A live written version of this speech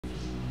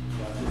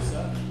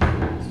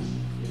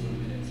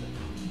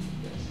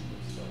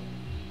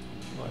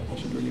I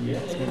should really be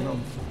what's going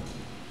on.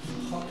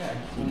 Okay.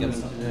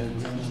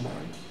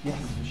 Yes,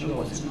 for sure.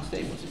 What's it?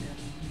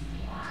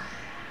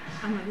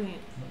 I'm not doing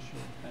it. Not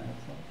sure.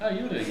 Oh,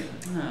 you're doing it.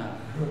 Ah.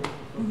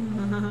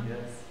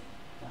 Yes.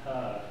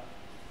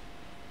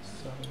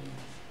 So.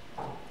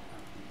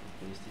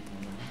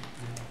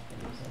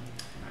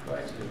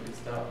 Right, so we could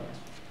start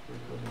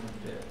recording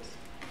a bit.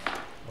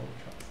 Oh,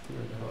 tracks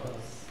through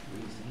Because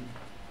reason.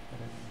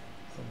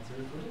 Someone's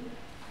recording?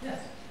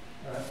 Yes.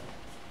 Alright.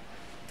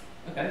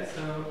 Okay,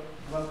 so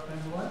welcome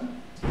everyone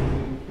to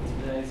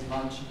today's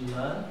Lunch and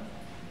Learn.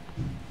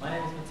 My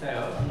name is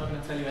Matteo. I'm not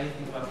going to tell you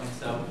anything about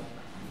myself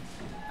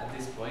at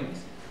this point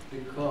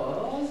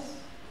because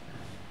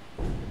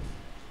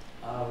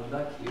I would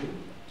like you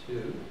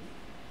to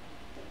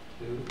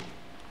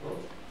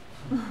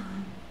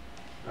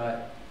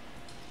right.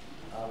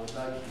 I would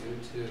like you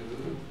to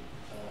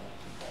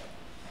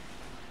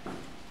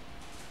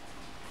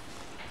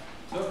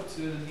talk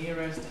to the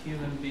nearest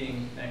human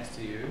being next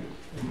to you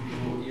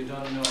who you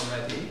don't know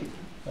already.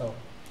 Oh.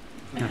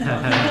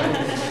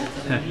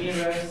 The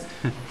nearest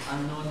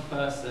unknown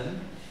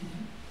person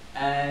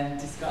and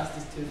discuss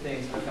these two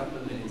things for a couple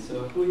of minutes.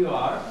 So who you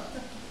are,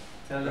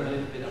 tell them a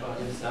little bit about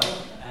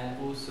yourself, and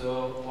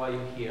also why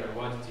you're here.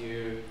 Why did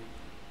you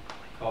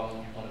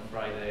come on a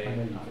Friday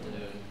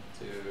afternoon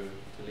to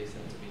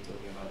listen to me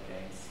talking about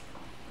games?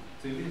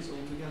 2 minutes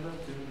altogether,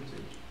 2 minutes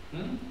each. 2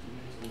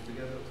 minutes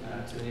altogether,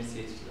 2 minutes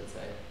each, let's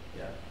say.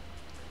 Yeah.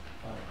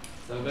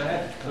 So go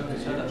ahead. Talk to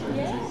each other.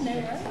 Yeah,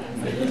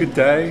 no worries. Good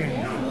day.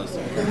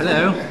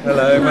 Hello.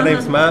 Hello, my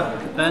name's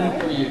Matt. Ben?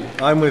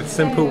 I'm with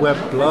Simple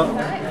Web Block.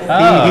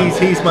 Oh.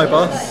 He's my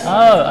boss.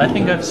 Oh, I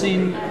think I've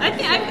seen... I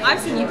think I've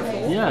seen you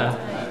before. Yeah.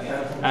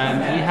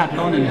 We had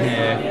Lon in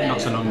here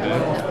not so long ago,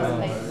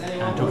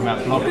 talking about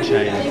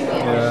blockchain.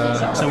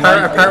 Yeah. So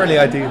Apparently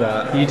I do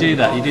that. You do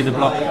that, you do the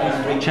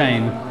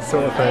blockchain.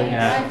 Sort of thing.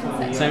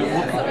 Yeah. So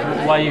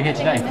why are you here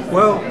today?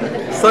 Well,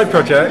 side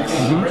projects.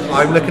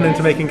 I'm looking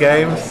into making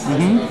games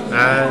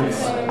and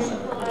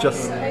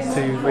just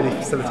to really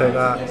facilitate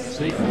that.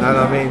 Sweet. And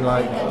I mean,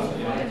 like,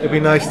 it'd be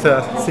nice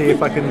to see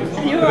if I can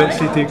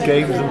eventually do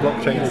games and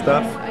blockchain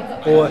stuff.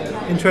 Or,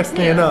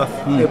 interestingly enough,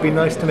 it'd be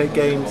nice to make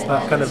games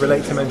that kind of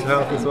relate to mental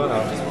health as well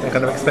and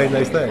kind of explain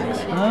those things.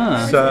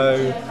 Ah.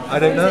 So, I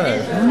don't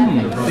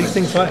know. These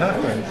things might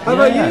happen. How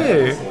about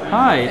you?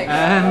 Hi,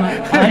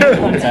 I'm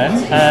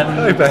Ben.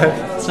 Hi,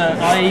 Ben. So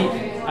I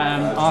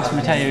asked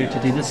Matteo to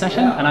do this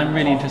session, and I'm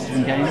really interested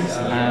in games.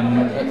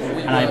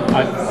 And I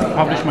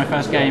published my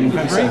first game in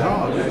February,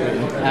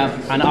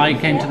 and I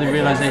came to the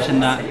realization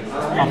that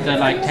after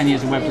like 10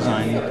 years of web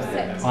design,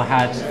 I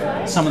had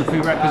some of the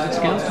prerequisite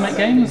skills to make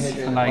games,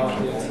 like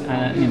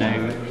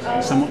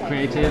somewhat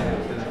creative,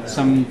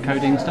 some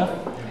coding stuff.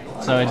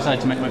 So I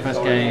decided to make my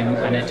first game,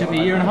 and it took me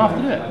 1.5 years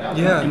to do it.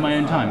 Yeah. In my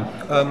own time.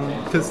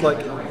 Because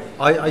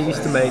I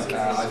used to make,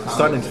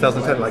 starting in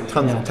 2010, like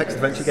tons of text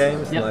adventure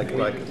games, Yep.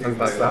 like tons of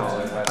that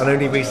stuff. And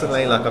only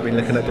recently, like I've been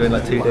looking at doing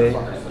like 2D,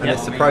 and it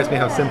surprised me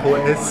how simple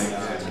it is.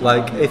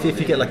 Like if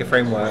you get like a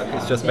framework,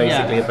 it's just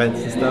basically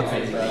events and stuff.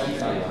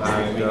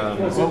 And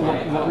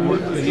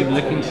What are you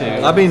looking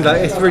to? I mean,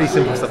 like it's really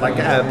simple stuff, like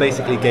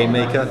basically Game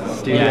Maker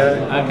Studio.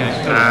 Yeah,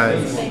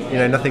 okay.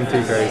 And nothing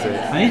too crazy.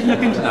 I need to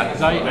look into that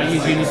because I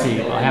use Unity,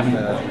 but I haven't.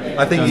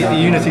 I think done that.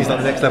 Unity's like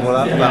the next level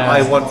up, but Yeah.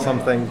 I want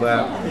something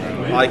where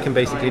I can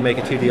basically make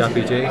a 2D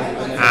RPG,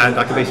 and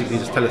I can basically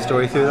just tell a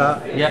story through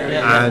that.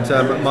 Yeah. And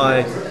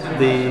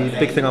the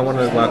big thing I want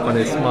to work on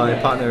is my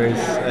partner is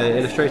an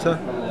illustrator,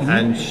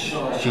 and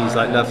she's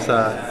like loves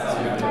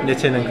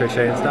knitting and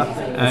crochet and stuff.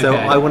 And so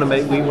Okay.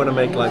 we want to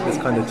make like this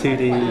kind of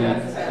 2D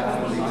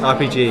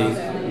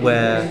RPG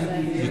where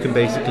you can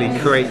basically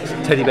create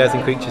teddy bears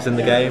and creatures in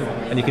the game,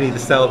 and you can either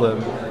sell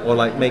them or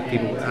like make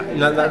people,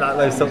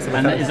 those sorts of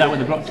And effects. is that where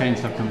the blockchain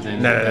stuff comes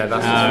in? No,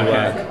 that's just for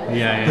work.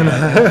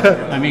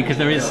 Yeah. I mean, because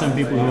there is some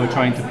people who are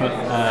trying to put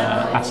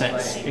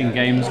assets in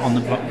games on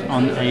a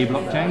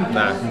blockchain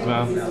Nah. as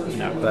well.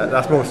 No. But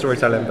that's more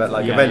storytelling, but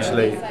like Yeah,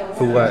 eventually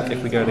for work,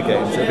 if we go into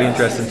games, it'll be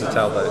interesting to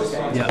tell those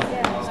Yeah.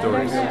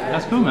 stories.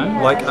 That's cool,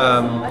 man. Like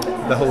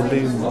the whole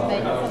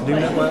Loom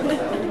network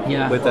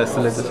Yeah. with their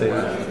Solidity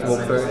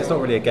walkthrough. It's not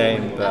really a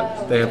game,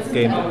 but they have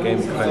game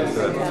components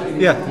to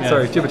it. Yeah,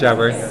 sorry, jibber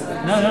jabbering.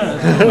 No,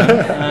 that's cool, man.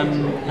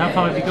 How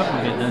far have you got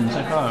with it then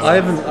so far?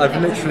 I've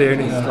literally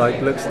only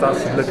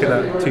started looking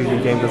at 2D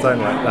game design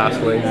like last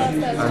week,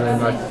 and then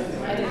like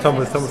Tom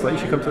was like, you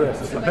should come to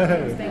this. It's like,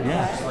 hey.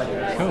 Yeah.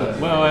 Cool.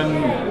 Well,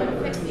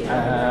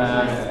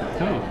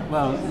 cool.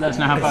 Well, let us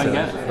know how far you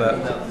get. But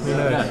who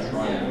knows? Yeah.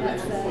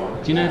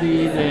 Do you know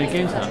the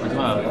Games Hub as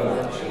well?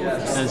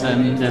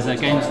 There's a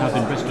Games Hub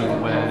in Bristol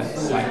where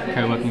it's like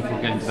co-working for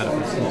game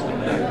developers and stuff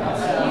like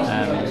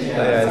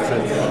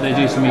that. They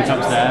do some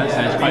meetups there, so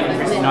it's quite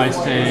nice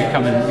to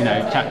come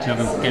and chat to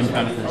other game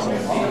developers.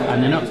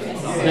 And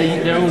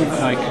they're all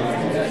like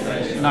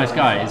nice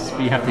guys,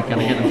 but you have to kind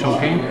of get them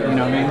talking. You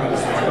know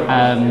what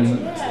I mean?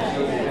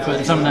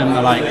 But some of them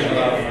are like,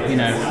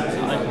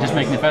 just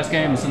making their first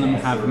game. Some of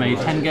them have made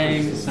 10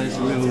 games, so it's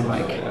a real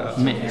like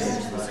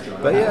mix.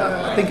 But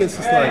yeah, I think it's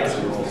just like.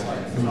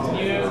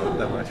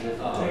 Never mind.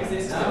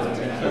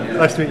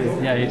 Nice to meet you.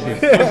 Yeah, you too.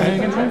 What's your name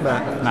again, sorry?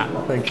 Matt. Matt.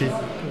 Thank you.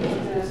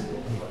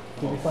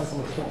 So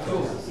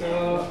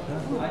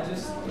I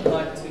just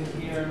like to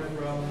hear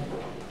from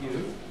you.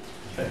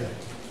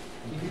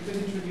 If you could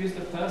introduce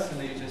the person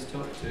that you just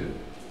talked to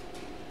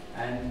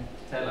and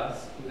tell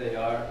us who they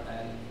are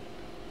and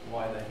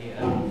why they're here,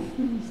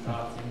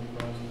 starting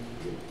from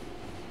you.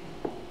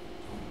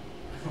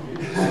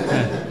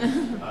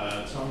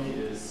 Tommy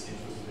is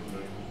interested in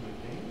learning how to make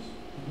games.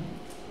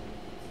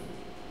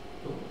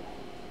 Cool.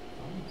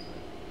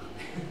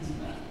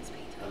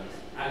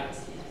 Alex.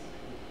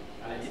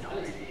 Alex.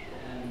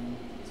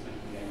 He's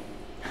making a game.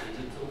 He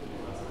did talk to me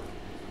about it.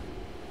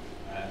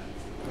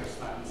 First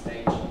time on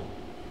stage. He's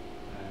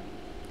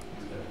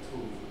got a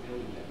tool for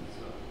building them as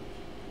well.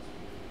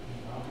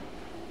 Wow.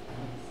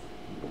 Nice.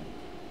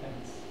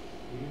 Thanks.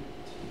 You?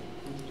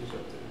 Who did you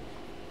talk to?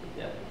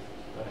 Yeah.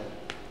 Go ahead.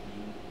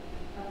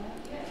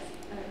 Yes,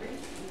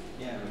 Reese.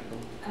 Yeah, very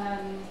cool.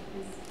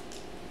 Is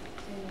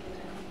doing a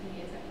company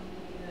is a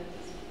company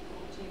that's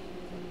watching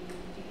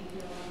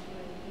GDPR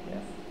and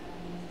things.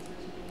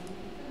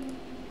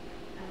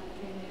 And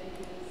came here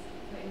because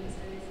putting this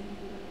areas and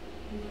people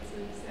who also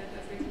said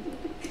that's going to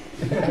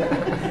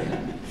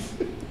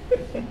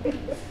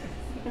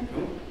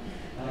Cool.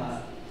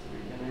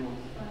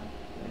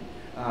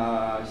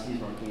 She's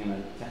working in a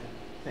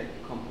tech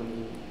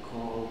company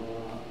called.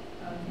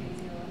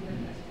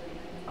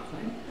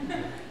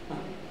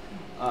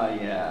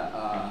 Yeah.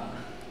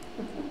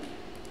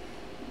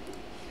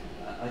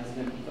 I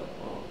didn't pick up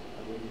all. I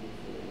really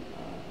didn't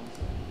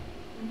also.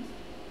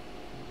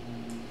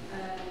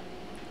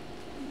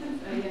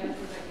 yeah,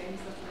 so like games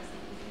stuff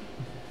myself.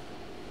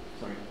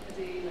 Sorry. I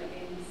do like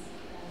games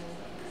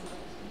stuff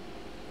myself.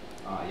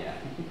 Yeah.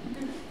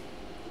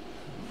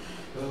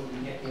 Cool. We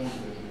get games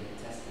where we get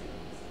tested.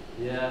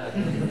 Yeah, I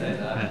can say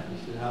that. You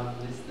should have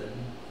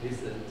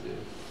listen to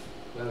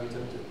where we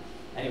talk to.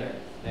 Anyway,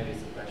 maybe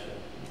it's the pressure.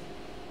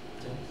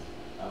 James?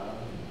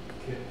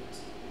 Kit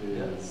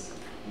is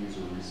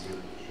user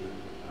researcher,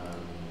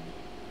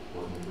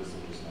 working with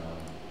Bristol just now,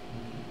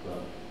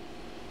 but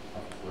a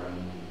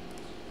friend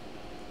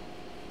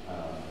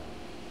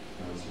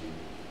knows you.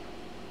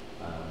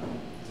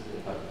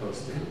 I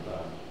posted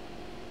about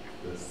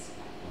this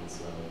once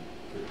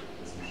Kit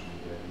is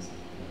mentioning games.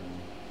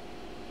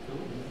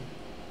 Cool.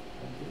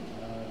 Thank you.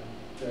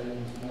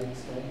 James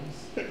makes games,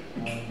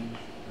 and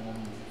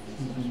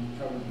he's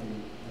currently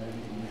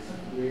making this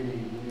really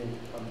weird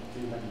kind of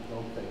two-handed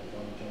dogfish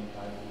on Jump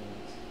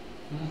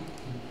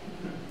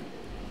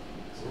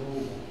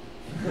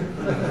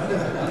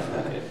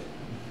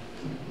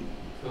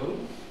Cool.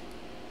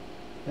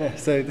 Yeah,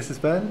 so this is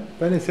Ben.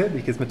 Ben is here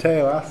because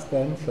Matteo asked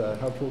Ben to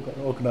help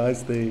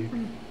organise the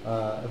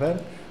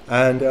event.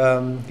 And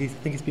I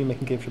think he's been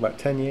making games for about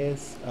 10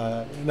 years.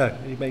 No,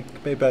 he made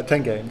about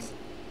 10 games.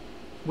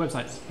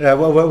 Websites. Yeah,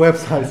 well,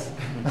 websites.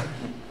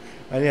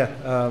 And yeah,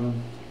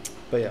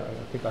 but yeah,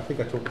 I think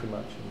I talked too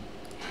much.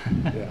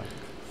 And, yeah,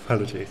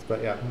 apologies.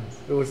 But yeah,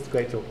 it was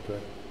great talking to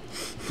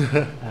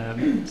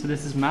him. So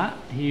this is Matt.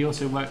 He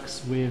also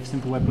works with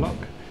Simple Web Block.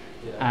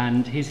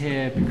 And he's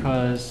here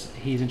because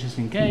he's interested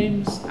in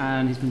games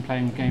and he's been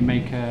playing with Game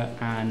Maker,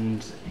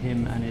 and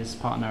him and his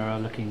partner are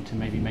looking to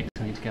maybe make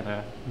something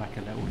together, like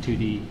a little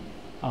 2D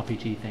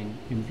RPG thing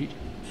in the future.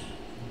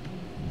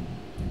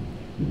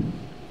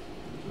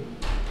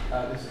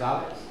 This is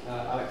Alex.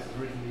 Alex is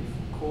originally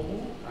from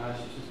Cornwall.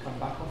 She's just come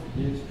back after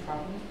years of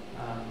travelling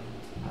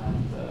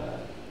and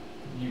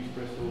new to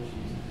Bristol.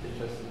 She's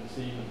interested in the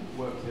scene and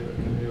works here at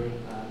Coherent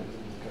and lives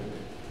in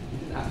COVID. We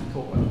didn't actually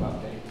talk much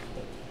about games.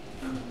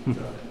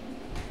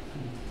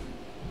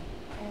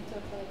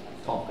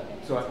 Tom.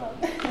 Sorry.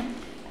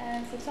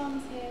 So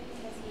Tom's here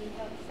because he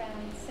helped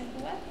found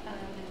Simple Web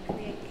and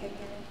create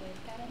Coherent with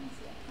Gavin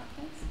at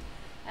conference.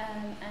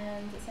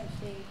 And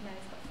essentially now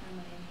he's got a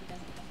family and he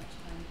doesn't have much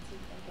time to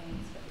play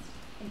games, but is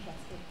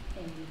interested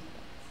in music.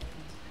 So he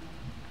wants to come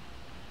on.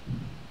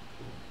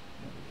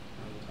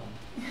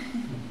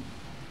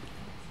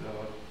 So,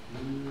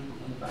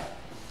 on the back.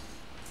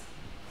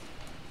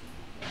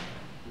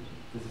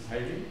 This is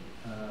Hayley.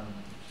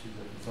 She's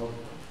a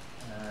consultant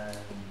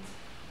and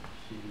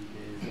she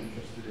is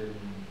interested in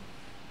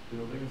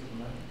buildings at the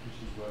moment because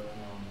she's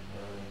working on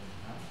her own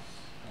house,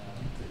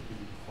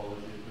 particularly the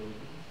quality of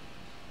buildings.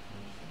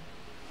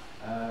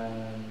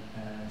 And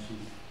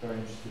she's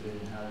very interested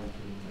in how you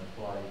can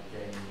apply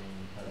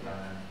gaming,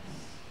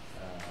 romance,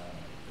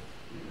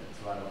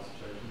 to adult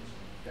situations,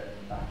 and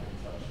getting back in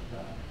touch with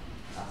that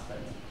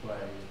aspect of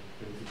play,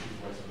 because it's a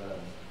way to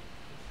learn.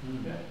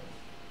 Yeah.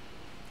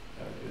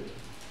 Very good.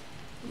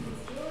 This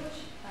is George.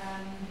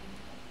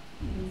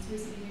 He's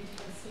recently moved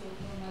to Bristol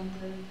from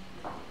London.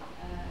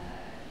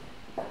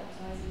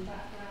 Advertising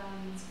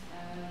background,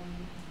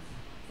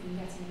 been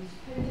getting into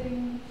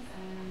coding,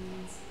 and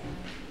also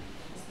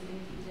going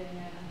to be doing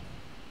an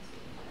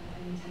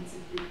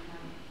intensive boot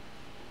camp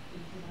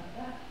thinking about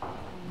that.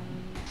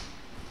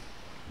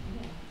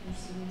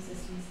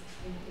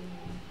 painting.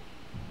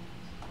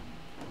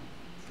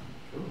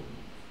 Cool.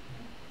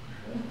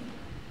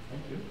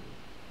 Thank you.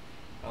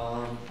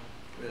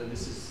 Well,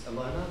 this is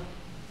Alona,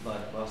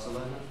 like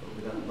Barcelona, but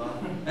without the bar.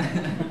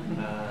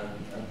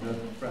 And a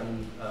friend,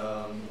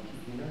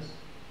 Ines.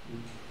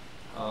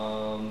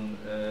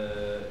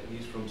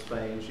 He's from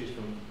Spain, she's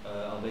from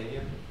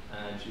Albania,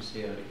 and she's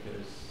here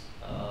because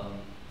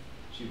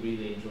she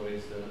really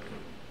enjoys the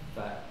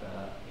fact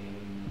that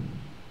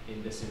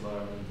in this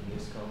environment, in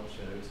this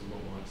culture, it's a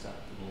lot more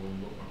acceptable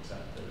and a lot more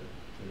accepted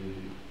to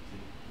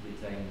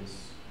retain this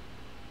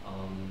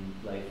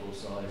playful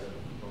side of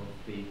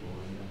people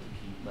and to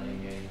keep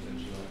playing games, and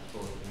she likes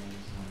board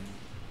games. And,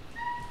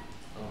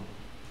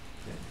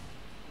 yeah.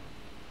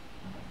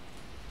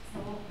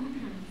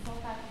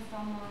 Solfat is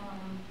from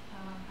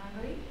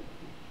Hungary,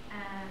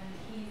 and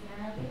he's an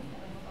analyst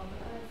and a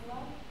photographer as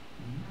well.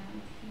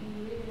 And he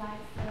really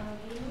likes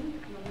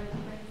gaming. We were very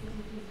interested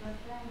with his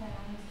girlfriend,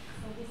 and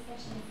so this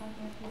session is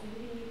something that he's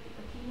really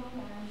keen on,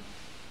 and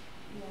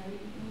yeah,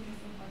 really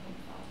interesting for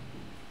himself.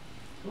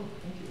 Cool,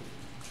 thank you.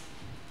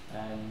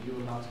 And you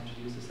will now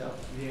introduce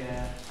yourself.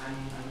 Yeah, I'm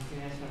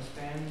Ines from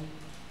Spain.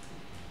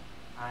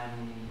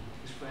 I'm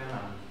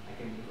Australian. I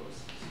came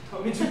because she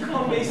told me to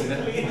come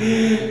basically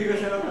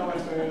because I don't know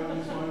what's going on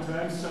this one, so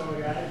I'm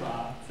sorry,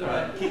 but it's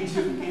alright. Keen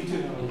to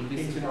know.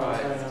 Keen to know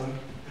what's going on.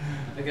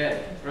 Okay,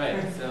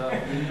 right. So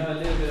you know a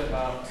little bit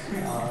about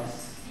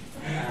us,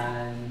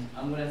 and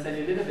I'm going to tell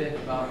you a little bit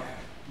about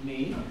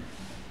me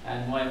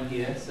and why I'm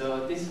here.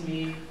 So this is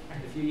me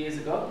a few years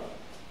ago.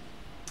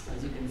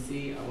 As you can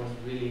see, I was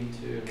really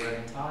into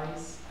wearing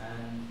ties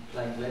and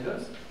playing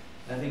Legos.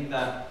 I think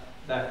that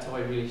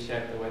toy really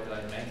shaped the way that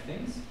I make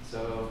things.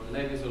 So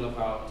Lego is all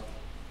about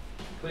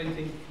putting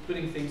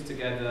things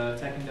together,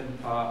 taking them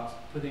apart,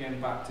 putting them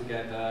back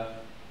together,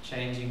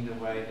 changing the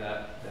way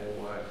that they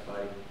work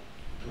by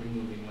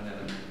removing one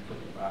element and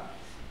putting it back.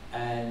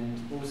 And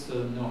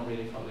also not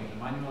really following the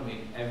manual. I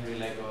mean, every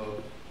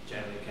Lego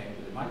generally came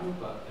with a manual,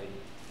 but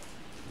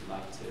I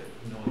like to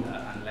ignore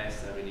that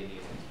unless I really need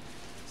it.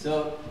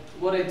 So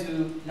what I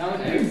do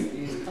nowadays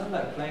is kind of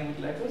like playing with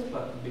Legos,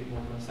 but a bit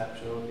more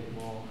conceptual, a bit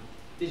more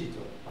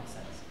digital in a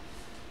sense.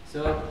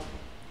 So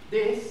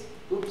this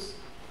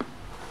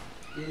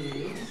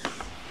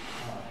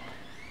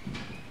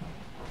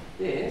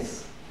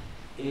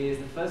is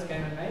the first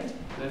game I made.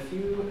 So a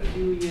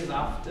few years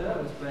after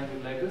I was playing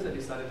with Legos, I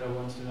decided I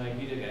wanted to make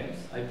video games.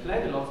 I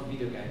played a lot of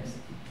video games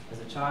as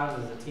a child,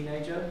 as a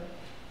teenager,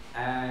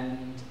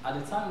 and at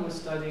the time I was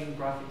studying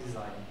graphic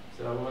design.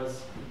 So I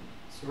was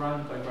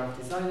surrounded by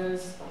graphic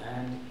designers,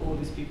 and all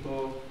these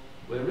people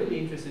were really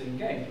interested in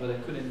games, but they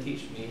couldn't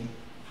teach me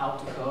how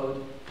to code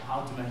or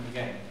how to make a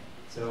game.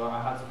 So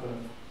I had to kind of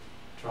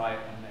try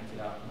and make it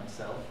out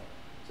myself.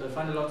 So I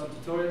found a lot of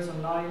tutorials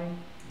online,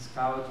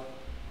 scout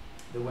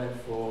the web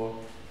for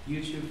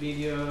YouTube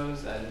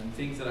videos and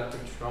things that I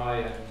could try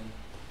and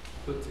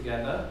put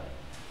together,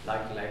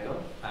 like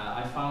Lego.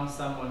 I found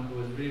someone who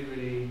was really,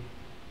 really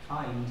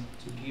kind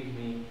to give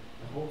me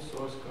the whole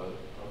source code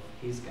of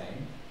his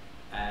game,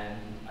 and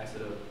I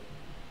sort of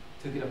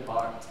took it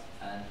apart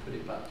and put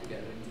it back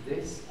together into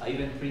this. I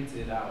even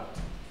printed it out,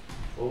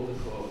 all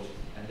the code,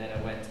 and then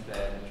I went to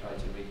bed and tried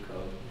to read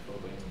code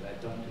before going to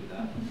bed. Don't do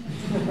that.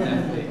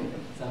 Definitely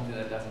something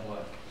that doesn't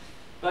work.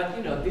 But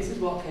you know, this is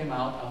what came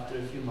out after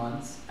a few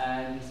months,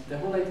 and the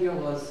whole idea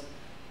was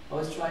I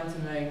was trying to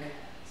make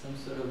some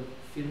sort of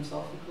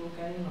philosophical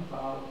game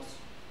about,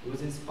 it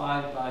was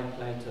inspired by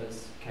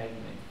Plato's cave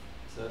myth.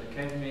 So the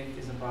cave myth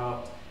is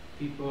about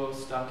people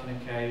stuck in a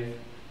cave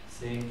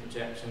seeing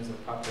projections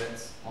of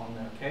puppets on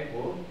the cave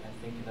wall and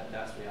thinking that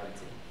that's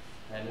reality.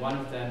 And one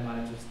of them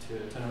manages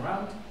to turn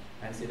around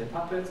and see the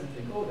puppets and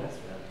think, oh, that's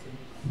reality.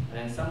 And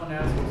then someone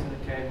else who's in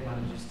the cave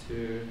manages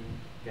to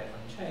get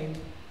unchained,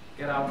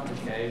 get out of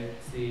the cave,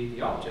 see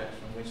the object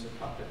from which the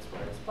puppets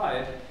were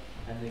inspired,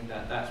 and think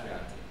that that's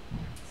reality.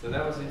 So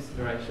that was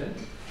inspiration.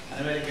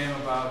 And I made a game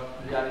about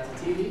reality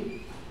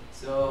TV.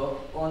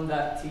 So on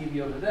that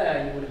TV over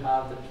there, you would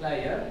have the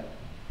player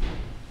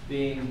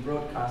being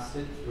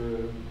broadcasted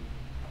through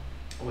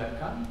a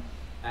webcam,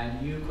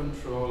 and you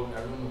control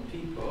a room of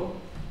people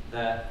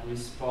that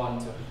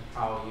respond to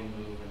how you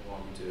move and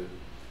what you do.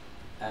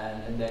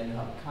 And then you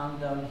have a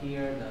countdown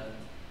here that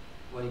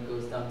when it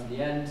goes down to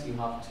the end, you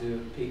have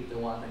to pick the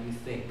one that you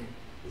think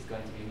is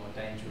going to be more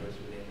dangerous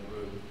within the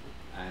room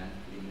and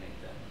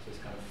eliminate them. So it's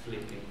kind of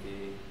flipping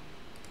the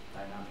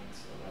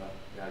dynamics of a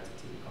reality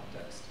TV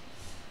context.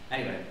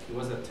 Anyway, it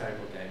was a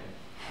terrible game.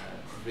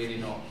 Really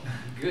not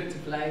good to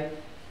play.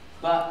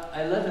 But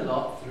I learned a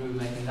lot through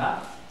making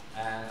that,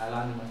 and I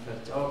landed my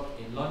first job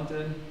in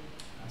London.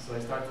 So I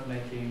started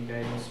making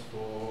games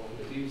for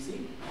the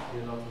BBC. I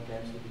did a lot of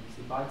games for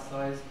BBC Bite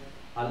Size.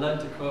 I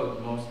learned to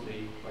code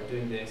mostly by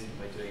doing this and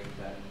by doing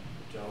then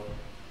the job.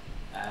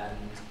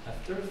 And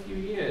after a few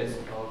years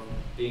of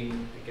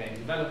being a game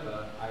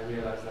developer, I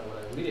realized that what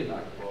I really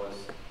liked was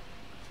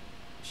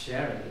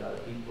sharing with other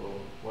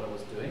people what I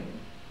was doing,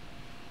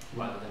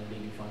 rather than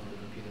being in front of the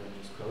computer and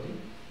just coding.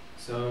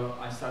 So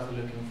I started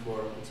looking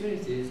for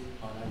opportunities,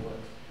 and I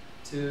worked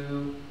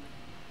to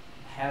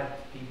help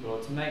people,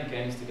 to make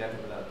games together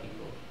with other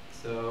people.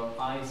 So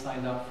I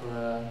signed up for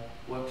a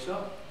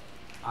workshop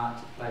at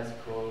a place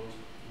called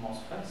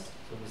MozFest.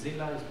 So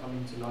Mozilla is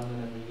coming to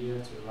London every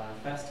year to run a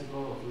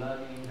festival of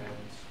learning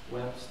and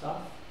web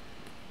stuff.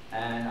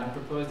 And I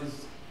proposed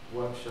this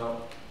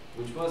workshop,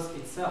 which was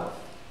itself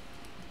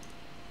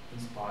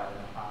inspired in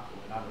a hack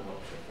or another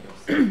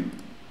workshop.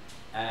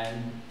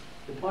 And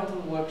the point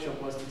of the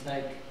workshop was to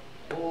take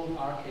old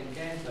arcade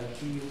games like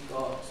here you've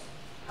got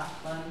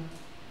Pac-Man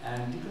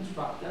and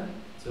deconstruct them.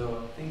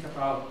 So think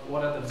about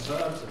what are the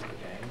verbs of the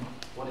game,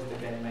 what is the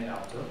game made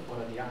out of, what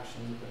are the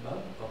actions of the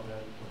verb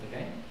of the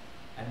game,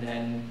 and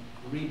then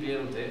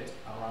rebuild it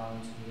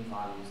around new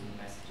values and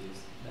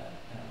messages that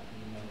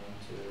you may want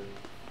to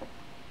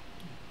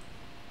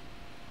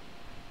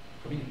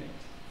communicate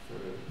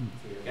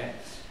through your game.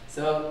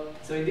 So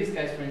in this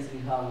case, for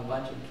instance, you have a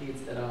bunch of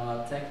kids that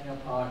are taking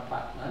apart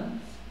Pac-Man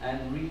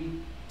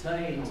and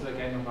turning it into a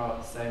game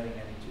about saving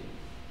energy.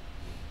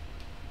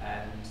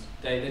 And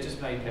they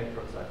just made paper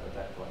prototype at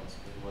that point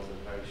because it was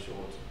a very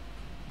short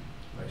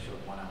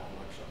 1 hour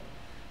workshop.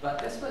 But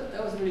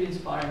that was really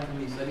inspiring for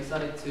me. So I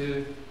decided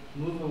to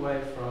move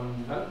away from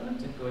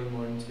development and going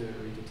more into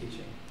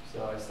teaching.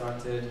 So I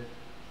started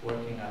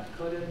working at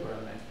Coded, where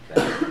I met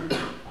Ben.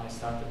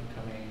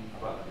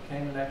 I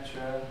became a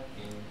lecturer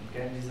in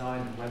game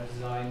design and web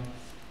design.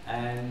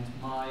 And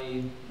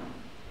my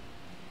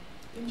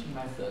teaching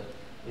method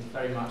is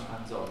very much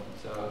hands-on.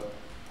 So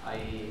I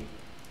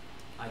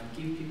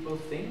give people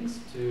things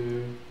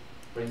to,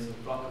 for instance,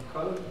 a block of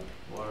code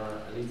or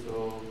a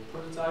little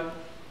prototype,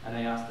 and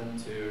I ask them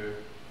to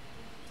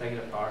take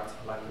it apart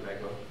like a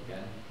Lego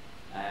again,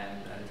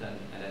 and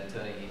then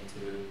turn it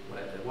into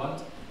whatever they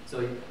want.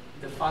 So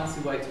the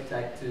fancy way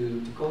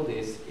to call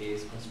this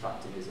is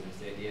constructivism. It's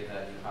the idea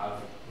that you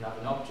have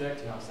an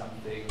object, you have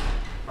something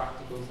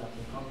practical,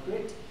 something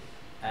concrete,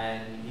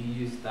 and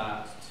you use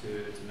that to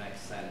make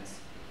sense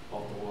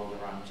of the world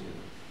around you.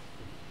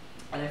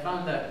 And I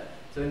found that,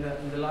 so in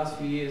the last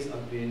few years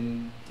I've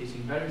been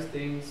teaching various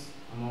things,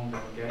 among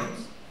them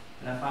games,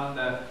 and I found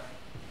that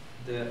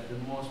the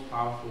most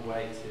powerful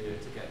way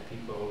to get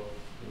people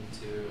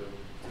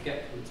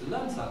to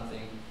learn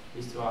something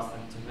is to ask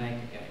them to make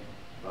a game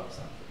about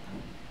something.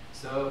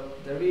 So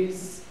there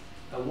is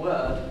a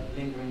word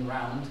lingering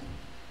around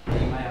that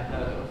you may have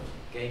heard of,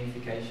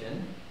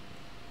 gamification.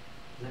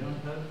 Has anyone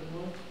heard of the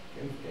word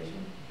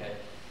gamification? Okay.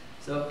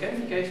 So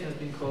gamification has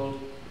been called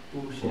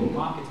bullshit,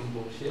 marketing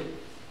bullshit,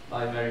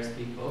 by various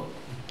people,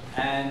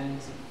 and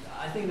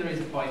I think there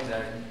is a point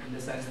there in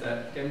the sense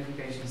that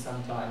gamification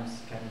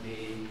sometimes can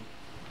be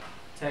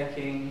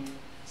taking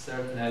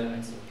certain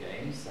elements of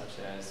games, such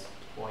as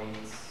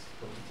points,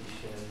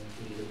 competition,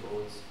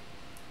 leaderboards,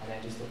 and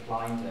then just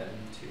applying them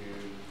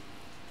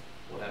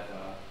to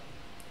whatever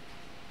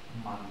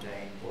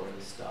mundane, boring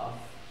stuff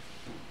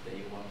that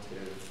you want to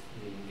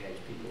really engage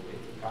people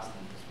with, or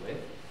customers with,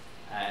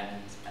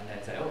 and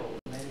then say, oh,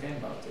 we made a game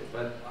about it.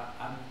 But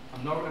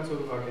I'm not going to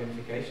talk about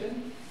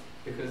gamification,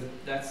 because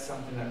that's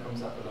something that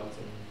comes up a lot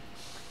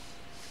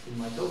in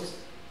my talks.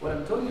 What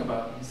I'm talking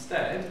about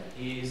instead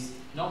is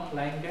not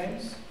playing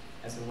games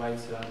as a way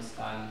to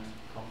understand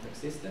complex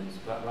systems,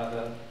 but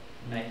rather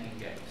making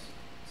games.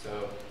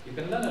 So you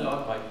can learn a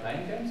lot by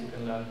playing games, you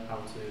can learn how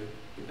to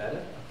be better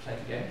at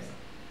playing games,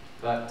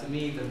 but to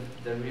me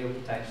the real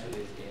potential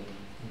is in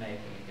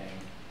making a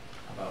game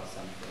about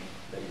something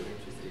that you're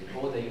interested in,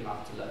 or that you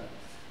have to learn.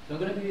 So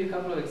I'm going to give you a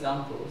couple of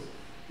examples.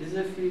 This is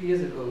a few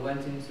years ago. We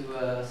went into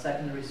a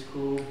secondary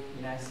school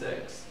in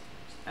Essex,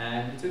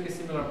 and we took a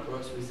similar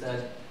approach. We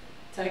said,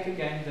 take a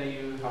game that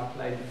you have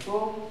played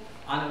before,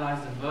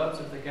 analyze the verbs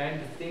of the game,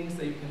 the things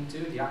that you can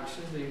do, the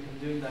actions that you can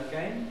do in that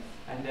game,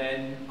 and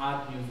then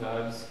add new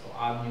verbs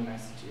or add new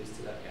messages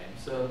to that game.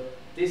 So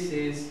this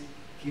is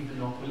Give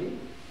Monopoly,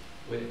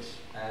 which,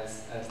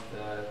 as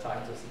the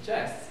title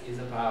suggests, is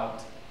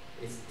about,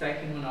 it's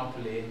taking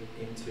Monopoly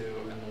into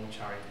a more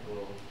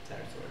charitable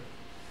territory.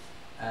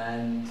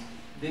 And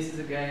this is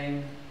a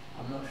game,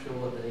 I'm not sure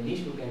what the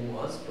initial game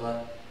was,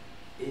 but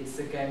it's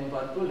a game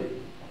about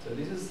bullying. So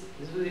this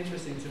was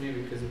interesting to me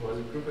because it was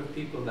a group of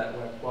people that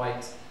were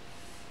quite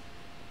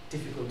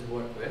difficult to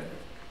work with,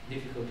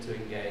 difficult to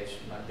engage.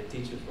 Like the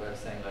teachers were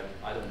saying, like,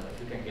 I don't know, if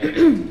you can get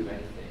them to do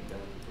anything, that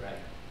would be great.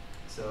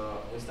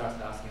 So we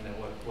started asking them,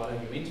 what are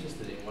you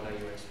interested in? What are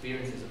your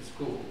experiences of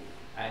school?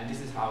 And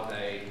this is how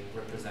they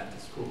represent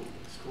the school.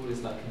 School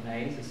is like a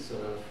maze, it's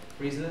sort of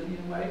prison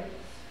in a way.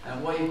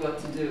 And what you've got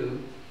to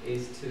do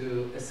is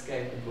to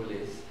escape the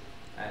bullies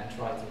and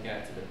try to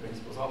get to the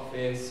principal's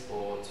office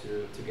or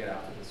to get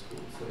out of the school.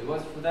 So it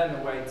was for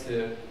them a way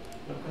to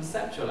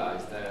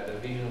conceptualize the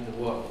vision of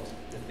the world,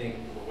 the thing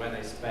where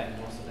they spend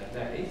most of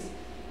their days,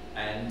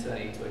 and turn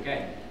it into a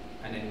game.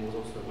 And then it was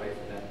also a way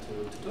for them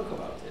to talk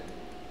about it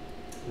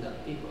with other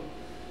people.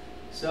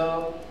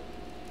 So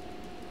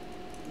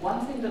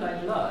one thing that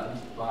I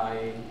learned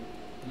by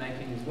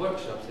making these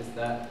workshops is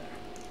that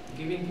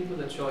giving people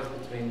the choice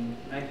between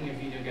making a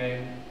video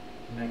game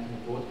and making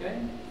a board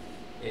game,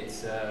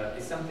 it's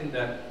something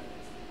that,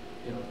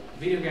 you know,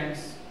 video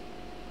games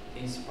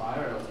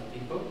inspire a lot of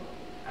people,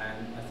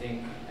 and I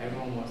think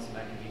everyone wants to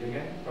make a video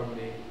game.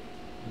 Probably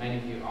many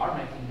of you are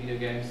making video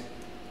games,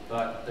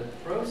 but the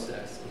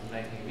process of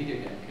making a video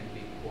game can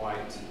be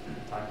quite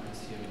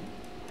time-consuming.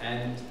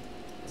 And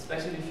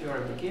especially if you're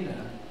a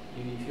beginner,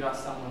 if you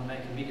ask someone to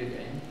make a video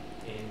game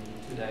in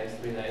 2 days,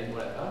 3 days,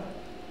 whatever,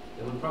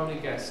 they will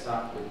probably get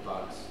stuck with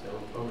bugs. They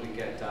will probably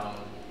get down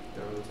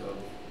the route of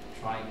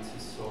trying to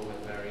solve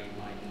a very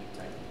minute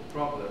technical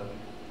problem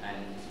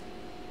and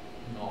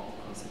not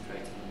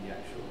concentrating on the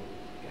actual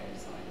game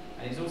design.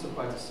 And it's also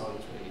quite a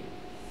solitary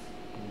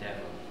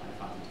endeavor, I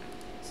find.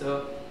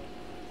 So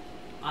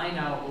I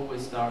now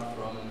always start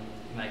from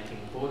making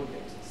board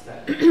games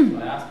instead. So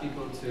I ask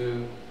people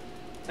to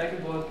take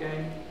a board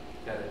game,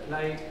 get it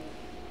played,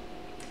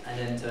 and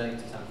then turn it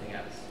into something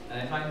else.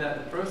 And I find that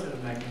the process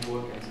of making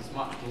board games is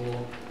much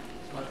more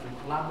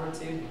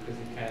collaborative, because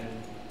you can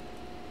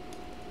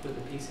put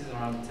the pieces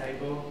around the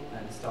table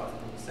and start a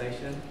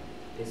conversation.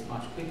 It's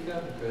much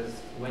quicker, because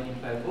when you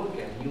play a board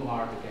game, you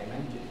are the game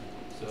engine.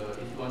 So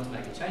if you want to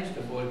make a change to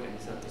the board game,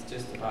 it's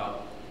just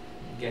about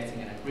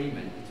getting an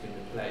agreement between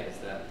the players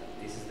that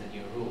this is the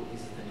new rule,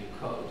 this is the new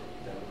code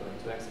that we're going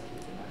to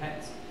execute in our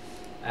heads.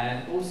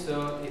 And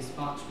also, it's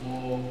much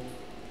more,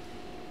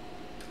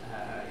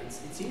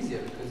 it's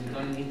easier, because you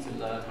don't need to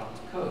learn how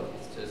to code.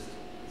 It's just,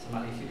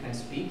 if you can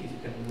speak, if you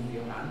can move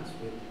your hands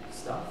with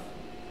stuff,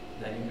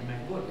 then you can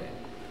make a board game.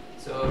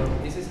 So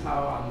this is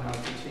how I'm now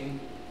teaching.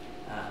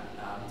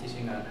 I'm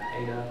teaching at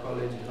Ada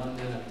College in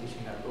London, I'm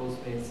teaching at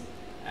Goldsmiths,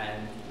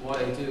 and what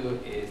I do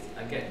is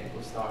I get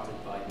people started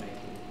by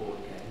making board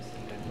games,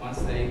 and then once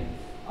they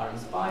are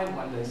inspired,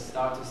 when they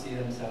start to see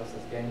themselves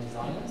as game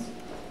designers,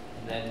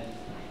 and then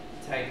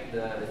take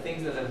the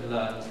things that they've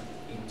learned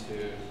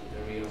into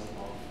the realm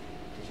of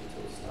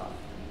digital stuff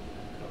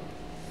and code.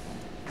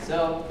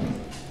 So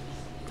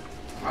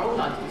I would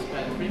like to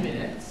spend 3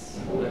 minutes,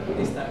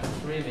 this time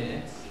 3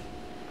 minutes,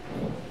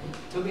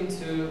 talking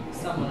to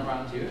someone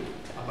around you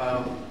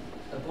about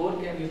a board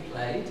game you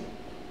played,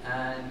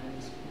 and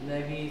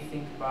maybe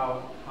think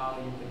about how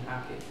you can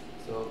hack it.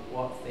 So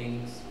what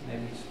things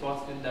maybe you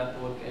spotted in that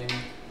board game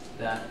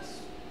that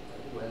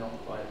were not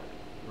quite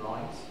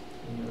right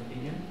in your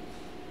opinion,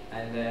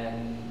 and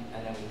then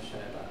we'll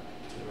share it back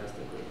to the rest of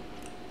the group.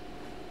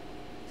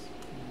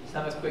 Just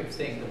have a quick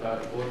think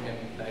about a board game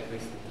you played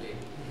recently.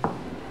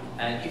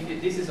 And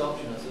if this is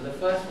optional, so the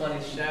first one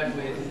is share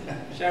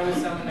with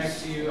someone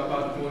next to you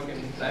about the board game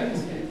you played.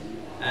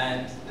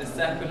 And the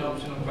second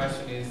optional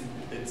question is,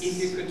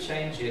 if you could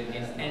change it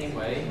in any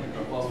way,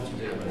 what would you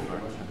do?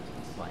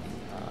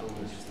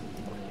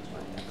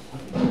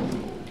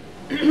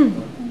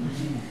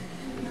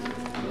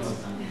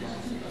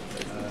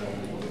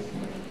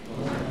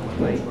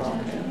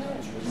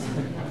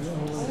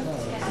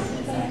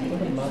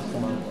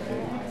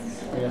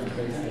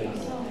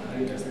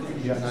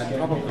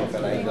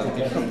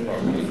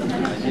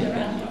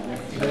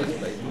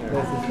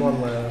 There's this one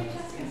where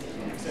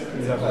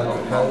you have a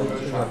code,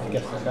 you have to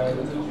guess the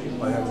code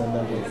by having a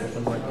number of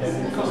different like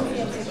games.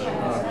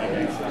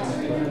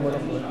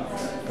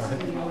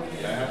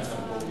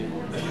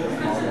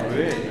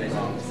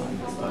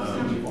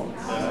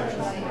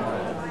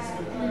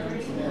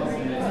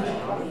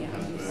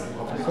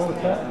 I saw the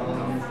cat.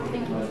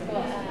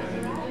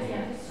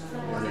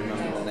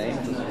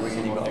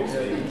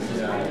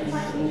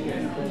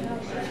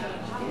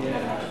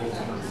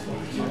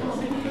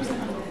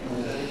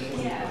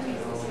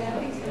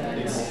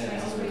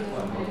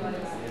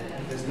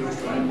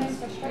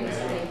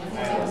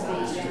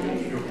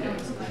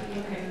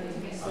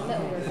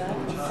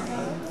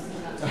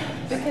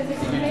 Because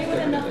if you play with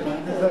enough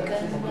people,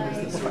 then it'll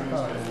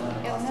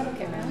never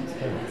get round to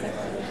it.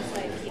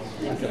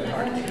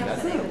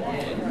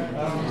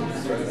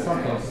 Just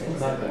like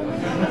it's like a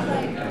joke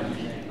thing, there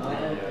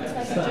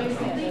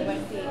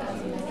won't be as many.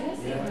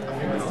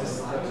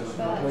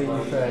 Where you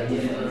say, you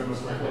do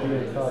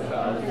a card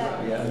match,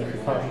 and if the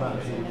card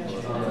match,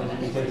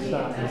 you take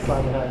snap and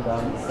slam your hand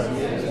down and say,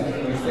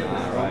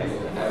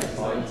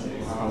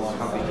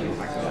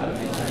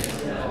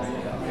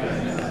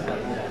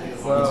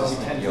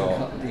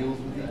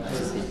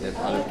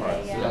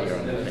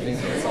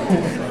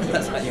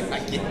 That's how you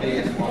hack it.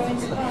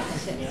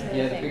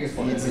 Yeah, the biggest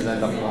one is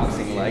end up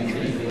boxing like.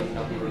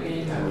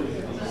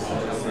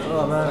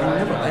 oh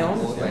man, I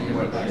almost went to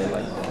work there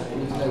like that.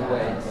 There's no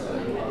way.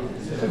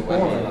 So when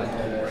we like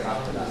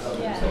after that.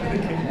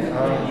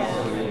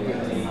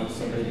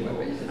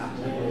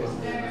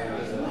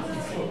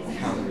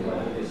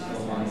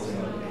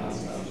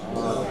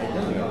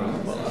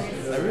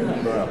 I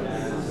remember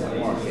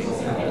working.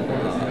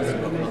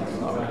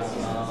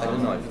 I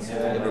don't know if it's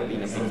ever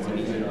been a big TV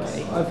in the UK.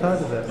 I've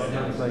heard of it.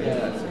 Like,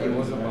 Yeah, it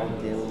was about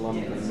the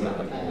London map,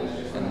 and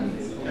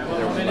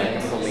there was like a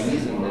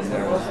police, and then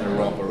there was a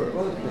robber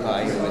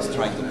guy who was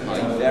trying to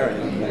hide there, and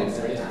he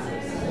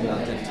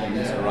wanted to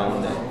use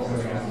around the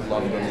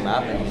London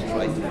map, and he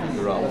tried to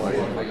figure out where he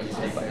might be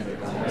by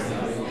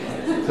everyone.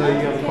 so you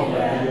have a problem, you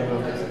have a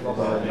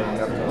robber, and you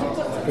have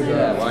to figure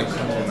Yeah, out. well, I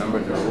can't remember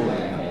the rule.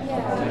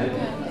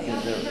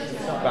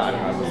 bad. I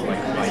was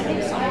like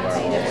hiding somewhere.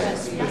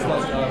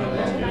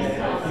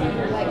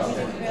 Like we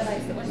didn't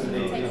realise that once you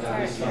take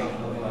territory,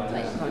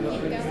 like you can't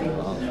keep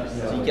going.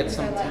 So you get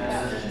some So like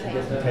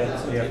that would take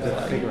You have to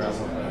figure out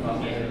what.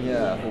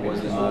 yeah, who was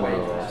in the way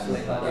or something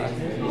like that.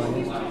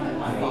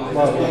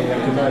 Well, you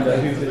have to know that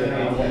who's in it.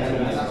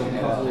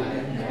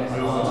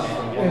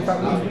 In fact,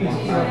 we have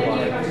one.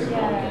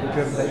 Which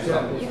have played you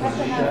have to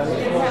have a roundless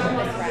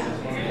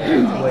round.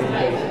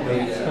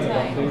 where you kind of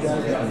got food out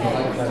of it and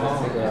trying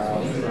to figure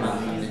out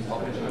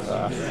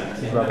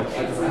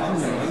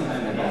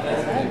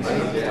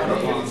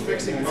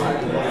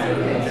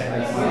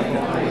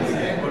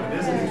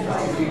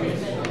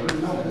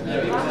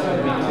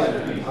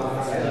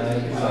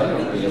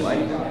You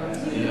like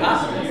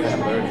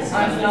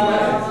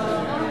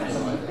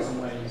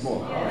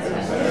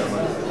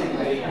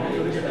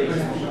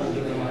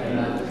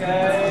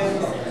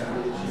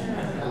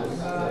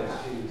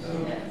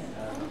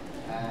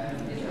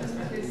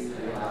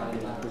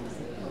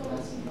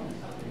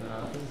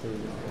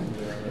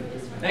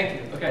Thank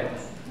you. Okay,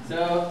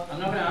 so I'm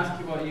not going to ask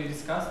you what you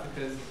discussed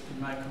because it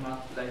might come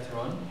up later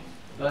on.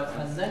 But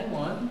has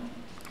anyone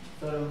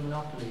thought of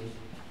Monopoly?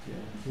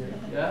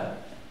 Yeah?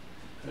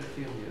 Quite a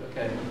few of you.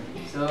 Okay.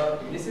 So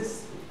this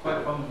is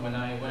quite common when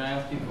I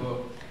ask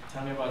people,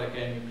 tell me about a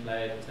game you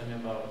played, tell me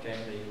about a game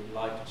that you would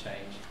like to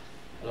change.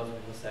 A lot of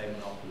people say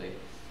Monopoly.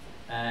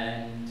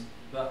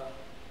 But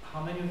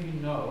how many of you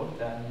know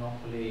that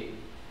Monopoly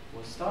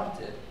was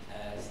started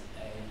as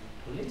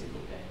a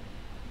political game?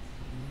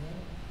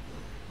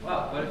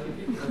 Wow, quite a few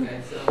people.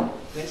 Okay, so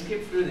let's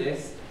skip through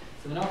this.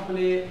 So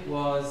Monopoly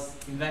was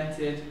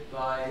invented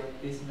by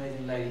this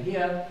amazing lady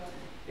here.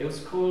 It was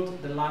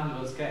called the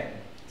Landlord's Game.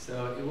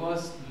 So it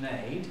was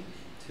made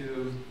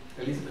to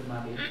Elizabeth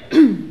Maddie,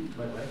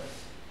 by the way.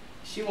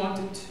 She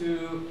wanted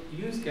to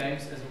use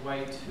games as a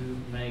way to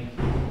make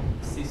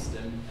a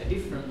system,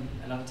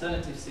 an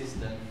alternative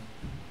system,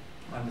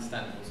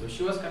 understandable. So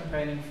she was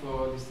campaigning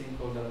for this thing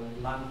called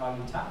the land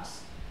value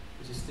tax,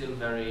 which is still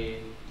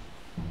very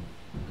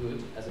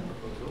good as a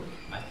proposal,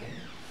 I think.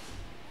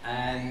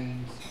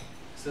 And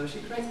so she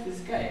created this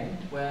game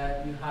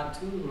where you had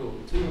two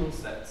rule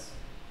sets.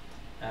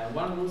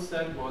 One rule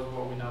set was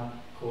what we now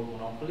call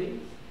Monopoly.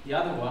 The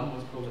other one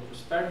was called a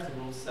prosperity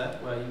rule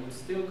set, where you would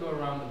still go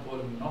around the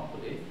board of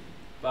Monopoly,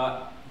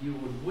 but you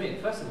would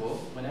win. First of all,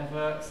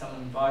 whenever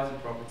someone buys a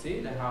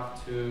property, they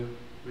have to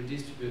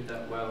redistribute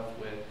that wealth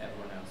with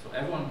everyone else. So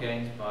everyone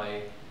gains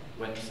by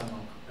when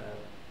someone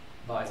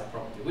buys a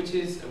property, which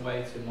is a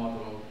way to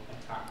model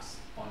a tax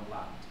on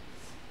land.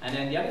 And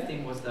then the other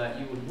thing was that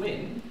you would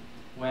win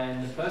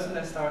when the person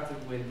that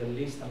started with the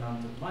least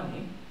amount of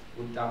money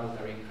would double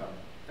their income.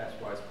 That's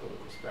why it's called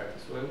prosperity.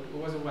 So it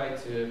was a way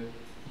to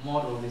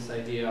model this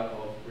idea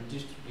of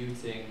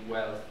redistributing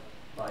wealth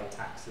by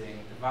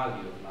taxing the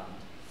value of land.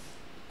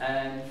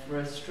 And for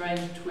a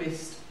strange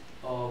twist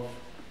of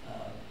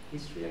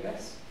history, I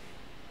guess,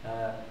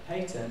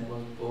 Payton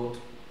was bought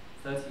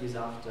 30 years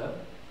after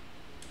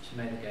she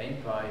made the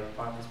game by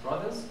Parker's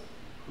Brothers,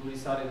 who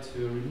decided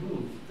to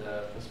remove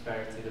the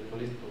prosperity, the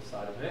political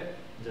side of it,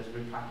 and just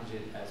repackage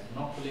it as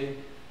Monopoly,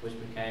 which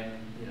became,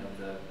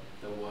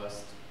 the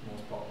worst,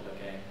 most popular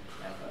game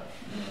ever.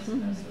 It's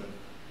a sort of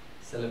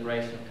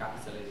celebration of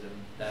capitalism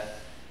that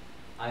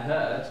I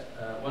heard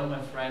one of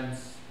my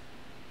friends'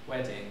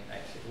 wedding,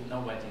 actually,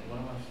 not wedding, one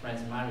of my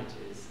friends'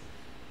 marriages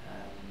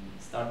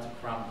started to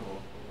crumble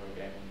over a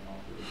game of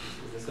Monopoly.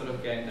 It's the sort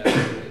of game that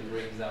really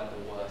brings out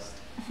the worst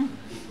in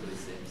people, it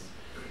seems.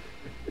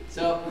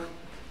 So,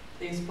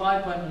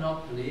 inspired by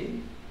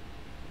Monopoly,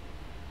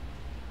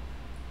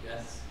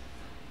 yes,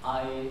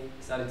 I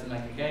decided to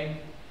make a game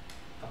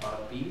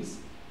about bees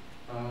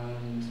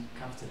and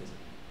capitalism.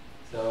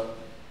 So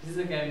this is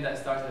a game that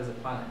started as a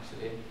plan,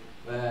 actually,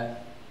 where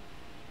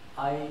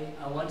I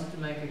wanted to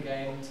make a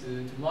game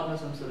to model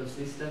some sort of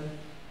system.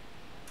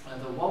 And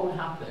I thought, what would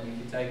happen if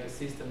you take a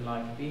system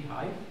like a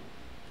beehive,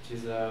 which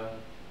is a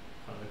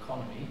kind of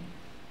economy,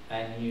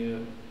 and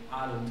you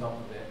add on top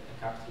of it a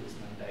capitalist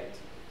mandate.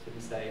 So you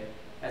say,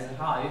 as a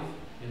hive,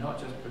 you're not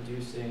just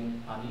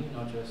producing honey,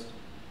 you're not just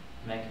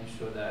making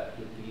sure that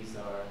your bees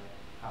are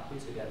happy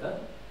together,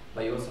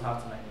 but you also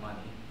have to make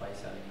money by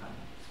selling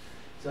honey.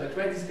 So I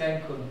created this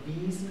game called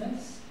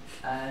Beesness,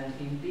 and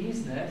in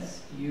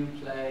Beesness you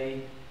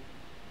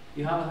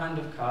have a hand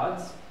of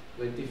cards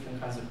with different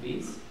kinds of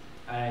bees,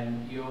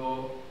 and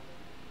your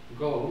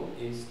goal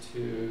is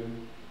to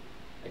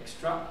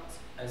extract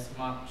as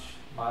much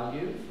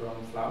value from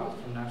flowers,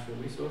 from natural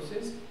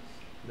resources.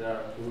 There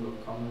are a pool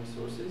of common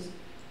resources,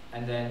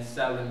 and then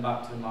sell them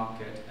back to the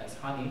market as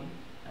honey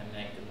and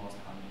make the most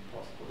honey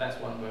possible. That's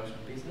one version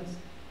of Beesness.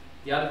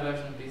 The other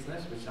version of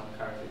Beesness, which I'm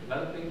currently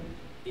developing,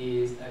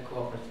 is a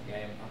cooperative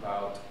game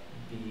about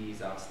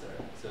disaster.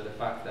 So the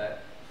fact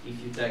that if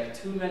you take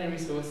too many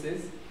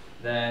resources,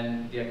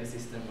 then the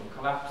ecosystem will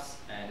collapse,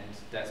 and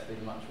that's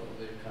pretty much what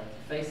we're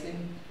currently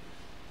facing.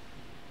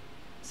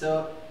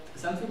 So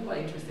something quite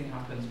interesting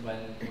happens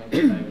when you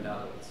play with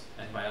adults,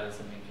 and by adults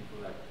I mean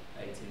people like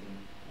 18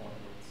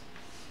 onwards.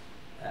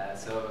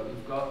 So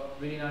you've got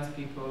really nice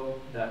people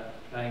that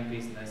playing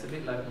business, a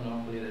bit like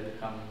Monopoly, they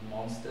become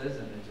monsters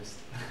and they just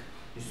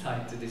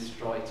decide to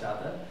destroy each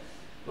other.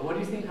 But what do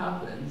you think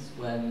happens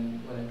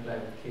when I play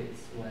with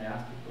kids, when I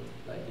ask people to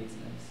play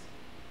business?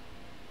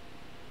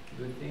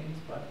 Good things,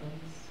 bad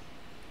things?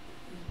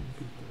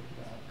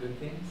 Good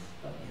things,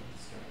 bad things?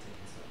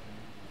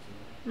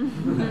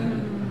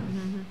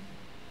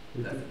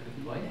 That's a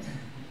good point.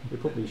 We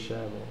probably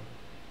share more.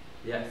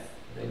 Yes,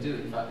 they do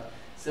in fact.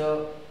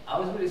 So I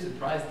was really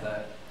surprised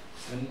that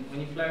when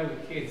you play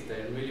with kids,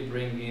 they really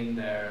bring in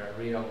their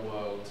real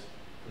world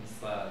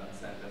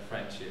concerns and their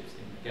friendships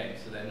in the game.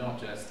 So they're not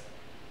just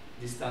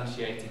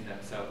distantiating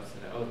themselves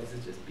and oh, this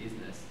is just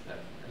business.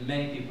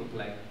 Many people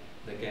playing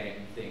the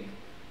game think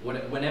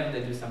whenever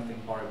they do something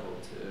horrible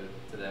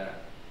to their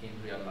in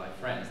real life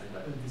friends, they're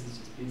like, oh, this is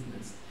just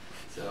business.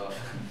 So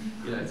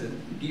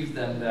it gives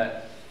them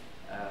that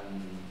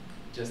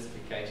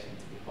justification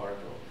to be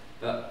horrible.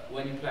 But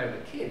when you play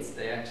with kids,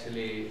 they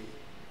actually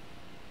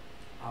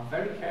are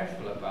very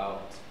careful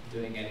about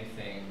doing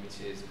anything which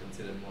is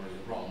considered morally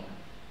wrong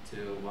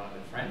to one of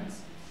their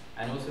friends.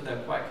 And also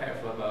they're quite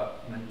careful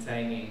about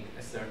maintaining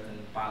a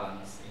certain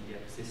balance in the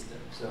ecosystem.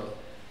 So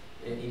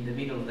in the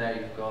middle there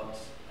you've got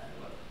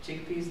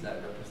chickpeas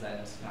that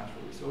represent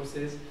natural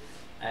resources,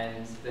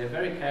 and they're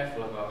very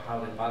careful about how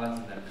they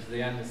balance them because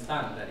they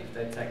understand that if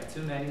they take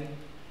too many,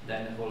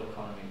 then the whole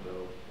economy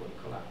will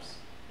collapse.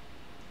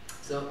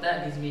 So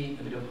that gives me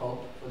a bit of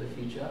hope for the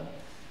future.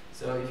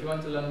 So if you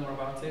want to learn more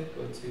about it,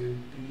 go to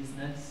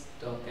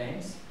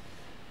business.games.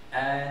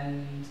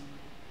 And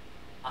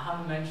I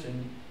haven't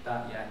mentioned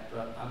that yet,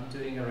 but I'm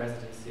doing a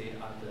residency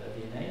at the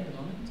V&A at the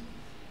moment.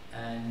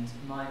 And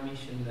my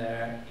mission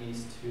there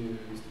is to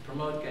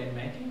promote game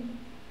making.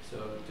 So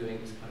doing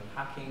this kind of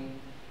hacking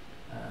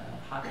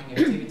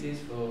activities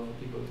for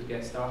people to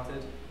get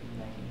started in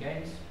making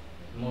games,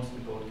 mostly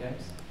board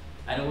games.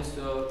 And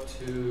also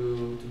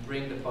to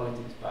bring the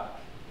politics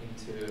back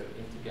into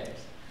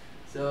games.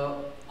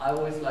 So I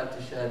always like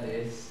to share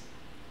this.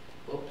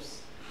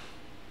 Oops,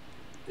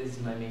 this is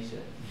my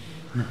mission.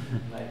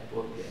 My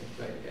board game,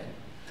 great game.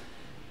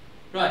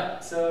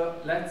 Right, so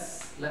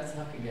let's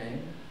hack a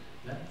game.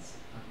 Let's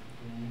hack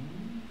a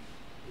game.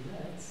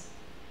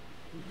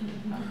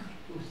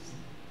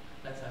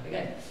 Let's hack a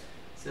game.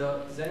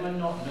 So does anyone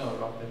not know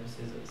rock, paper,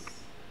 scissors?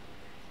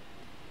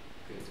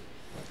 Good.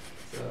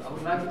 So I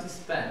would like you to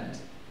spend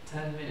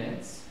 10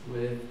 minutes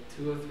with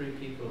 2 or 3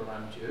 people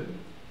around you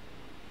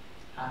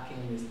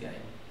hacking this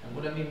game. And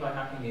what I mean by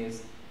hacking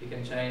is you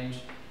can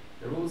change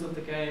the rules of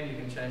the game, you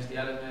can change the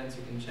elements,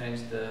 you can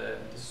change the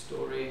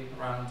story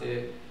around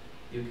it,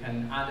 you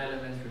can add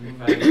elements,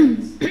 remove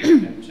elements, you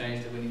can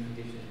change the winning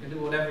conditions, you can do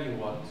whatever you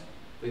want.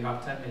 We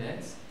have 10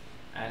 minutes,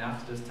 and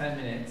after those 10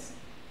 minutes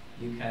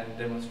you can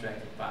demonstrate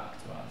it back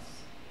to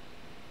us.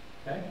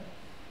 Okay?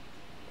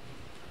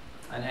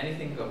 And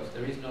anything goes.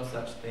 There is no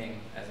such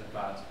thing as a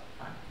bad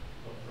hack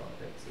of rock,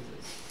 paper,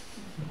 scissors.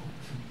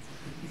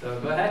 So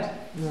go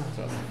ahead. Yeah.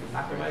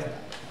 Hack away.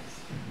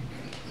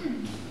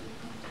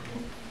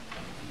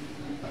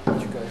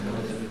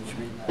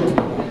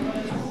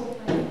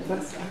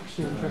 That's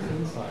actually interesting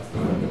insight. Do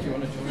you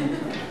want to join?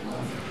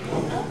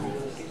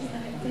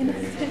 Do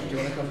you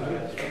want to come back?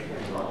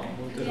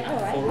 Yeah,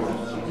 alright.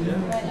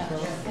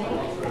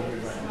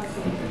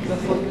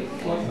 That's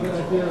like the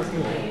idea of a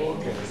board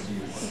game.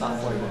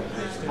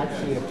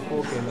 Actually a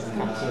board game that's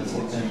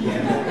capitalistic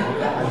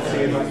and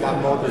seeing like that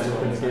model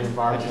into the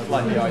environment. I just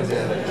like the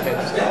idea that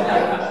kids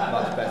are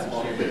much better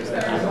humans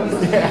than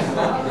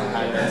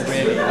and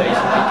really they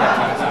should be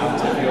getting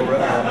out of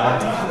Europe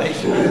and they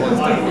should be ones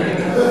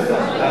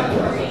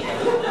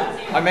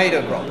I made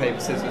a rock, paper,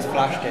 scissors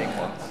flash game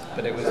once,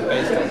 but it was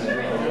based on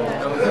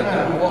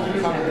what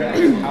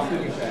country, how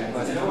can you say?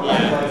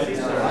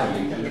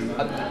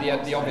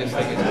 The obvious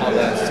thing is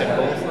other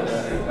symbols.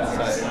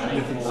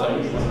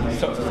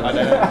 So I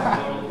don't know.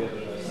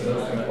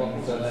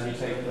 So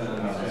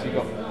you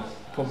got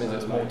problem is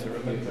it's more to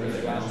remember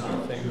the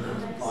thing.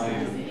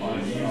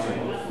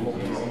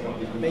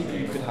 Maybe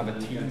you could have a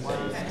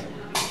team-based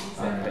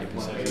rock, paper,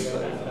 scissors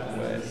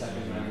where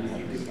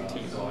you do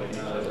team on each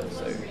other,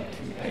 so 2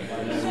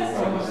 papers,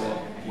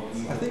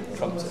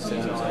 trumps or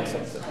scissors or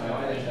something.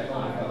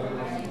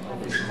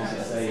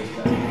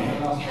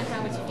 And how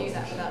would you do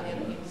that without the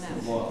other people now?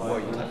 Well,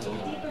 you'd have to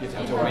It'd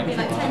be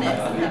like tennis,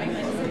 having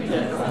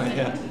tennis.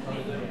 Yeah.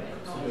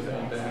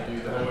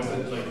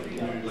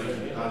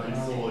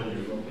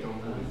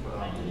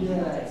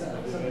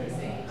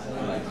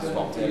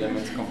 Swap the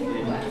elements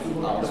completely.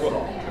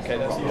 Okay,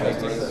 that's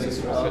interesting.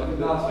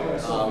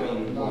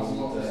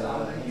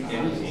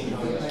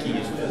 Key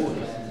is food.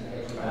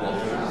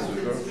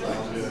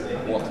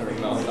 Water is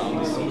not down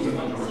the sea.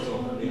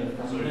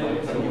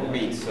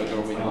 Wheat,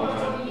 sugar with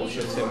water. What's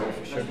your symbol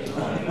for sugar?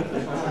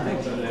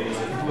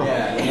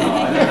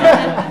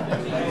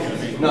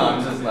 No, I'm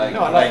just like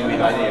playing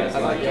with ideas. I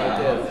like the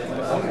idea.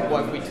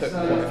 What if we took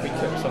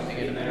something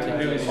in a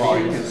particular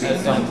genre?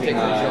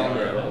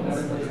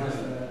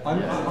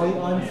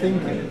 I'm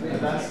thinking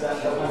perhaps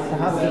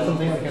there's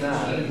something I can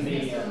add,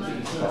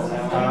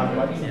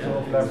 like some sort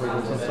of leverage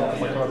or some sort of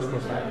psychological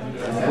effect,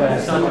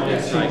 where someone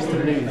gets used to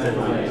lose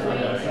every game.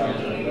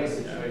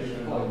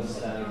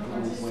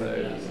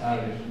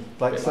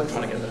 Like so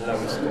trying to get the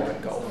lowest score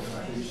in golf.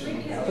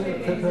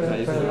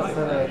 Potentially,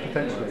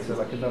 so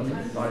like if that was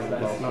like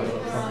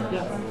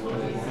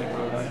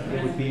it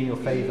would be in your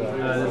favour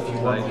if you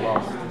won or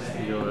lost.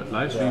 Your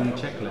live stream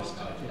checklist.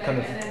 Kind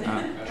of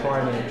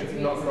trying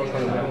to not trying to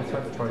win,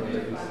 but trying to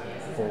lose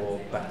for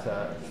better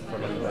for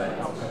like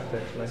outcome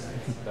potentially.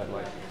 But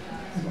like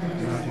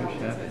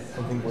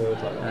something weird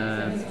like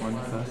that. One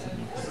person.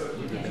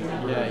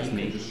 Yeah, it's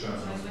me.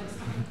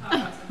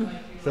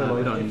 So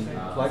like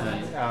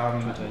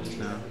just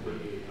now.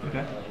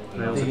 Okay.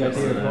 The idea of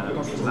not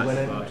constantly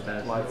winning,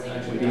 like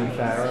being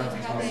fairer.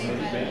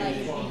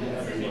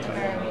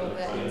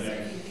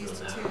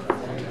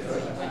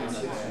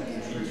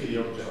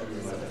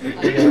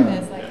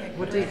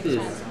 What is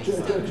this?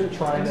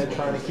 Trying to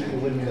keep the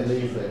winning and the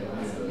losing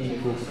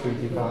equal between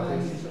two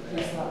parties.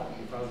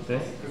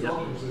 This? Yeah.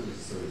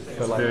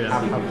 So like very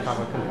have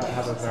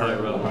a very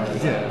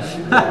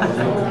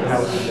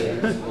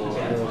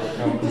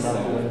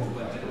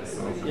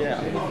Yeah, I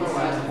mean,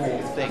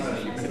 more things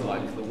you could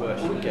like, the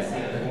worse you get,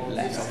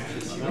 less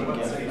options you can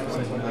get. So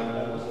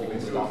you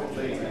can start with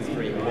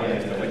 3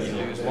 points, but when you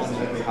lose one,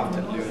 you have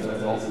to lose a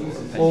rock.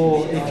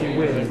 Or if you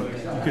win,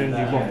 you can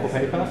do rock or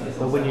paper,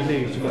 but when you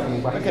lose, you get them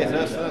all back. Okay, so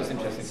that's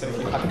interesting. So if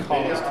you had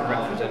cards to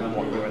represent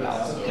what you're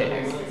allowed to pick,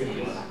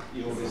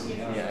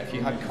 yeah, if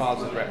you had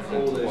cards that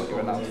represent what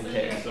you're allowed to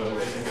pick, so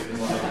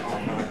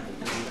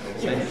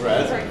you've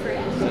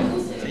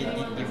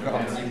got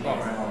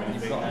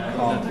a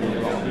card for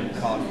your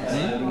card.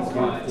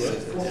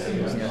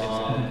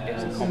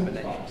 It's a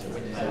combination.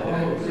 So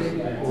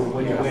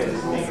when you win,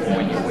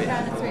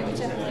 Round of 3,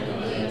 whichever one you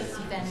use,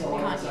 you then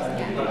can't use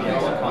again.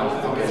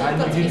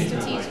 And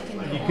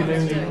you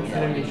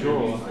can only draw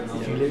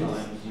if you lose.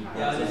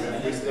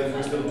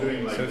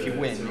 So if you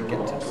win, you get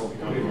to draw.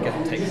 You get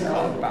to take the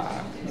card back.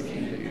 If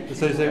you lose.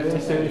 So if you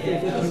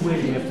win,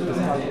 you have to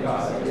discard the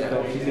card.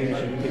 But if you lose,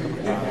 you can pick up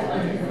the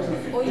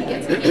card. Or you get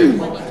to pick the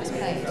one you just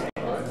played.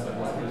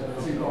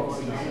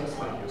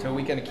 So are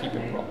we going to keep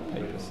it rock,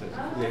 paper, scissors?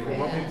 Yeah,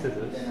 rock, paper,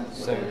 scissors.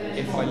 So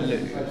if I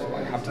lose, I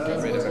have to get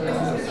rid of a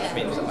card, which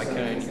means that I can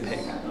only pick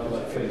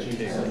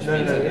from 2.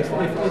 No.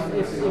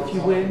 If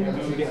you win,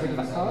 you get rid of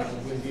that card.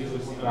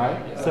 Right?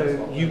 So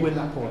you win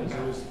that point.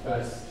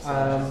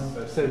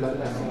 So like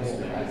let's say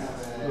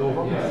you're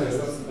rock, paper,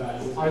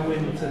 scissors. I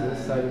win scissors,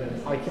 so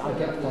I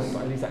get a point,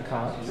 but I lose that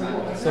card.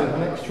 So the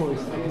next choice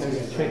I can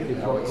only pick is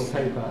rock or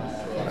paper.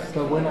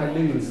 But when I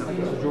lose, I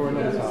get to draw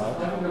another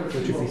card,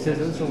 which would be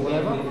scissors or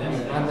whatever,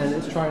 and then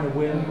it's trying to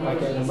win by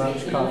getting a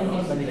match card,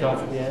 many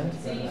cards at the end.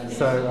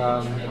 So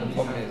the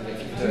problem is if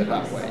you do it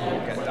that way,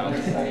 you'll get down to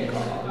 1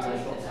 card.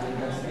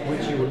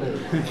 Which you will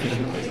lose.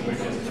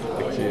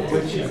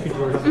 Which you can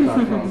draw another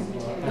card from.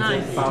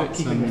 Nice. It's about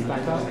keeping the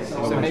stack up.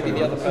 So maybe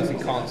the other person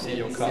can't see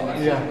your card.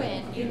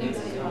 Yeah. You lose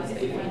the cards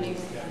if you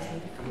lose.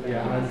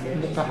 Yeah, and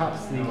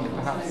perhaps the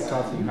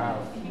cards that you have,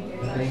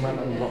 they might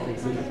not be rock, paper,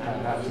 scissors,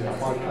 perhaps you have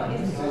 5 cards,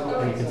 and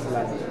you can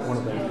select one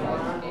of those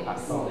cards at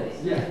start.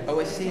 Oh,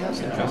 I see, that's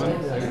interesting.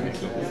 You can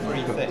keep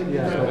 3 things,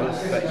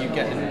 but you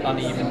get an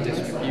uneven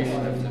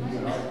distribution of them.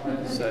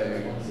 So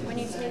When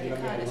you take a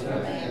card as your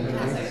main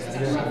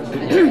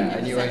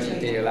and you only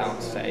deal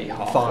out, say,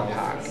 half a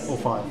pack. Or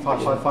 5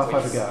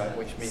 a go.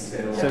 Which means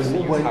so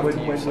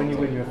when you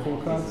win, you have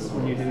 4 cards.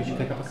 When you lose, you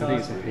pick up a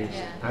card.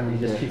 And you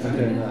just keep on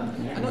doing that.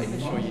 I'm not even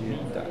sure you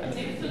need that.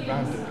 The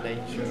random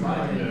nature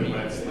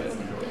means that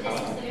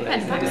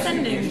Depends. If I'm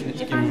sending,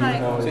 if I'm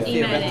like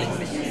emailing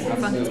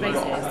fun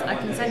spaces, I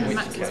can send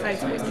Max's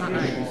photos, can't I?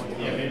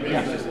 Yeah. Do I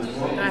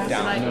have to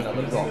Down like...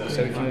 another rock.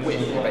 So if you win,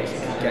 you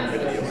basically get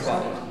rid of your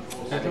card.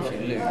 And if you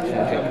lose, you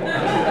pick one.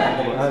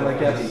 And I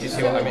guess... You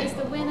see what I mean? Is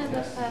the winner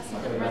the person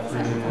that runs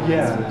out?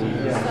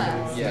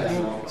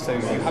 Yeah. So you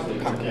have the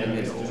pack in the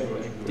middle,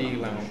 you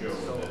deal out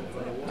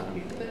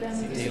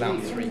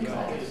 3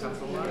 cards.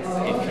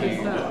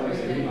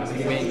 If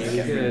you win, you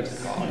get rid of the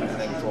card and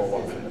then draw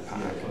one from the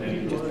pack. And then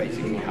you just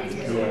basically have to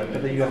draw it. But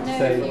then you have to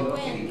say... If you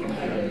win, you can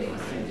get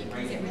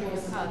rid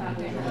of the card, you don't have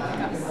to pick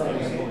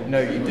up. No,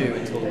 you do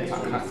until the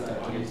pack has to.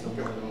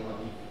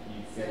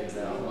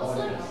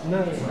 No,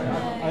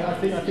 I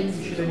think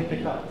you should only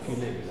pick up if you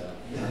lose.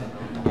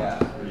 Yeah.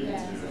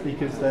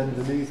 Because then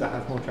the loser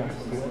has more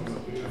chances to win.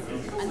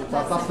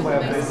 That's the way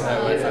I'm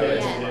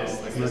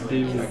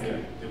doing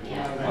it.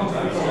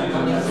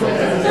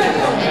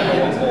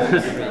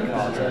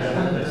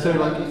 So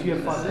like if you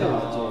have 5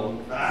 cards or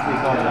 3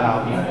 cards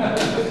out,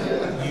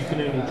 you can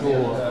only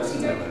draw.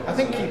 I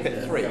think keep it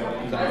 3. That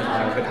means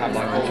you could have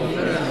like all 3,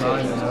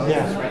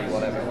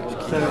 whatever.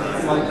 So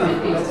like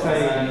let's say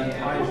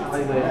I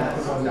win,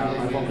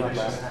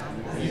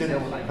 you don't know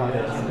what that card is.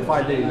 If I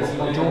lose,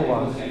 I'll draw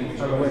one, and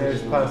the winner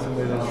is the person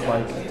with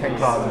like 10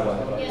 cards or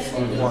whatever,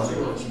 or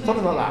 1.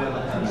 Something like that.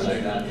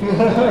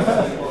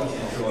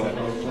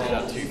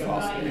 that too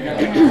fast.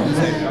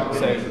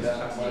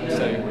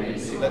 So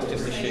let's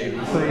just assume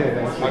I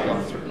got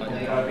three.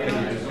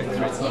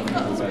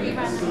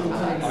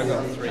 I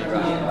got 3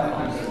 random.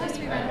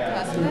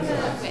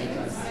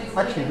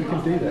 Actually, we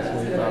can do this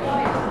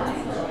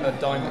with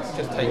diamonds.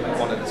 Just take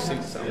one of the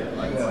suits out.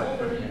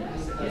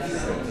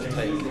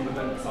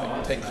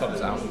 Just take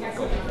clubs out.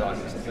 Got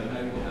diamonds.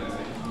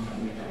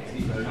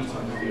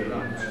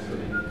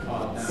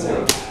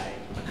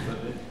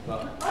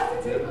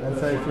 And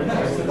so, for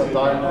instance, the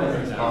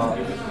diamonds are.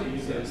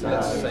 So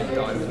let's say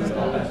diamonds are.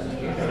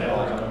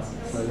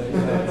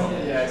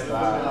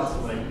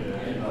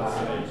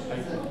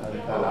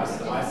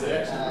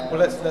 Well,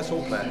 let's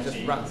all play it. Just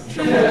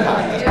shuffle the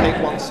pack. Let's take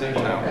one suit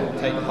out.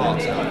 Take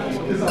hearts out.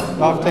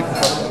 I've taken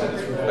clubs out.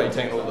 But you're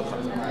taking all the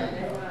clubs out.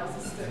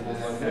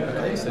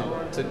 Okay,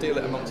 so deal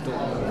it amongst all of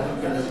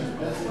them.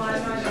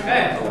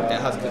 It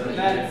has to be.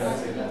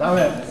 Damn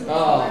it!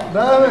 Oh.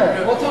 Damn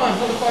it! What time?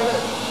 What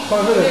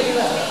 5 minutes? 5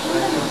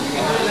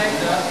 minutes.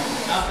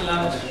 After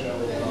lunch.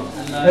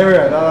 There we go.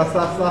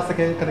 That's the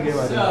kind of game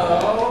I do. So,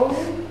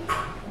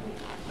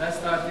 let's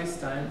start this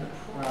time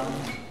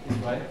this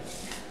way.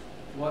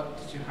 What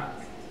did you have?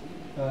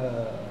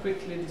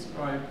 Quickly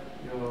describe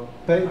your.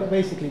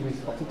 Basically, we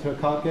swapped it to a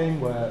card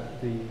game where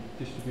the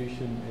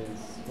distribution is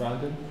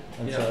random,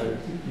 and so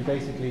you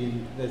basically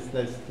there's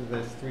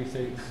 3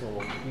 suits,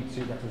 or each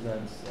suit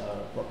represents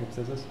rock paper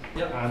scissors,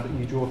 and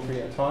you draw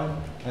 3 at a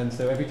time. And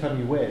so every time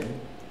you win,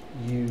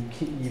 you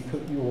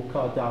put your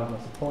card down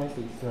as a point,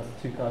 but you still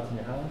have 2 cards in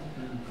your hand.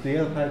 The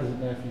other player doesn't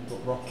know if you've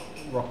got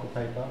rock or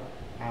paper.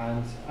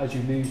 And as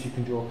you lose, you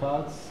can draw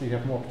cards, so you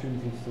have more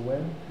opportunities to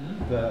win.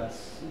 But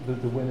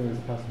the winner is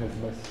the person who has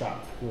the most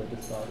stats who are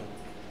discarded.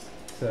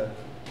 So,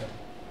 yeah.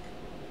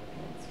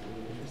 That's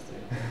really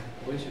interesting.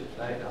 We should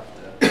play it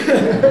after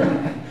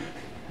we're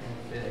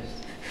finished.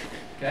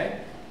 Okay?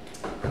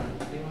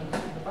 Anyone in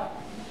the back?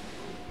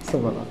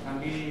 Something like that. Can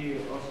be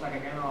also like a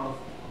kind of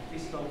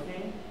physical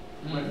thing.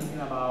 We're thinking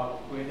about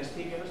creating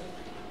stickers,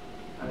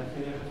 and the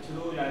thing you have to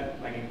do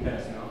like in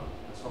pairs, you know,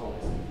 as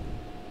always.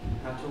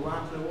 Have to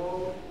run to the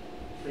wall,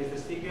 place the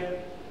sticker,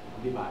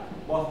 and be back.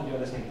 Both of you at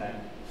the same time.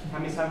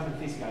 Can be something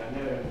physical, and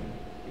never,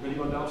 because you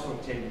got the option of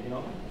changing, you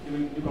know?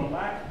 You come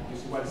back, you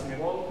see what's in the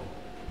wall,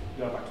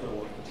 you are back to the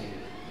wall to change it.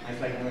 And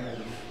it's like never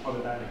all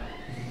the time.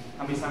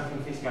 Can be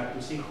something physical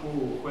to see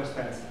who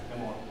spends the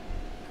more.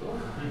 Cool.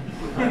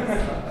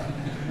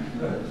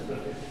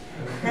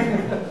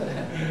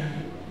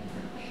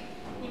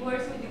 He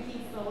works with the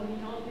keys, so he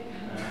knows it.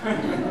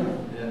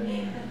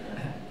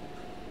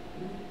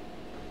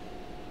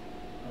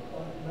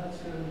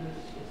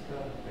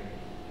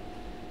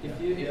 If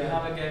you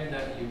have a game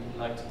that you would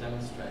like to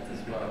demonstrate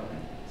as well,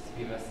 just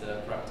give us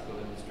a practical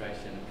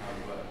demonstration of how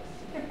it works.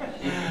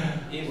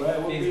 If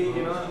well, would be,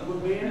 you know,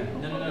 would be.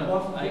 No.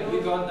 We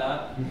got that.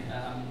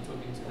 I'm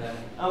talking to them.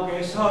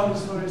 Okay, sorry.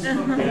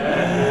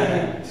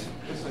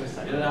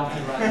 You don't have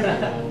to write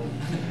that all.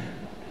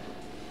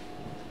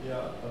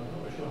 Yeah, I'm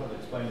not sure how to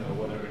explain it or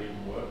whether it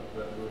even worked,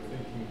 but we were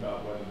thinking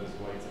about whether there's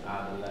a way to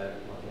add like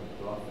a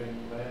bluffing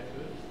layer to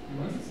it,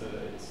 so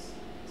that it's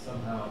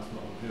somehow it's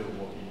not revealed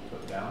what you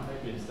put down.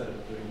 Maybe instead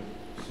of doing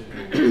a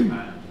symbol with your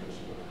hand, you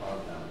actually put a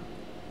card down.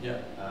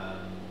 Yeah.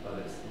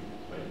 But it's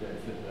you don't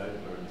flip it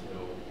over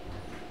until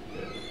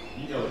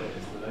you know what it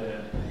is, but they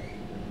don't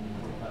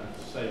kind of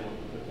say what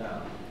you put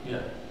down.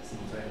 Yeah.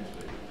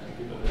 Simultaneously. And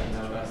people then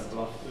now that's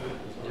bluff to it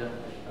as well.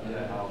 Yeah. And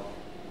then how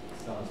it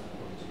starts to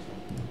come to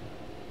something.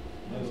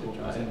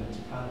 In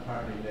Japan,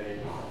 apparently they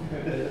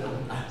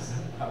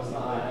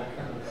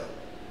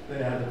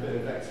they had a bit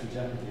of extra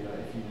jeopardy.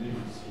 Like if you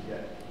lose, you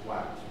get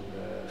whacked with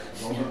a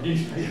roll-up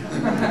newspaper.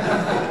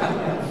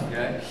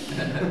 Okay.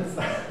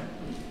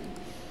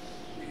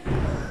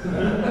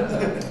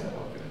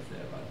 What can I say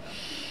about that?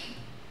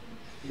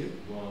 You?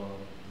 Well,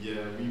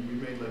 yeah, we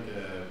made like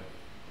a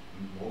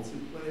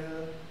multiplayer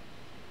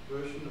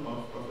version of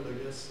it, I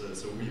guess.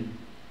 So we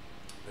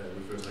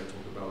first like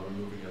talked about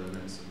removing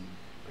elements and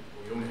like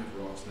we only have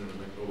rocks, and then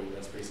we're like, oh wait,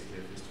 that's basically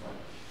a fist fight.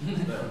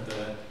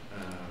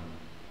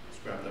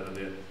 Scrap that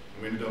idea. And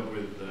we ended up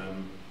with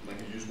like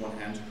you use one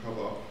hand to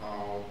cover up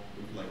how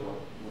like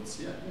what's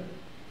So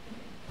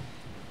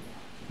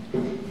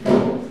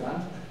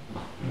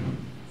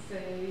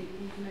you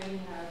can only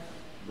have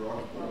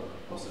rock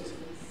processes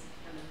processing.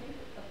 and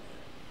paper.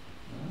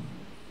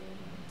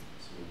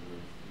 So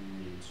we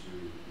need to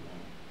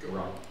go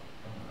around.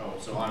 Oh,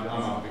 so I'm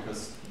out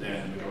because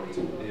they're in the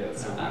majority. Yeah,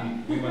 so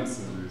we went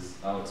scissors,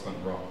 Alex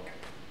went rock,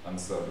 and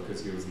so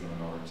because he was in the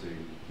minority,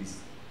 he's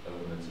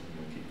eliminated and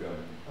we'll keep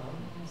going.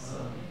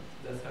 So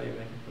that's how you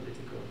make it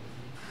political.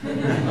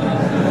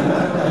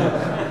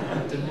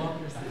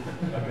 Democracy.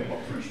 Okay.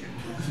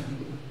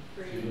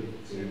 3,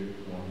 2,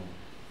 1.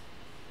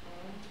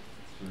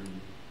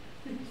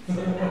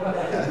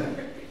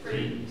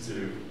 3,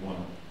 2,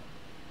 1.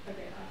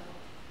 Okay,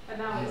 and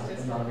now it's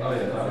just. Oh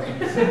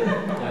yeah,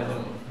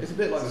 It's a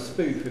bit like a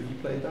spoof. Have you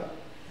played that?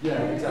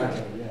 Yeah,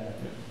 exactly. Yeah.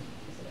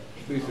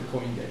 Spoof the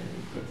coin game.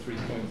 You put 3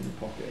 coins in your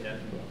pocket. Yeah.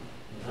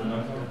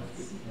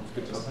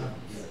 Good job.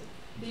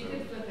 But you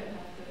could flip it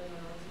half good or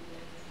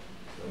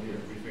So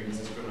we think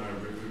this is going to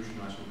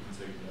revolutionize who can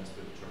take the last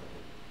bit of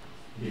chocolate.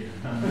 Yeah.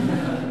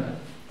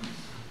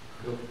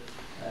 Cool.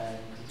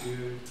 Did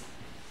you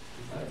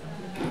decide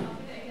something? I'll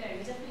give it a go.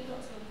 We definitely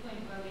got to a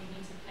point where we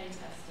need to play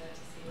test it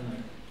to see what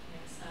it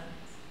makes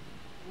sense.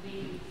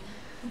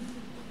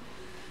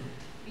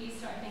 We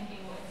started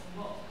thinking what if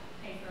rock,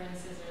 paper and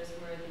scissors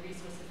were the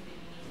resources that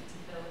you needed to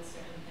build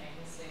certain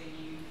things. So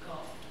you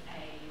got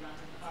a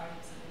random card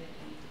of something that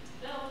you needed to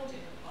build,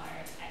 it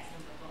required X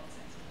number of rocks,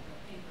 X number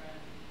of paper and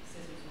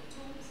scissors or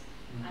tools.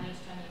 And each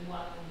time you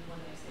won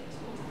one of those things,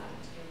 you would add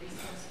to your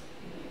resource for the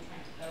thing that you're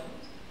trying to build.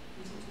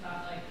 We talked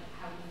about like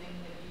how the thing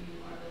that you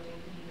are building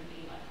can either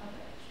be like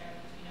public,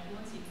 shared between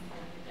everyone, so you can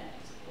build your debt,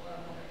 or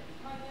moderately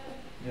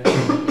private.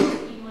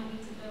 You might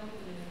need to build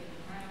within a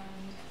given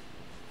round.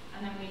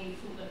 And then we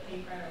thought that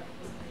paper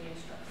wasn't really a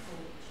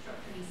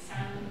structurally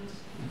sound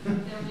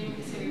building,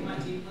 so we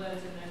might do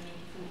words and then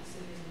need tools,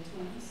 scissors and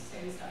tools. So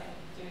we started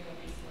doing a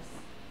resource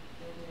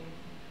building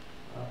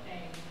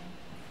thing.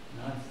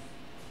 Nice.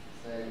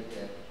 So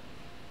yeah,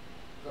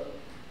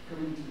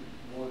 coming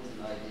towards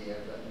an idea,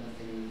 but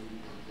nothing we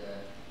could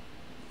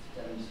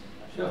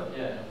demonstrate. Sure,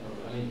 yeah, no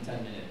problem. I mean,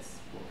 10 minutes.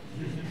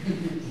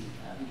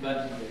 But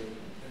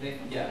I think,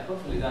 yeah,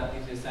 hopefully that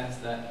gives you a sense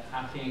that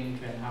hacking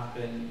can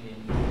happen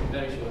in a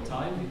very short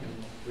time. You can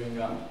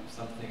bring up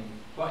something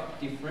quite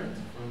different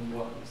from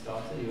what you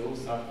started. You all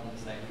start from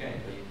the same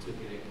game, but you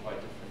took it in quite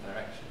different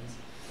directions.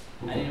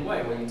 And in a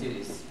way, what you did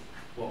is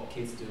what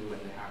kids do when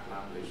they hack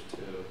language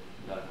to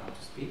learn how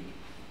to speak.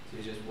 So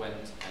you just went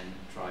and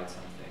tried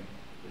something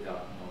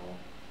without no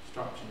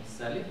structure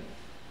necessarily.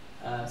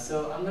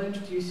 So I'm going to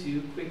introduce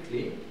you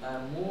quickly a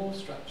more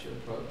structured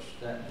approach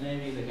that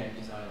maybe the game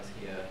designers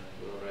here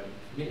were already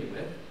familiar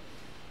with.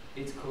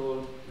 It's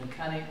called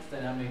mechanics,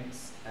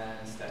 dynamics,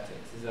 and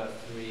statics. These are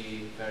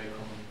three very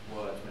common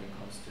words when it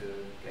comes to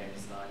game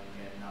design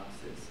and game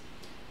analysis.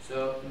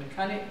 So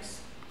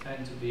mechanics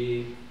tend to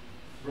be,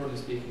 broadly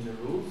speaking, the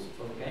rules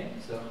for the game.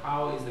 So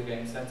how is the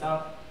game set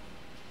up?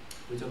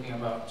 We're talking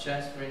about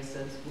chess, for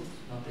instance. Oops,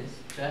 not this.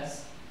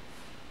 Chess.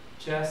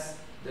 Chess.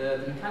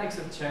 The mechanics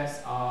of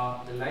chess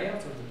are the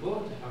layout of the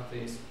board. You have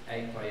this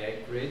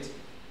 8x8 grid,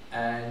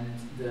 and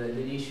the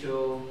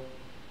initial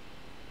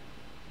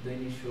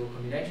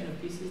combination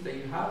of pieces that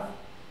you have,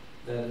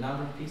 the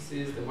number of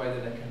pieces, the way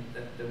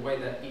that the way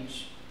that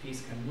each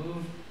piece can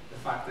move, the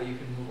fact that you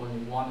can move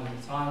only one at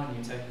a time and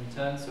you take in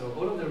turns. So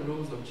all of the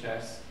rules of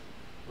chess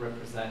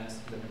represent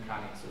the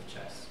mechanics of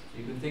chess. So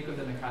you can think of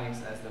the mechanics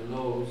as the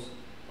laws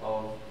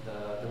of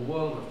the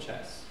world of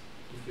chess.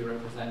 If you're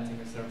representing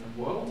a certain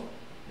world,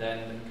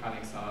 then the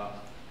mechanics are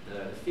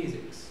the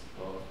physics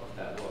of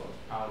that world.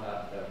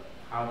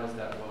 How does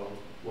that world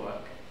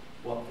work?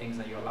 What things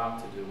are you allowed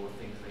to do? What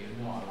things are you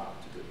not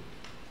allowed to do?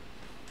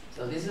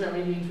 So this is a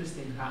really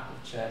interesting hack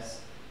of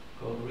chess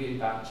called Really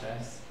Bad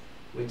Chess,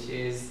 which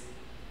is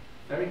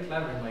very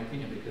clever in my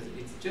opinion, because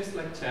it's just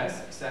like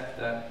chess, except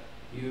that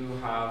you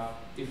have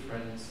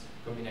different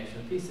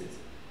combination of pieces.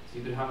 So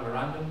you could have a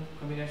random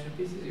combination of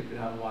pieces, you could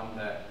have one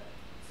that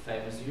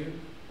favors you,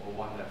 or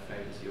one that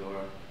favors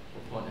your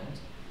opponent.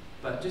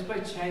 But just by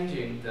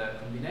changing the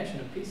combination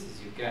of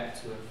pieces, you get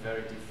to a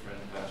very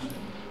different version,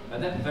 but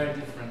then very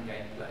different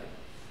gameplay.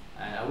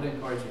 And I would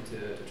encourage you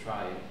to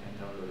try it and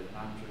download it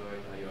on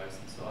Android, iOS,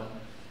 and so on.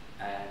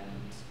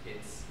 And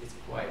it's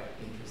quite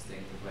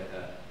interesting the way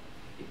that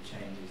it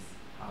changes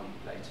how you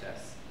play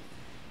chess.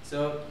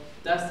 So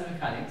that's the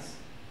mechanics.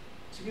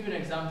 To give you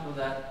an example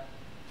that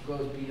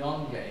goes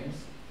beyond games,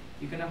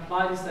 you can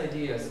apply these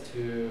ideas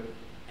to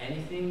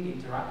anything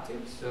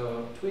interactive.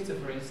 So Twitter,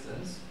 for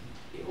instance,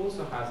 it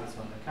also has its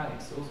own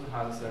mechanics. It also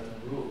has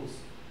certain rules,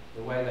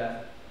 the way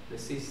that the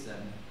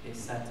system is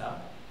set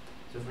up.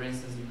 So for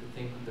instance, you could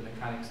think of the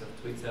mechanics of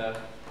Twitter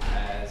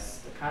as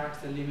the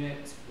character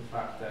limit, the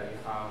fact that you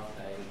have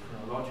a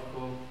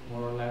chronological,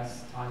 more or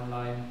less,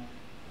 timeline.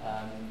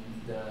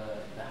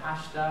 The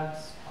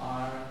hashtags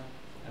are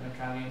a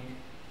mechanic,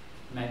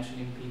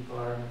 mentioning people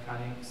are a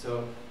mechanic.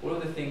 So all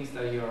of the things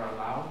that you're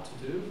allowed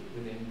to do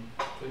within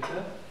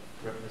Twitter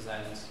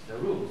represent the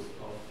rules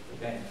of the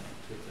game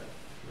of Twitter.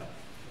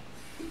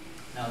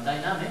 Now,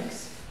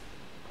 dynamics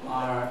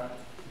are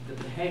the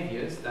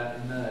behaviors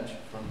that emerge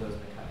from those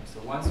mechanics.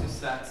 So once you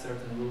set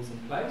certain rules in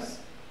place,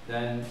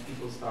 then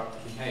people start to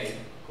behave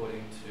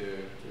according to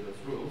those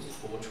rules,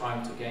 or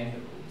trying to game the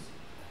rules.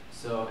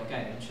 So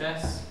again, in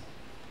chess,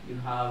 you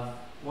have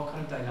what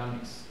kind of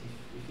dynamics?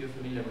 If you're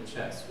familiar with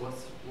chess,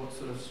 what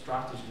sort of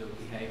strategies or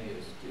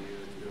behaviors do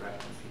you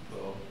reckon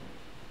people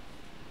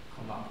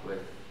come up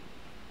with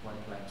when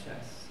playing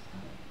chess?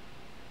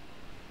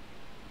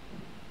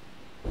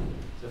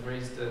 So for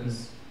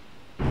instance,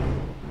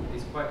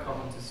 it's quite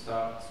common to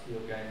start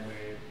your game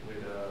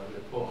with a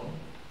pawn,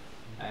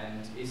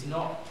 and it's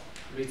not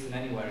written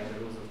anywhere in the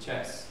rules of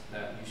chess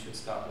that you should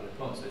start with a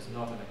pawn, so it's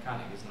not a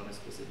mechanic, it's not a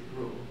specific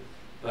rule.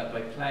 But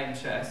by playing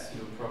chess,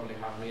 you'll probably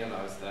have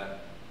realized that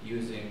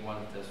using one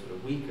of the sort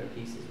of weaker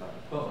pieces like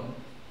a pawn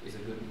is a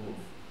good move.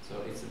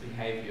 So it's a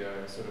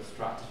behavior sort of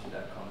strategy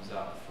that comes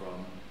up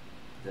from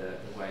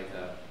the way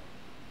that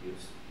you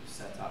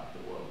set up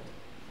the world.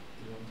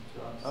 Do you want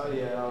to ask? Oh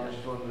yeah, I was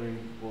just wondering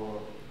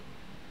what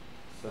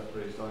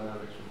separates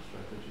dynamics from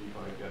strategy.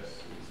 I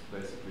guess it's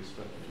basically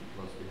strategy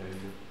plus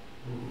behavior.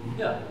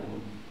 Yeah.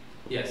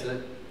 Yeah,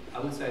 so I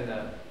would say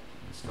that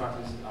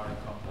strategies are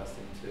encompassed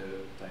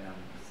into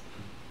dynamics.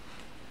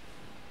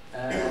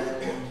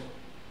 And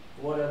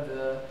what are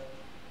the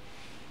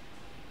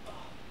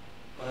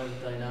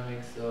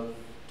dynamics of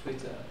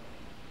Twitter?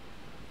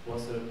 What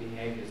sort of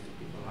behaviors do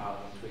people have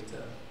on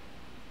Twitter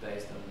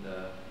based on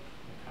the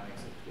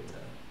mechanics of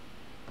Twitter?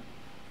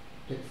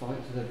 Pick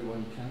fights with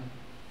everyone you can.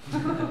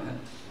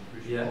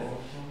 Yeah.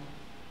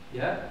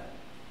 Yeah.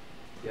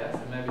 Yes,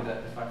 and maybe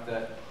that the fact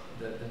that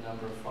the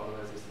number of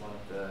followers is one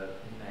of the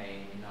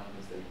main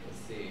numbers that you can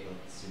see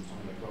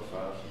on the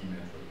profile. Key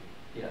metric.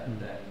 Yeah,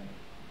 then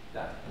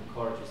that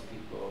encourages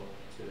people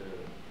to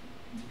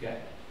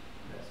get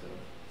that sort of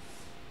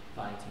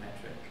vanity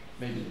metric.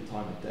 Maybe the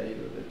time of day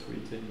that they're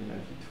tweeting. You know,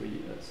 if you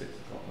tweet at 6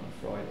 o'clock on a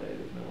Friday,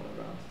 there's no one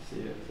around to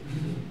see it. So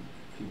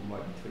people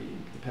might be tweeting,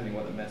 depending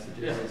what the message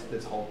is. Yeah.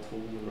 There's whole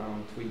tools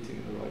around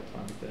tweeting at the right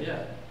time of day.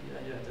 Yeah,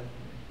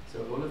 definitely.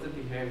 So all of the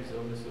behaviors,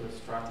 all the sort of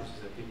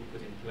strategies that people put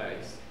in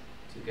place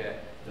to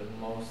get the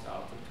most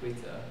out of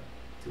Twitter,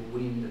 to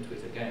win the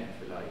Twitter game,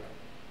 if you like,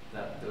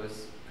 that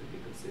those could be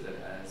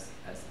considered as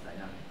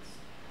dynamics.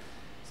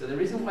 So the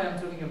reason why I'm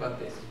talking about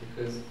this is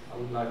because I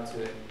would like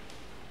to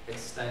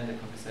extend the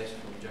conversation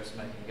from just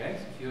making games.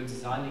 If you're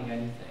designing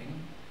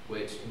anything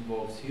which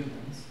involves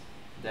humans,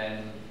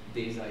 then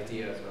these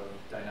ideas of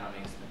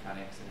dynamics,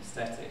 mechanics, and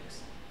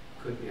aesthetics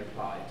could be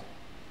applied.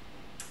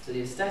 So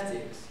the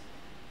aesthetics,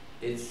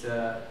 it's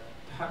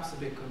perhaps a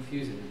bit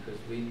confusing because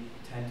we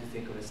tend to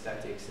think of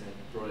aesthetics in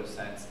a broader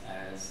sense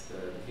as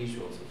the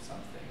visuals of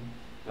something.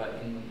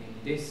 But in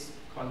this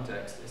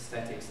context,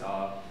 aesthetics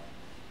are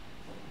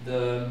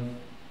the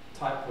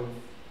type of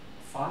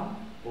fun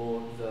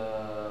or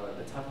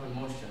the type of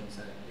emotions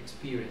and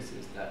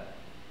experiences that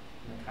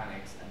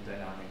mechanics and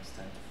dynamics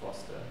tend to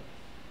foster.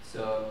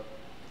 So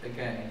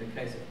again, in the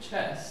case of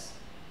chess,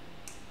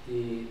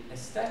 the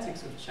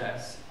aesthetics of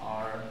chess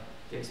are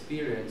the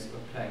experience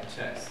of playing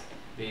chess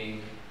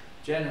being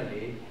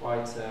generally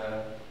quite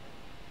a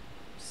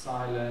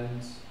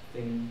silent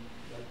thing,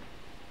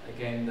 a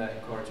game that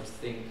encourages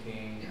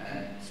thinking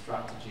and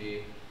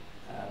strategy,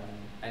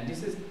 and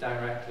this is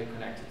directly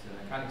connected to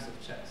the mechanics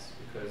of chess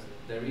because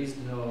there is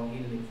no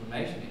hidden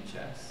information in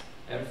chess.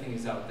 Everything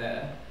is out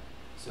there,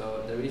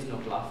 so there is no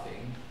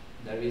bluffing,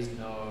 there is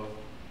no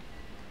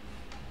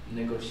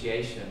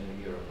negotiation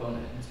with your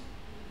opponent.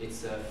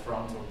 It's a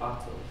frontal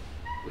battle,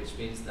 which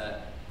means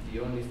that the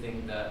only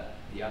thing that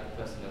the other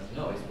person doesn't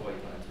know is what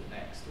you're going to do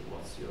next or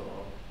what's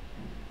your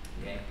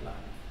game plan.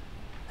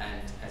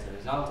 And as a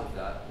result of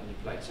that, when you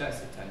play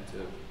chess, you tend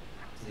to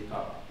zip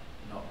up,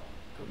 not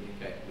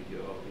communicate with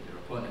your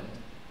opponent,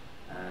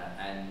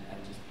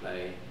 and just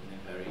play in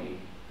a very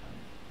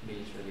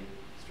militarily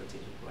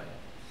strategic way.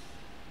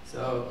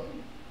 So,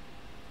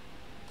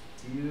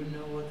 do you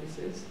know what this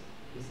is?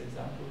 This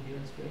example here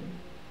on screen?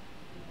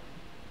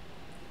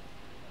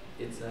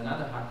 It's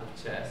another hack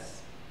of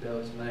chess that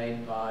was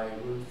made by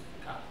Ruth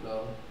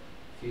Kaplow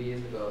a few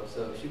years ago.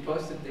 So she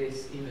posted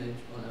this image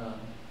on a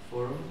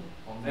forum,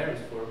 on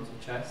various forums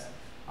of chess,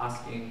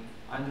 asking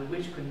under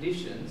which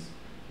conditions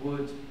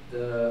would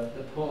the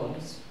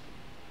pawns,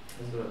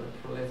 sort of the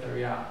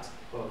proletariat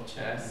of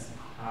chess,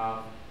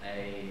 have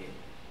a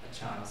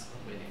chance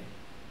of winning.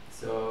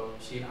 So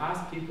she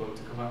asked people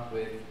to come up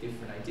with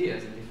different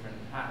ideas and different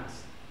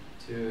hacks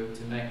to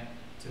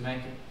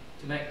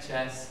make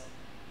chess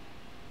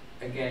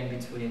again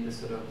between the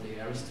sort of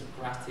the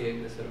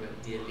aristocratic, the sort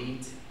of the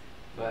elite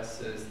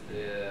versus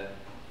the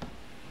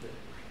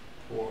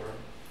poor,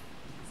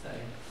 say,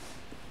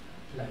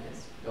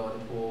 players or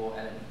the poor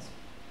elements.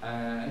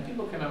 And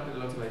people came up with a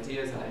lot of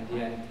ideas, and in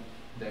the end,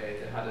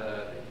 they had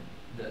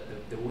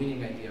the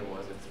winning idea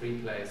was a 3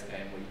 players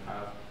game where you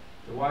have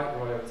the white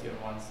royalty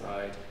on one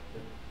side,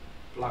 the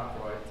black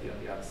royalty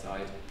on the other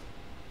side,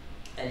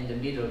 and in the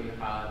middle you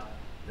had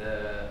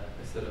the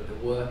sort of the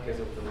workers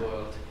of the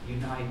world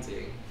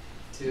uniting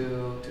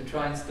to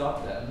try and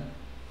stop them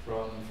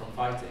from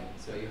fighting.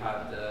 So you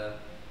had the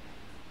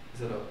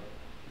sort of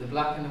the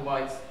black and the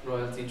white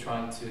royalty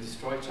trying to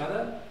destroy each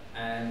other,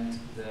 and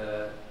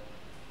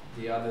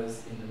the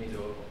others in the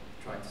middle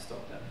trying to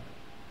stop them.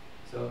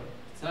 So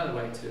it's another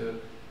way to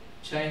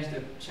change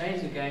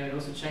the game and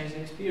also change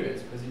the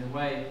experience, because in a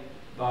way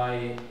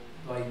by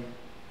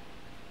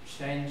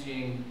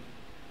changing,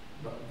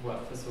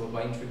 well, first of all,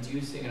 by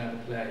introducing another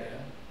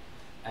player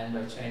and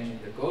by changing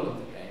the goal of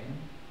the game,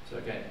 so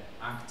again,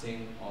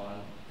 acting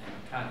on a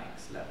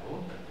mechanics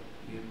level,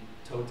 you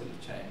totally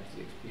change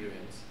the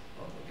experience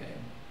of the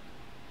game.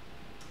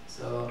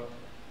 So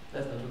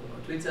let's not talk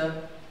about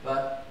Twitter,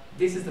 but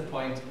this is the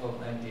point of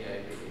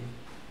MDA really,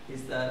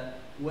 is that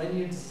when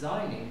you're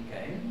designing a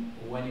game,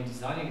 or when you're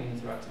designing an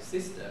interactive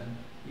system,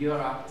 you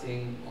are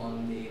acting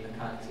on the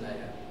mechanics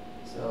layer.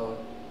 So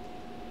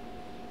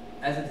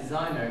as a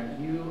designer,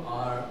 you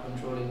are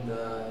controlling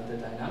the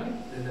dynamic,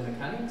 the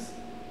mechanics,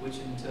 which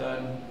in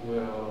turn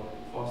will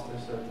foster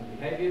certain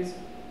behaviors,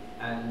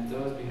 and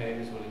those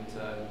behaviors will in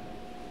turn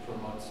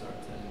promote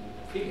certain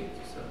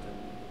feelings,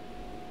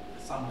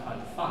 some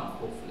kind of fun,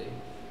 hopefully,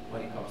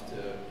 when it comes to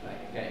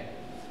playing a game.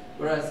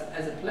 Whereas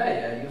as a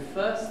player, you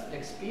first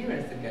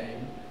experience the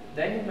game,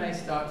 then you may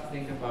start to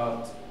think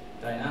about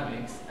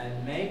dynamics,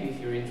 and maybe if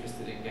you're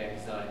interested in game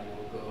design, you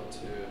will go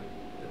to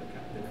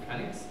the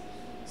mechanics.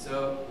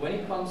 So when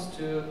it comes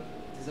to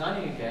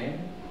designing a game,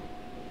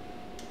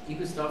 you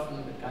could start from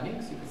the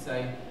mechanics. You could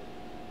say,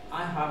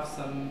 I have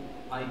some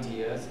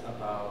ideas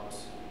about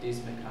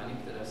this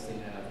mechanic that I've seen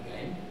in another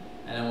game,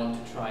 and I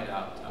want to try it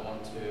out. I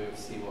want to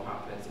see what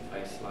happens if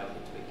I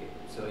slightly tweak it.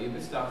 So you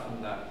could start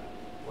from that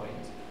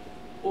point.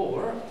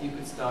 Or you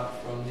could start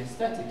from the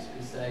aesthetics. You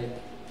could say,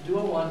 do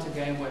I want a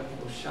game where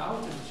people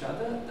shout at each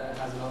other that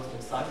has a lot of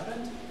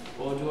excitement?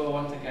 Or do I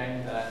want a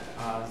game that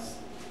has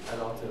a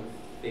lot of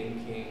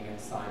thinking and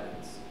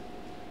silence?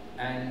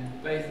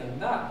 And based on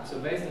that, so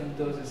based on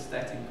those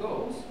aesthetic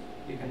goals,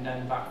 you can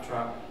then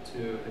backtrack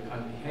to the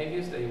kind of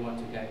behaviors that you want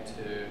to get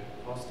to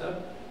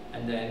foster,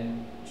 and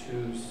then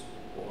choose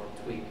or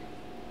tweak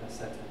a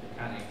set of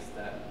mechanics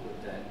that would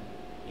then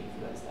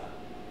influence that.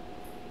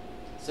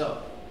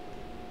 So,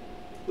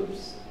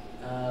 oops,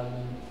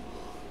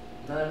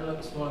 another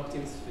little small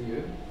activities for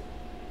you.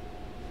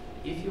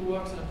 If you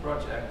worked on a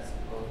project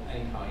of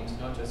any kind,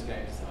 not just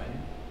game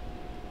design,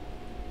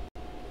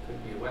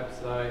 could be a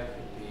website,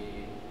 could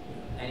be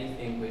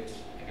anything which,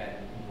 again,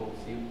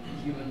 involves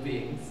human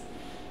beings,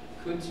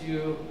 could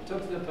you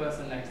talk to the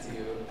person next to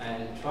you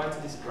and try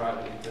to describe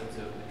it in terms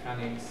of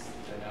mechanics,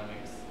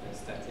 dynamics,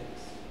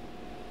 aesthetics?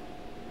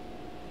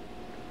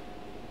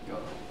 Go.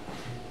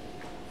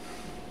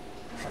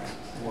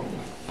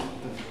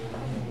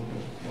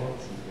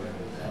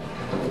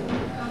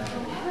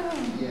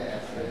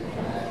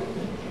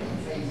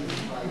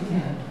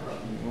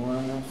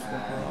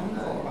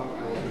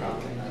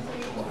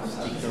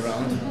 Stick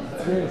around.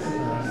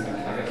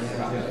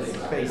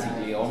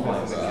 Basically, all my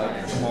work,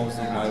 most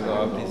of my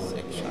work is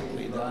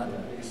exactly that.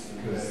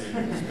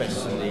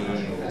 Especially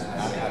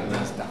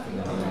admin stuff in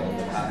the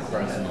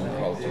personal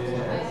projects.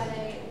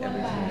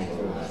 Everything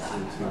goes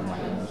to my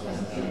own.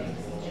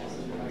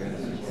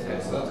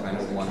 There's a kind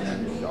of one-man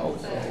show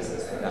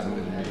that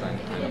will kind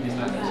of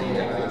manage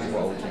every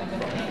project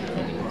from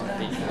beginning to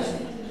finish,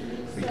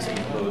 which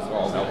includes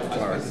all the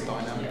parts.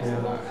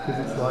 Because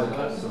it's like the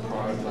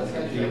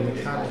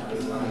mechanics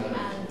is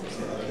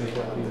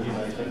what we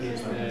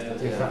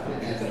exactly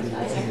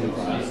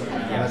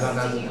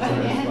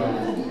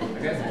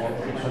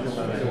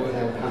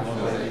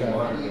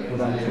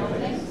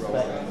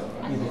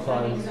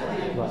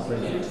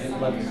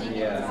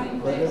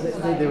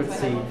they would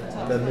see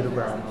the middle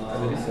ground and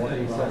then what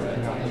exactly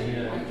can happen.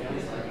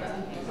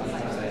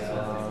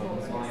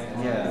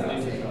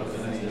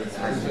 It's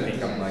hard to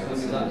pick up like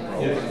this because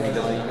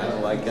it kind of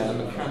like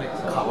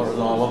covers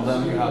all of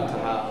them. You have to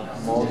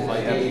have most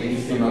like at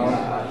least, you know.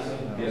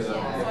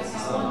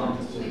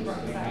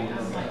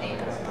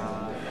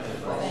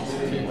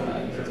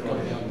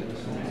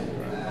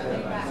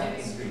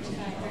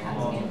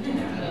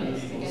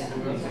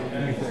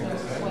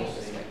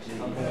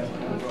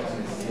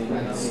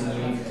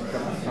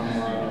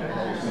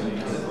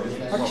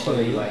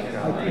 Actually, I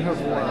do have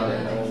one.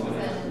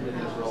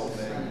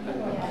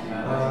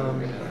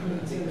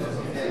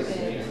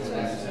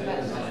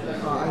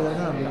 I don't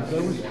know, I mean,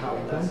 those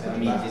I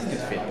mean, this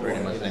could fit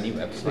pretty much any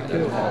website.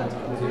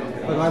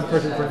 But I'm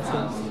project, for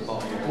instance,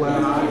 where I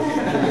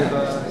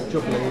deliver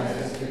job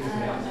leads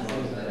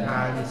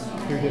and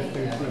through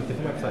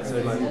different websites. So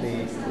like the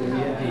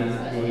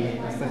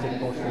aesthetic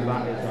portion of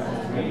that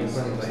is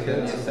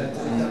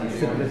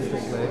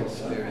simplistically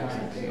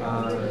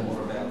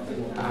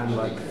and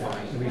like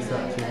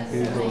researching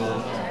Google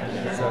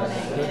search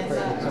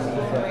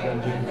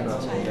engine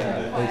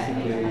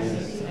basically.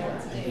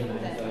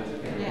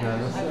 No,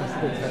 that's a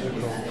bit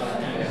technical.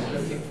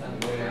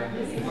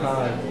 It's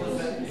hard.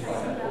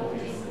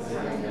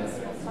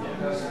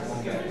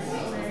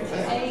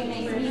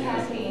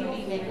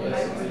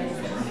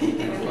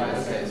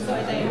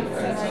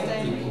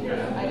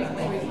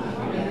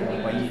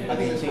 I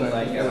think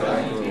like a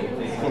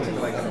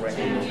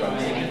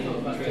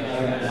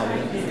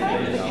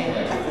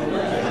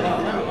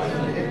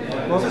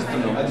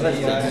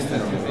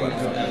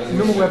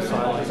normal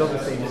website is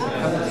obviously just a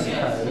canvas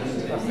code,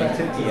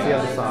 aesthetics is the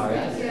other side,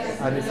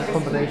 and it's a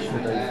combination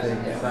of those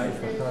things that is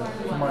the kind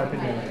of, in my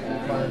opinion,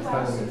 my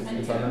understanding of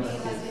the dynamics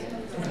is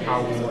how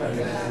we want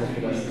everything to look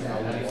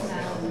at it.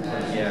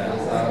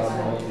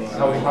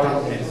 How we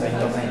want it to say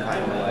something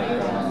kind of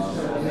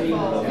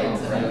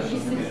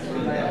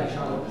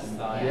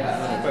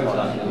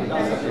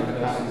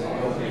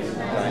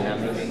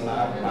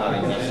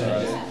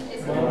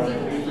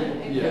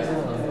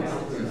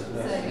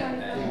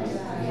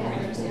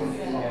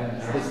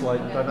it's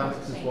like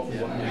dynamics is what we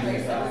want to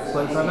use. So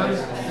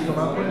dynamics from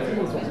our point of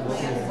view is what we want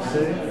to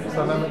do.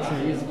 Dynamics from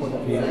the user point of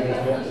view is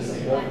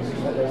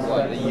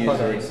what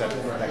they expect. The user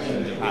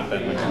expectation to happen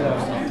when you do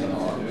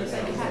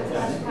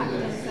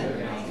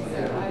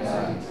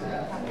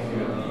something.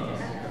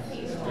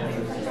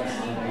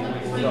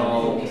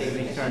 So we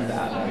turned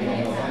that on.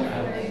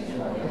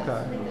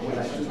 Okay.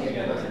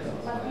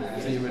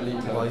 So you really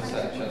like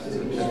that chest.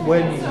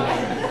 When you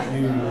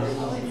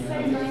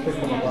click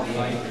on the button,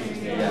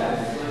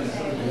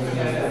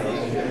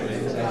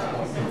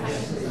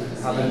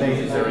 How the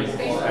laser is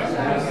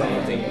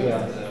something.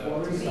 yeah.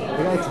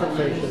 The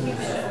expectations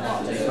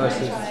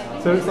versus.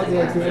 So it's like the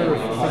idea of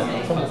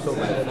someone talks about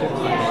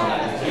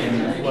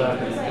where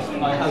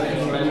I have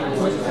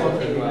clicked on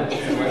the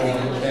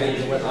website,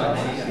 the website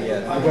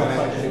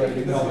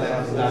directly not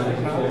and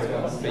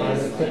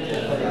click the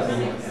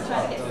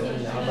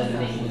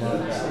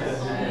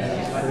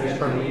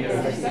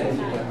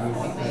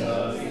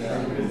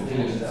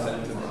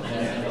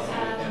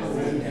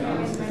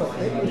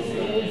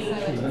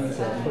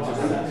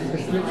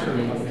it's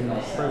literally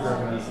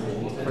programming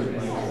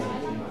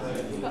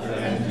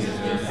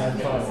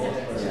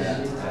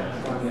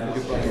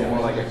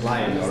More like a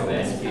client or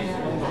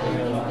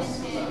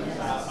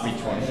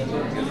which one?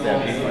 Because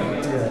they're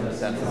different.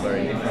 That's a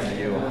very different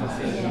view of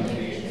the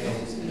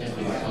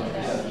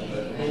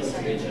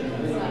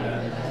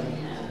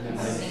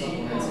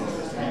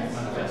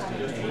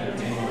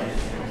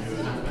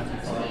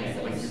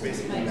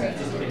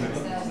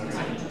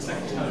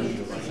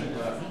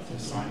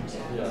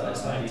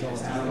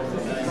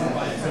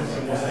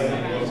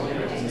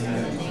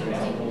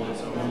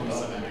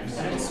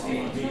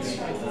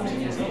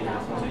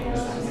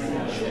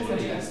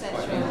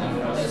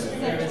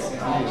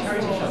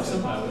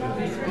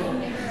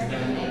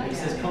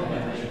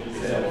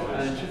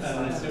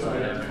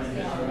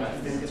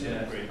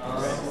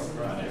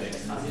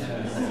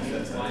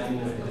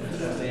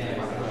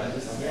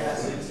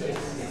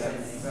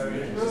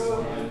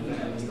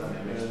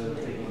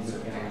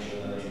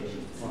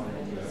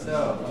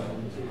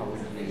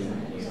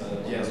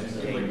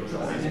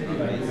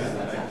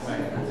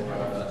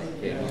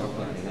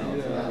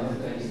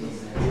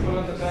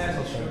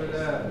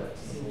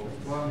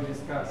What we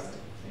discussed.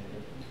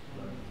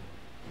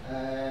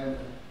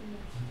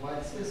 Well,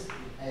 it's just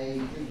a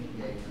drinking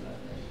game that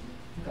I've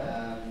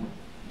made,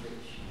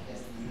 which I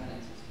guess the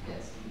mechanics was to get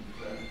somebody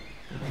drunk.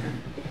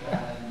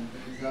 The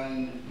design,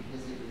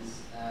 because it was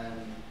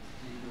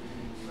people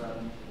run,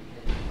 it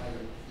became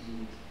pirate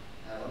themed.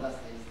 Well, that's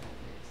the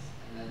aesthetics.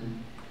 And then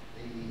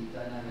the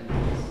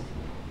dynamics,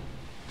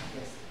 I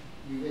guess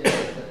we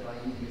realised that by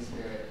using a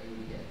spirit, you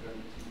would get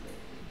drunk too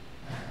quickly.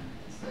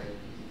 And so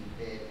using a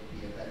beer would be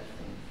a better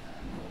thing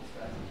for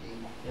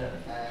strategy.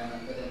 Yeah.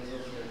 But there was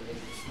also a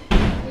case of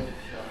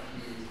shot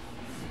used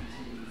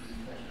to the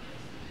pressure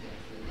test to get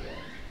to the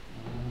end.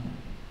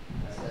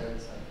 So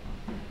it's like,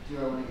 do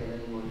I want to get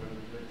any more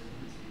drunk to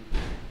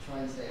try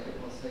and stay a bit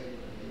more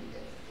sober and maybe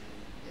get to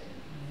the end?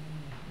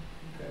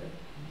 Okay.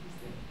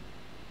 Interesting.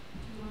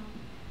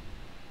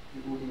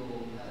 All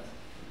your had.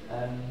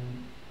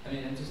 I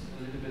mean, and just a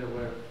little bit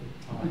aware of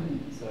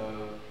time. So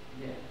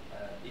yeah,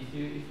 if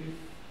you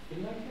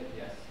feel like it,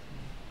 yes.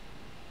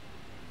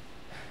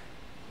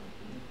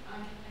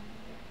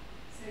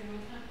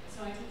 So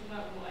I talked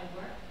about what I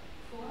work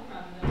for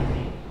rather than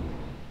game.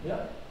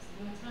 Yeah.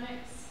 So the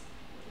mechanics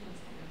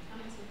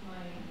of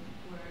my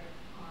work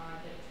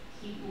are that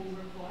people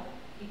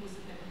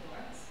submit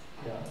reports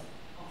Yeah.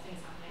 of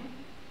things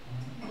happening.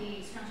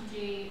 The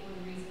strategy or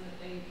the reason that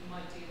they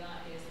might do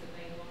that is that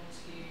they want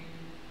to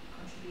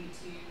contribute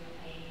to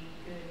a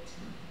good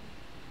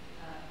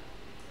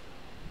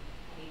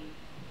a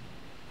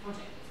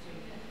project that's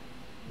doing good.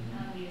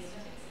 And the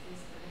aesthetics is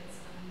that it's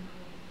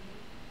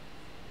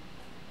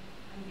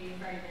I'm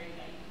being very, very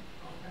vague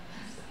on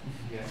purpose.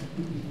 Yeah.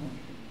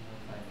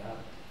 I'll find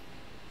out.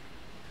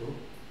 Cool.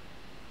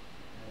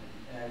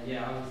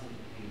 Yeah, I was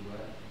thinking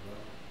work.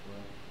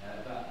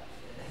 But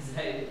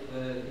say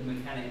the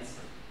mechanics,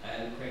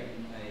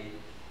 creating a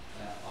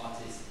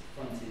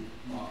artist-fronted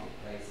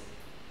marketplace,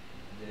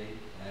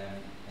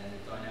 and the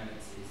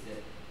dynamics is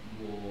that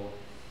more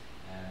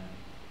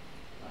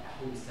like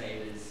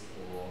wholesalers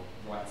or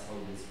rights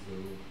holders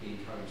will be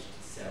encouraged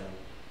to sell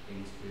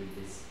things through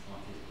this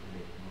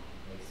artist-funded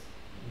marketplace.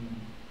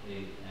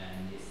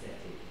 And the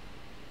aesthetic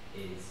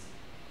is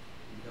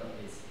the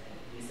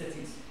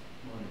aesthetics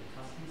more on the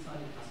customer side.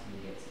 The customer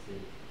gets to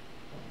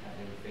have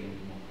everything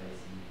in one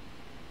place and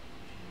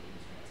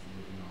interacting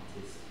with an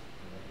artist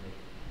directly.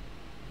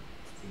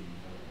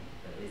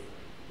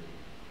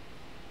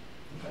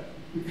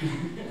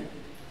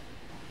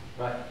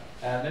 Right.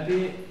 Maybe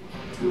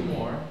two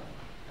more,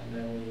 and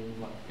then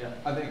we yeah.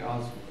 I think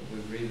ours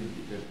was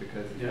reasonably good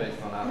because it's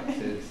based on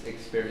Alex's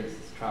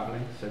experiences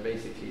travelling. So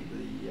basically,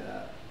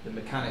 the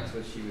mechanics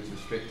was she was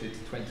restricted to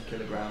 20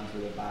 kilograms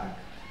with a bag,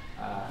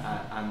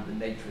 and the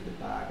nature of the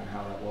bag and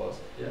how that was.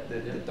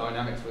 The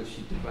dynamics was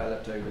she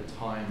developed over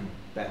time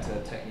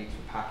better techniques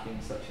for packing,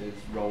 such as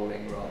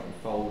rolling rather than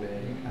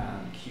folding,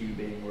 and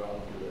cubing rather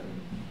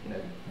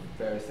than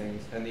various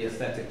things. And the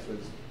aesthetics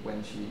was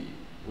when she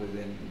was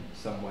in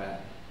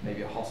somewhere,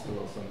 maybe a hospital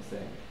or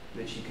something,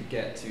 that she could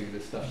get to the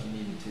stuff she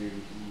needed to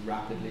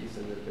rapidly,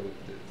 so that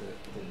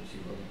she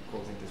wasn't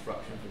causing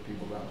disruption for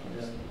people around her.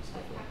 And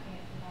stuff like that.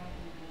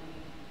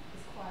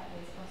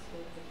 quietly as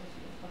possible, as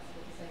efficiently as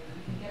possible, so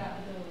you can get out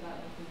the door without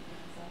repeating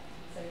yourself.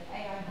 So A,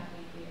 I'm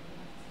happy, B,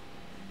 everyone else.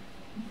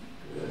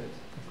 Good.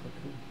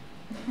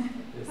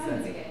 Your Fun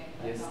as a aesthetic- game,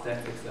 but your not.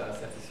 aesthetics are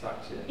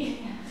satisfaction.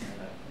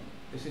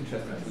 It's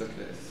interesting to look at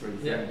it as 3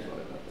 Yeah. frames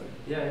like that though.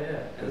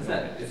 Yeah. As I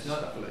said, it's not.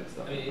 Stuff like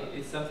stuff I mean, like that.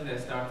 it's something that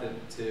started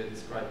to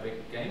describe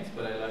big games,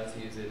 but I like to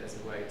use it as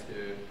a way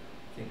to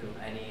think of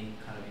any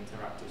kind of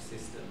interactive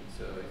system.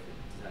 So if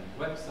you're designing a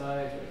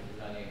website or if you're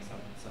designing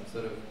some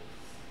sort of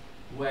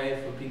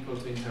way for people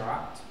to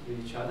interact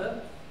with each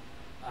other,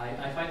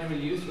 I find it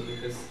really useful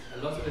because a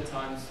lot of the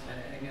times,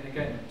 and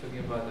again, talking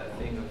about that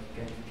thing of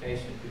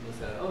gamification, people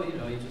say, oh,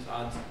 you just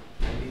add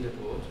a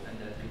leaderboard and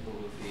then people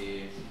will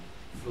be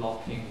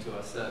flocking to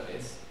a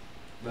service.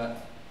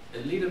 But a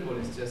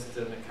leaderboard is just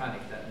a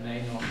mechanic that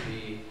may not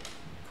be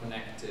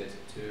connected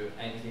to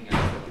anything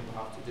else that people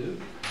have to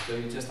do. So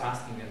you're just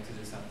asking them to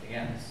do something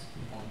else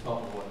on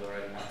top of what they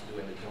already have to do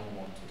and they don't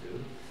want to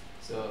do.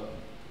 So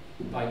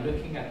by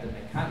looking at the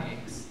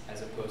mechanics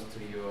as opposed to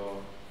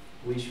your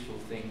wishful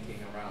thinking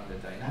around the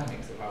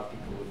dynamics of how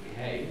people would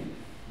behave,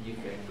 you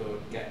can go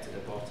get to the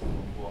bottom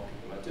of what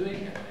people are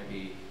doing and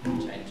maybe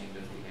changing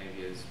those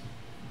behaviors.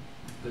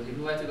 But if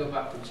we were to go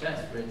back to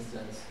chess, for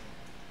instance,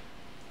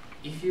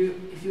 if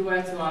you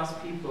were to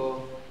ask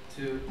people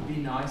to be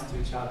nice to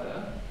each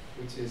other,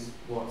 which is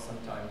what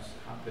sometimes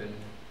happens,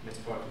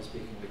 metaphorically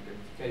speaking, with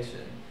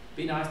gamification,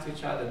 be nice to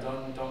each other,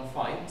 don't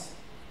fight.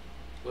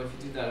 Or if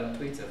you do that on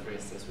Twitter, for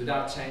instance,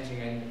 without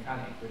changing any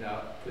mechanic,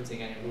 without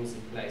putting any rules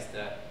in place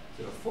that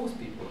sort of force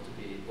people to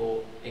be,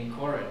 or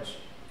encourage,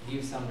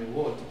 give some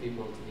reward to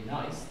people to be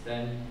nice,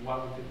 then why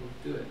would people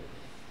do it?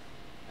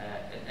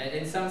 And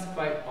it sounds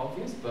quite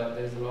obvious, but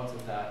there's a lot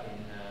of that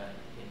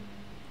in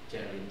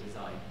generally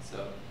design.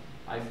 So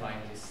I find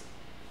this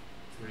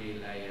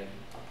 3-layered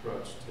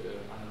approach to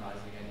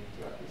analyzing any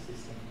interactive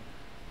system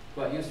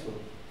quite useful.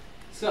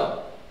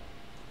 So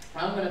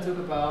I'm going to talk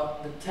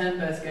about the 10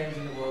 best games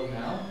in the world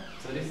now.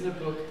 So this is a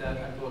book that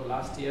I bought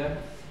last year,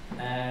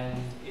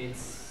 and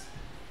it's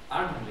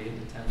arguably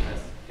the 10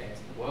 best games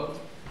in the world.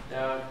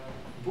 There are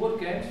board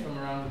games from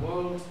around the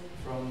world,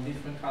 from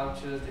different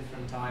cultures,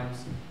 different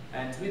times,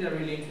 and to me they're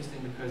really interesting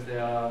because they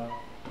are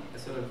a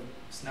sort of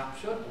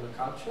snapshot of a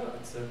culture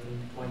at a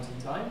certain point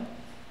in time.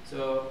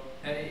 So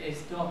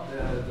it's not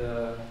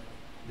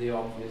the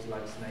obvious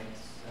like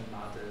Snakes and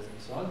Ladders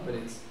and so on, but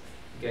it's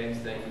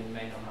games that you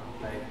may not have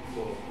played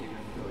before, even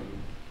though you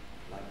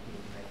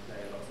may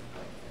play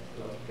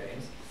a lot of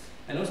games.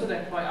 And also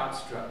they're quite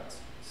abstract,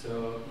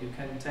 so you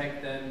can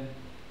take them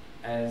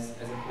as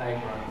a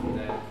playground for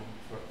them,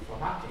 for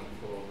hacking,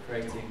 for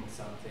creating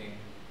something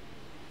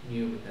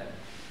new with them.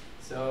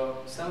 So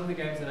some of the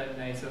games that I've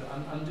made, so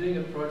I'm doing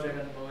a project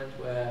at the moment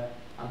where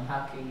I'm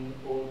hacking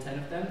all 10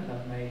 of them, and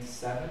I've made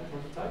 7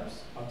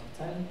 prototypes out of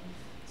 10.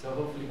 So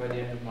hopefully by the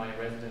end of my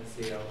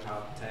residency I'll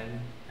have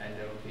 10 and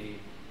they'll be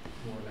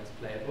more or less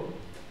playable.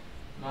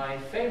 My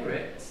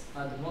favorite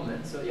at the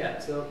moment, so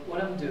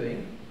what I'm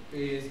doing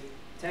is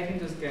taking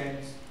those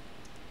games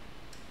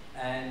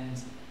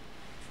and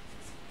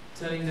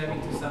turning them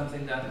into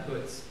something that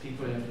puts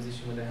people in a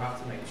position where they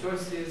have to make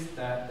choices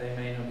that they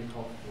may not be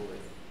comfortable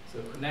with.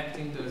 So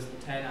connecting those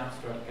 10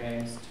 abstract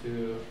games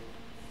to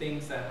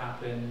things that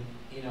happen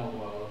in our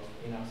world,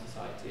 in our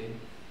society,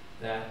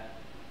 that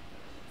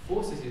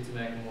forces you to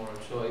make a moral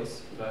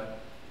choice, but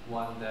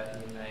one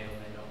that you may or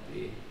may not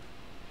be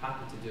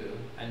happy to do.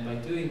 And by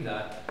doing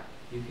that,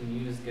 you can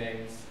use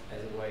games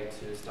as a way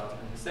to start a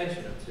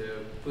conversation or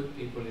to put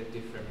people in a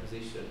different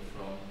position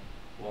from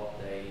what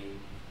they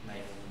may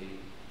normally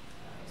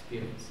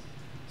experience.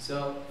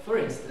 So, for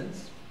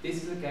instance,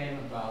 this is a game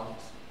about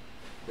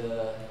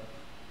the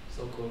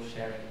so-called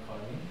sharing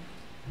economy.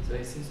 So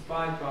it's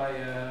inspired by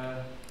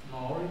a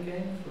Maori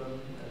game from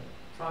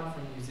a tribe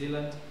from New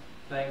Zealand,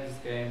 playing this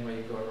game where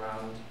you go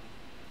around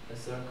a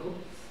circle.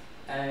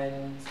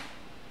 And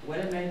when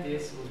I made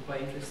this, I was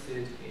quite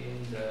interested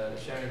in the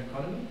sharing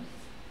economy,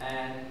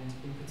 and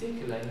in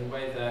particular in the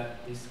way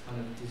that these kind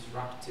of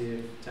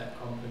disruptive tech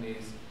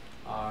companies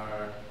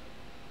are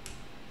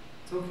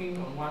talking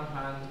on one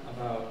hand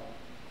about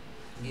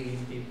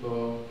giving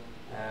people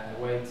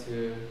a way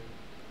to.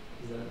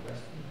 Is that a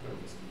question?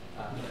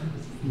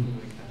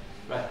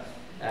 Right.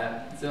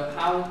 So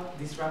how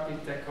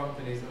disruptive tech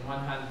companies on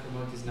one hand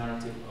promote this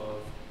narrative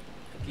of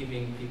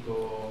giving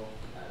people,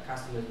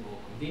 customers, more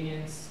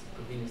convenience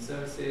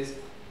services,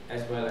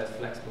 as well as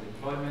flexible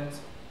employment.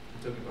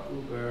 I'm talking about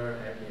Uber,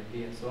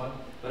 Airbnb, and so on.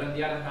 But on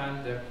the other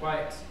hand, their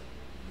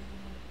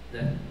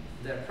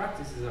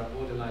practices are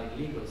borderline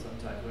illegal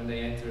sometimes. When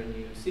they enter a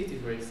new city,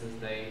 for instance,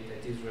 they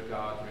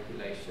disregard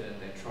regulation,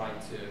 they try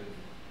to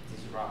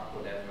disrupt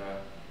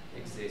whatever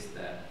exists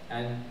there.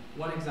 And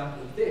one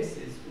example of this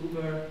is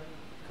Uber,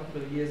 a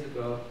couple of years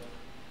ago,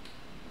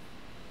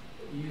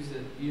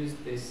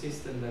 used this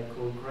system they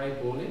call grey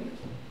balling.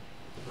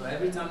 So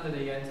every time that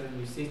they enter a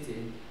new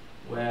city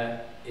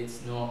where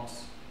it's not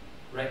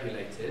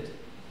regulated,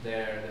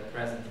 their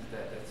presence,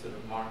 that sort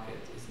of market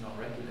is not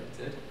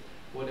regulated,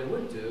 what they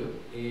would do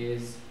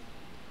is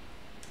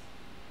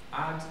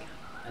add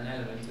an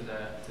element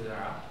to their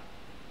app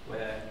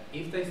where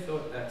if they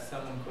thought that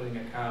someone calling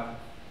a cab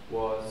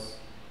was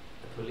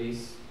a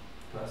police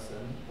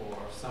person or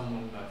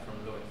someone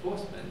from law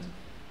enforcement,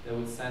 they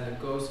would send a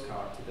ghost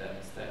car to them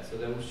instead. So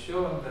they would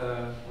show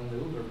on the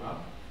Uber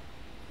map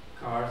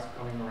cars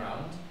coming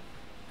around,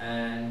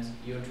 and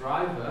your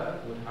driver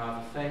would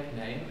have a fake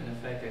name and a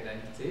fake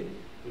identity,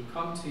 would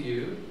come to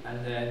you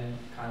and then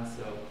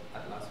cancel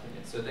at last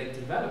minute. So they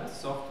developed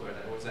software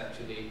that was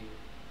actually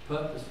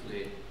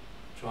purposefully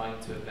trying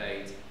to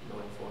evade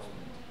law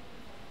enforcement.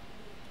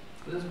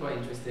 So that's quite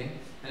interesting,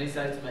 and I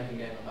decided to make a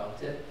game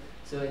about it.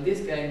 So in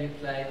this game you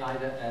play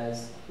either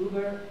as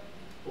Uber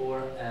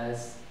or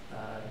as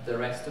the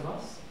rest of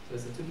us. So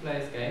it's a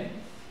two-players game,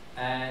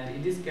 and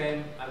in this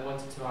game I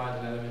wanted to add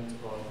an element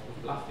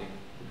of bluffing,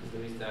 because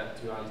there is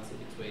that duality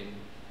between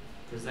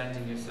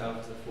presenting yourself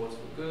as a force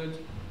for good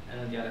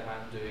and on the other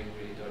hand doing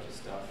really dodgy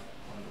stuff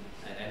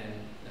and then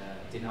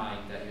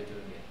denying that you're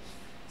doing it.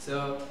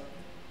 So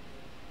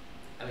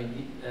I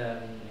mean,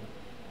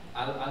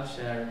 I'll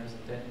share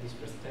this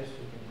presentation,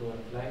 you can go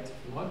and play it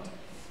if you want.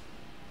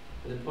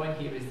 But the point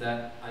here is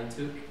that I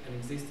took an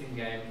existing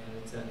game and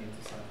it turned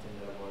into something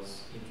that I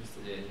was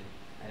interested in,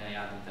 and I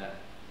added that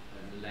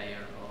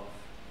layer of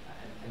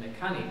a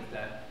mechanic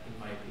that, in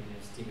my opinion,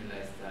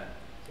 stimulates that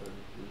sort of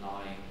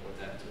lying or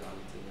that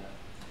duality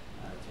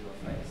to your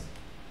face.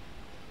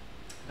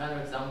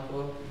 Another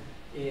example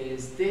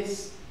is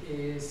this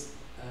is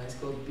it's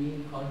called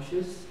Being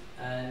Conscious,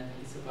 and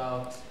it's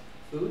about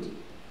food.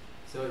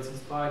 So it's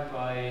inspired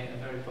by a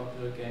very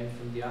popular game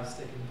from the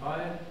Aztec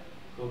Empire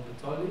called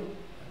Patoli.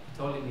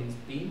 Patoli means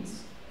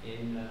beans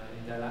in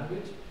their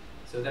language.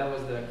 So that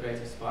was the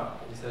creative spark.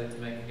 I decided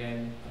to make a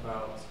game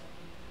about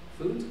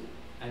food,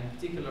 and in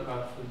particular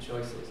about food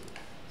choices.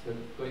 So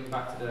going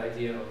back to the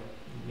idea of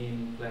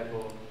meme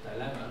playable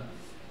dilemma,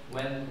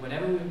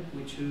 whenever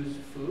we choose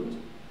food,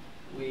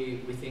 we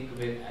think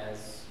of it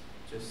as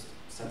just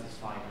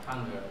satisfying our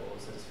hunger or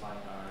satisfying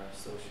our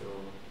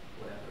social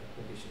whatever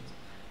conditions.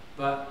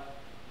 But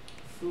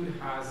food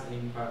has an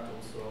impact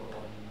also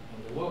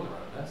on the world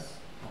around us,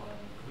 on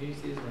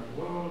communities around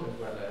the world as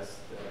well as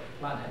the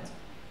planet.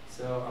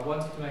 So I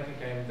wanted to make a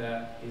game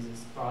that is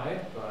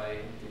inspired by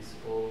this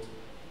old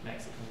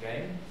Mexican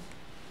game,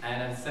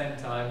 and at the same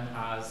time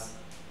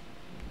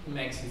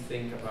makes you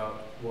think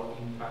about what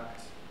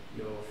impact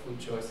your food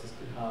choices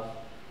could have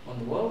on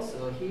the world.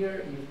 So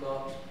here you've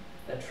got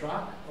a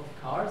track of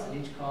cards,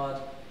 and each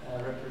card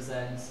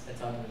represents a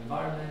type of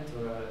environment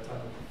or a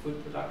type of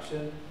food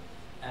production,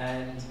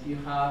 and you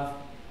have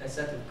a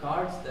set of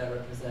cards that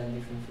represent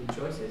different food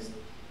choices,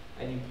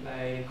 and you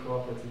play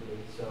cooperatively.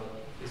 So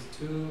there's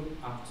 2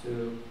 up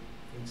to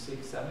I think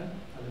 6, 7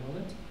 at the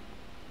moment.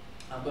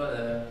 I've got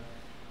a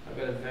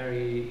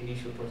very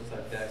initial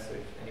prototype there, so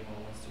if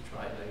anyone wants to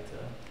try it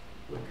later,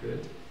 we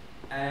could.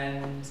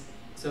 And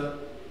so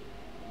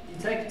you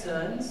take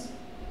turns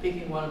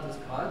picking one of those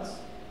cards,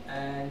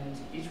 and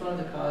each one of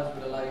the cards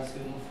will allow you to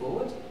move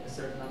forward a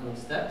certain number of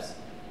steps,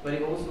 but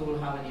it also will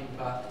have an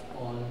impact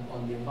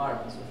on the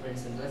environment. So for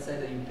instance, let's say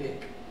that you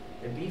pick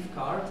a beef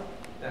card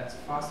that's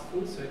fast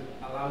food, so it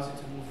allows you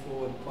to move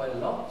forward quite a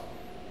lot,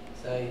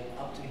 say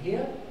up to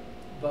here,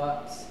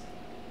 but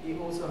it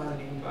also has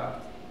an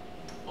impact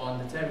on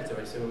the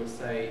territory. So it would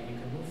say you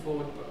can move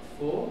forward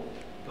 4,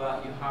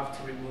 but you have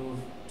to remove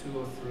 2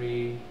 or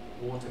 3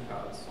 water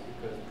cards,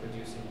 because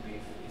producing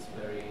beef is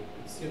very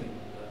consuming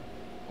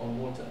on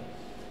water.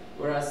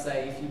 Whereas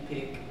say if you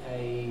pick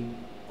a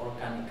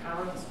organic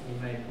carrot,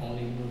 you may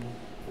only move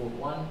forward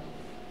 1,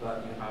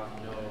 but you have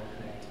no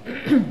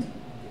connecting.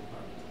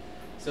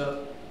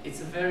 So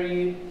it's a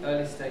very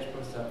early stage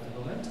prototype at the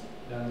moment.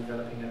 I'm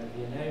developing at the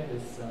V&A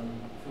with some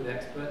food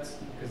experts,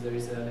 because there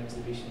is an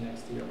exhibition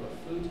next year about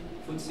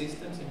food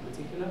systems in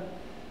particular.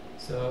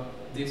 So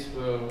this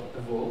will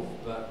evolve,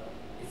 but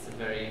it's a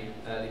very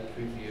early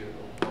preview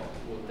of what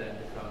will then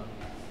become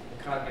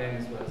a card game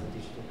as well as a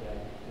digital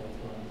game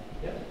later on.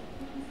 Yeah.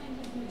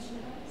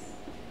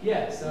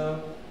 Yeah.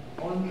 So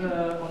on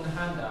the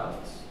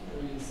handout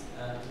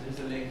there's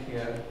a link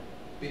here,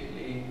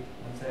 bit.ly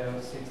Matteo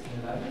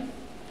 1611.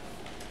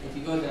 If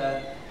you go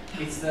there,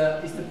 it's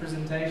the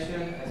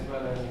presentation as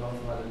well as a lot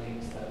of other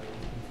links that you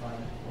can find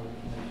more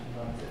information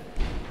about it.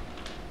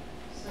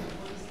 So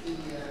what is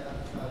the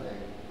avocado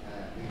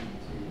leading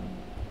to?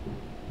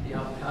 The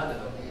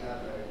avocado? The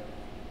avocado.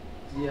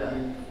 Yeah.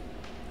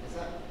 Is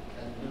that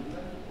a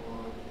number or?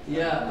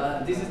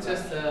 Yeah, this is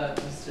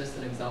just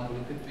an example.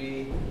 It could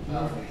be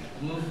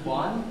move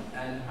 1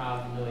 and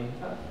have no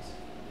impact,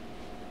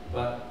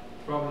 but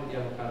probably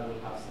the avocado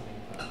will have some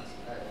impact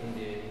in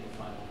the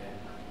final game.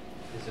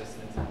 It's just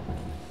an example.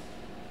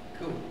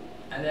 Cool.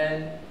 And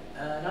then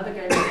another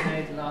game we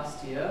made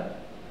last year,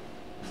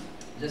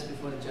 just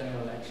before the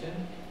general election.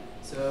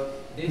 So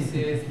this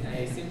is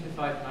a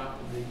simplified map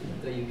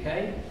of the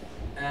UK,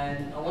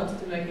 and I wanted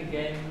to make a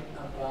game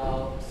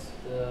about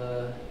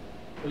the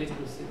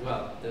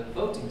the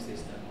voting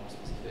system, more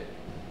specific,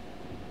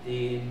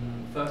 the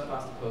first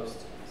past the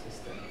post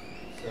system.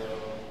 So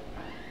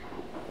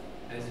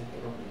as you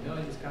probably know,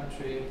 in this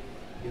country,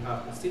 you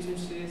have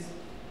constituencies,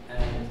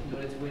 and in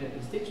order to win a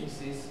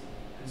constituency,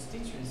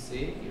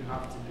 you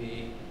have to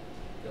be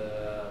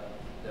the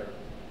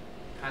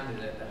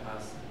candidate that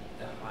has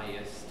the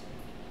highest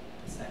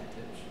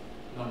percentage,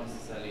 not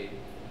necessarily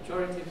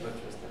majority, but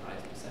just the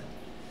highest percentage.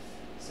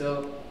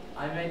 So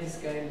I made this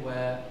game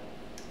where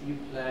you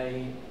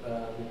play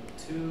with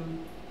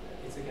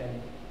it's a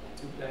game,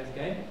 2 players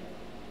game,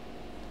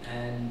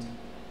 and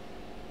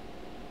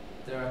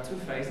there are 2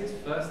 phases.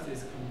 First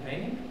is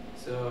campaigning.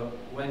 So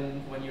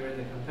when you're in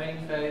the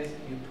campaigning phase,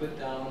 you put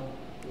down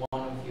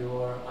one of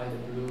your either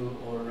blue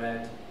or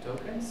red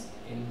tokens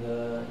in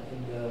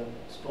the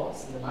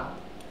spots in the map,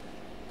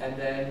 and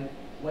then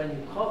when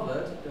you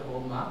covered the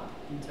whole map,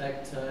 you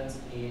take turns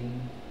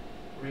in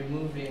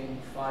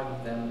removing 5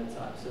 of them at a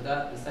time. So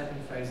that the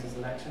second phase is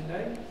election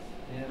day.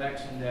 In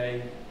election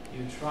day,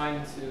 you're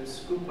trying to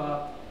scoop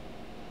up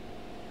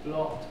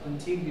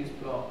contiguous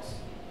blocks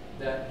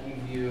that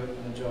give you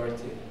a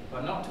majority,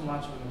 but not too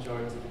much of a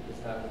majority,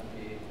 because that would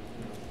be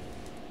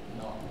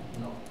not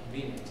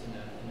convenient in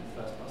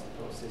a first past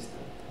the post system.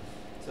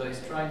 So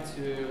it's trying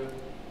to. Do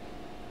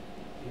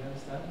you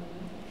understand?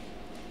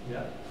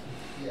 Yeah.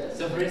 Yes.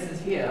 So for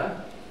instance,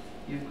 here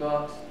you've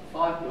got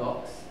 5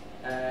 blocks,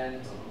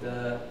 and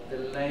the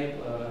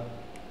Labour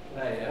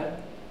player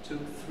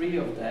took 3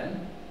 of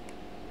them,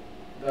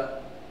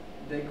 but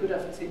they could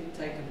have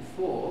taken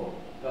 4.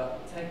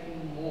 But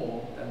taking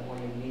more than what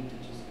you need to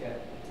just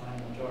get a tiny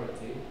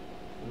majority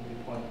would be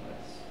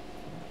pointless.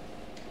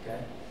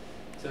 Okay?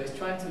 So it's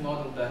trying to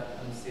model that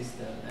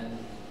system and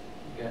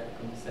get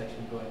a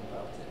conversation going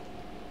about it.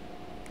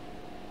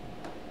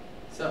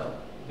 So,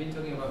 we've been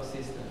talking about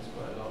systems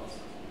quite a lot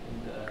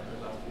in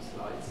the last few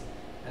slides.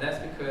 And that's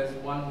because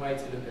one way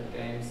to look at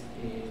games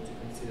is to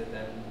consider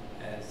them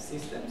as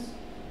systems.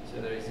 So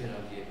there is,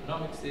 the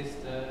economic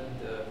system,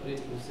 the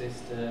political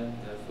system,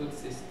 the food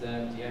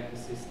system, the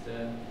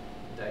ecosystem,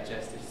 the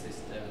digestive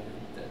system.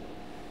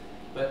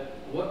 But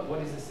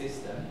what is a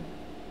system?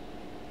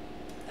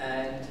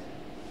 And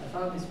I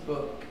found this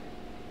book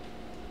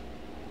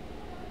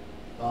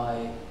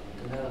by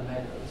Donella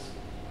Meadows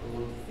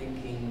called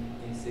Thinking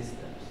in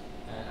Systems.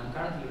 And I'm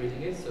currently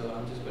reading it, so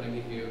I'm just going to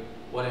give you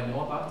what I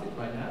know about it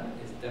right now.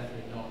 It's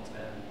definitely not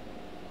a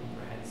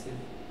comprehensive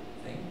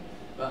thing,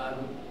 but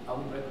I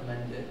would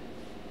recommend it.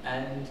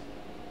 And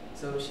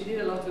so she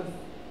did a lot of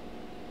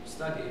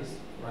studies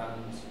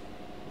around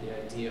the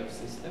idea of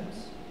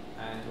systems,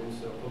 and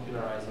also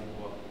popularizing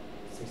what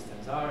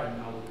systems are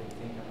and how we can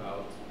think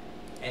about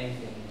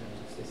anything in terms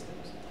of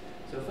systems.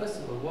 So first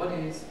of all, what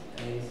is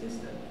a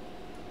system?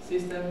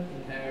 System,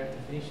 in her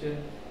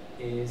definition,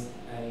 is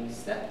a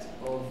set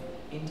of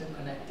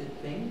interconnected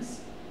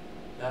things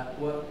that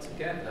work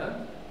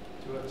together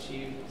to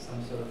achieve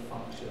some sort of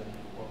function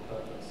or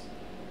purpose.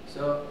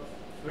 So,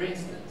 for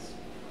instance,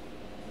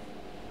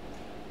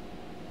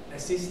 a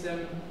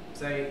system,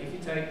 say, if you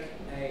take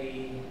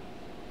a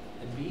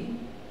bee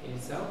in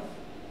itself,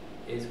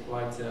 is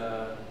quite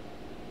a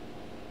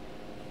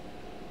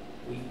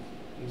weak,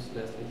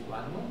 useless little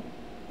animal.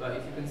 But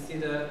if you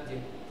consider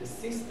the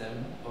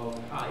system of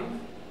a hive,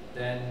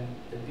 then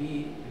the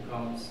bee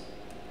becomes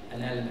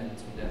an element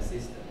in that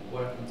system,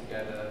 working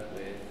together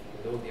with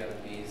all the other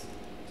bees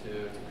to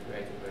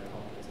create a very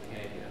complex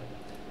behavior.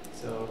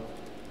 So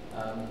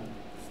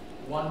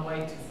one way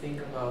to think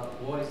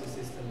about what is a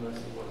system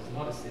versus what is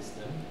not a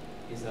system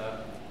is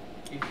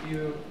if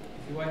you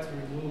were to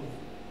remove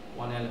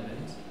one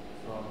element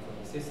from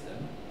the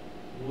system,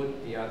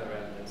 would the other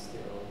elements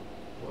still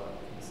work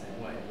in the same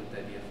way? Would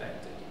they be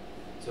affected?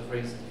 So for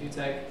instance, if you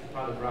take a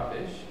pile of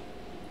rubbish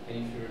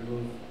and if you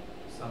remove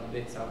some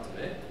bits out of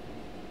it,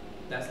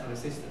 that's not a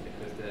system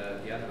because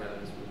the other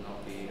elements would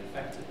not be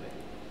affected by it.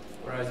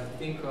 Whereas if you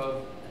think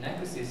of an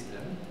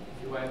ecosystem,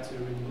 if you were to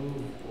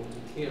remove or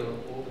to kill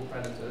all the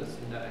predators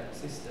in that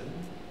ecosystem,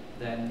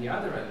 then the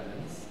other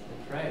elements,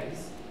 the prey,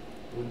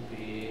 would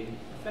be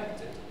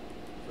affected.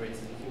 For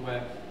instance, if you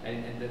were,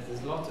 and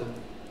there's lots of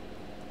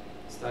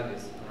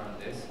studies around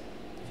this,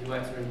 if you were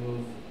to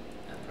remove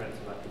a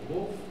predator like a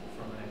wolf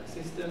from an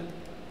ecosystem,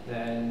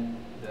 then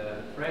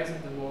the prey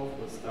of the wolf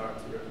will start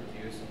to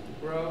reproduce and to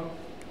grow,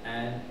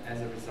 and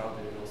as a result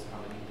it will also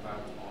have an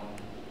impact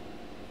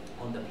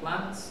on the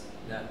plants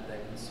that they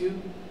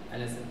consume,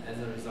 and as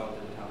a result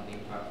it will have an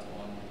impact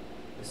on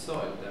the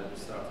soil that will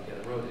start to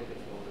get eroded if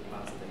all the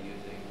plants that they're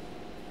using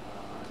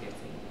are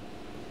getting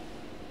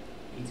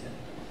eaten.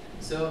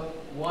 So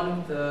one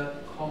of the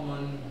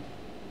common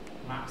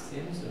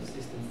maxims of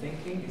system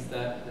thinking is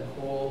that the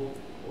whole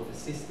or the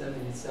system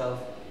in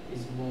itself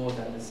is more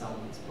than the sum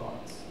of its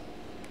parts.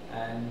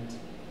 And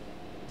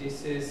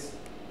this is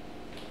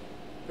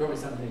probably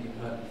something you've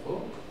heard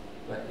before,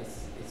 but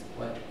it's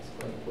quite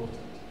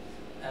important.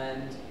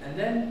 And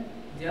then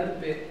the other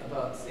bit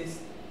about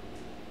systems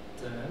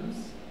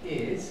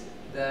is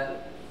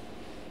that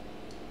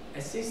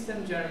a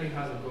system generally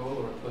has a goal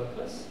or a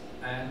purpose,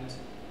 and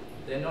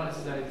they're not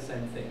necessarily the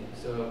same thing.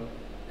 So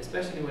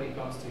especially when it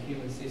comes to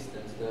human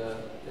systems,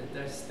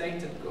 their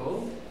stated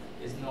goal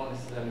is not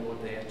necessarily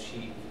what they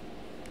achieve.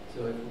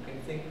 So if we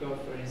can think of,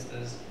 for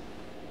instance,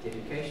 the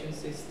education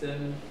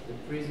system, the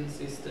prison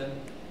system,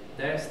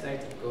 their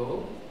stated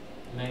goal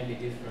may be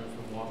different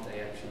from what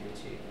they actually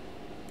achieve.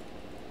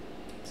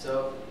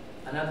 So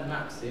another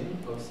maxim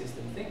of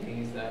system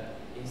thinking is that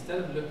instead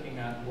of looking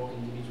at what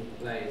individual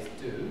players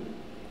do,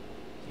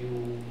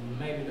 you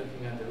may be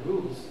looking at the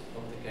rules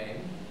of the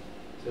game,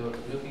 so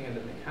looking at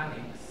the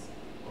mechanics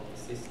of the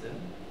system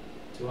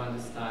to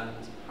understand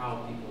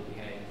how people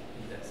behave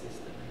in that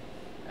system.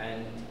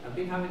 And I've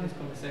been having this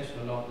conversation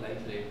a lot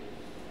lately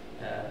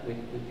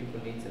with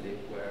people in Italy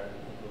where I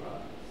grew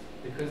up,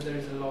 because there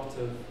is a lot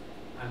of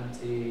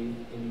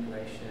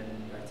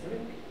anti-immigration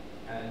rhetoric,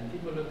 and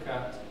people look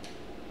at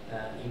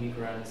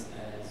immigrants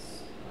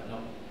as,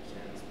 not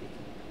generally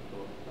speaking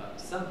people, but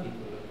some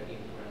people look at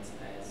immigrants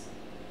as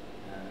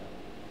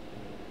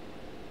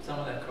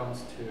someone that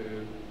comes to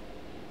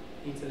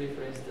Italy,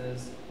 for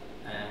instance,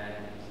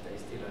 and they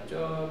steal our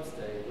jobs,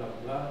 they blah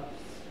blah blah.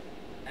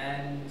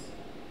 And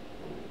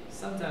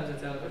sometimes I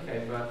tell them,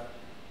 okay, but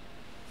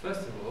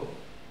first of all,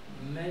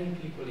 many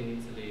people in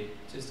Italy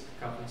just a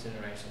couple of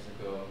generations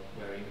ago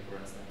were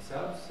immigrants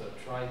themselves, so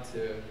try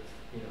to,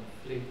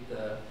 flip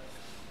the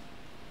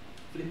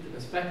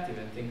perspective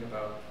and think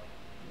about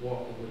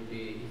what it would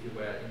be if you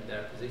were in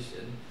their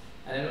position,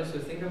 and then also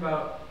think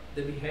about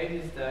the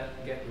behaviors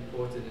that get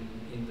reported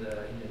in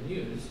the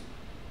news.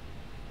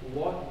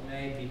 What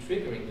may be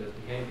triggering those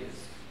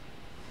behaviors?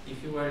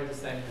 If you were in the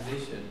same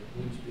position,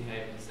 would you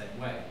behave in the same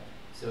way?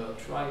 So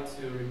try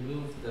to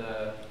remove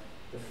the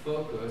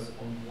focus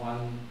on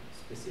one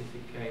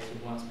specific case or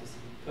one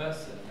specific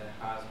person that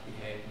has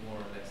behaved more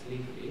or less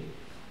legally,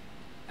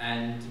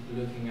 and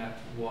looking at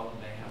what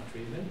may have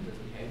driven those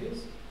behaviors,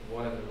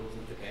 what are the rules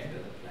of the game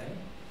that they're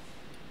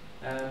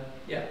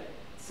playing.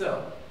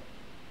 So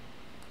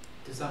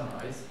to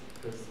summarize,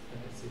 because I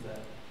can see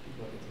that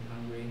people are getting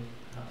hungry,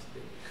 perhaps a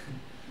bit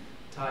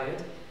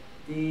tired,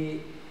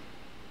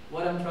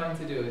 what I'm trying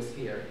to do is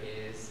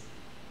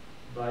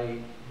by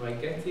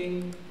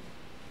getting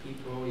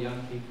people,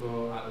 young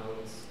people,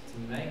 adults to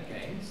make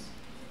games,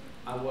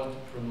 I want to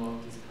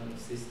promote this kind of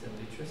system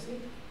literacy.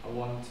 I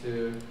want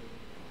to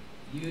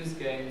use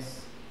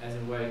games as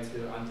a way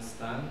to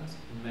understand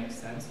and make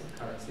sense of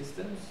current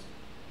systems,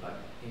 like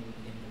in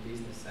the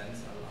business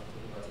sense, I'll talk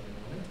about it in a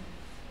moment,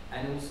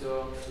 and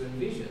also to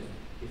envision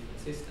different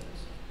systems.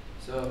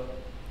 So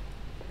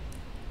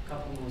a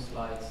couple more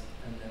slides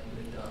and then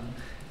we're done.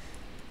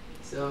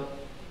 So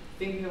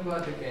thinking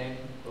about the game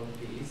of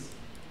bees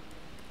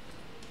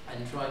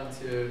and trying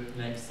to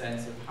make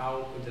sense of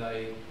how could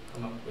I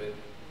come up with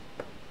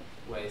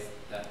ways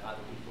that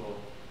other people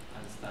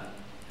understand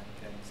and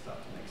can start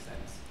to make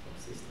sense of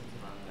systems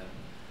around them.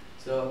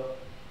 So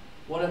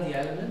what are the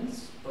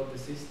elements of the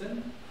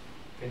system?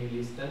 Can you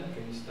list them?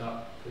 Can you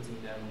start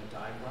putting them on a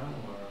diagram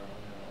or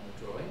on a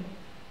drawing?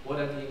 What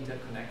are the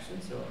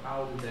interconnections? So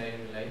how do they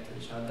relate to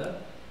each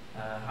other?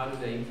 How do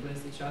they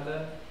influence each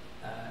other?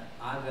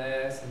 Are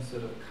there some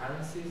sort of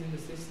currencies in the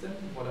system?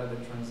 What are the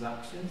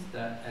transactions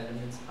that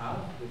elements have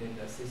within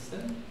the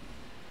system?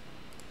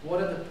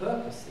 What are the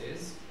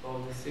purposes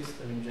of the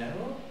system in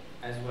general,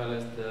 as well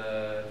as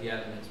the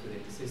elements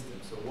within the system?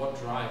 So what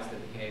drives the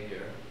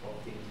behavior of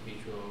the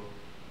individual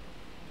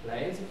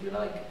players, if you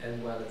like, as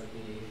well as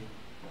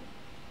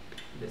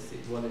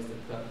what is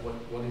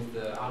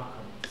the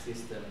outcome of the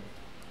system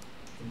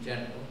in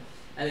general?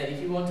 And then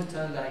if you want to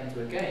turn that into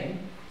a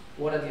game,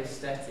 what are the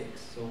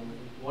aesthetics? So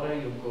what are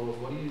your goals?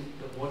 What do you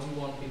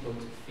want people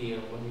to feel?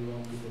 What do you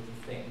want people to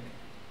think?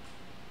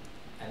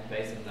 And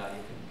based on that,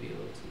 you can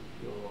build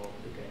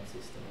the game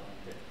system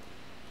around it.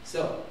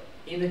 So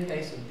in the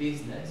case of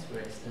business, for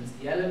instance,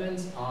 the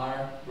elements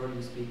are,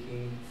 broadly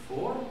speaking,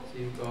 4. So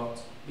you've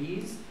got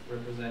bees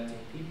representing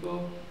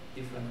people,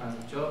 different kinds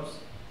of jobs.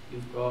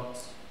 You've got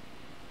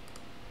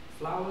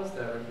flowers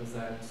that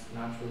represent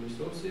natural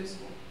resources,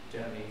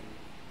 generally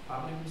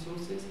family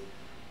resources.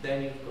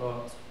 Then you've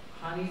got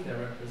honey that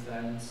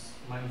represents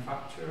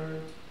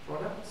manufactured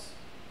products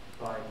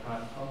by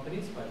private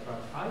companies, by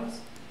private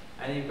hives.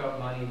 And you've got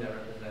money that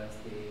represents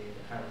the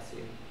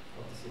currency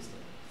of the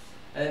system.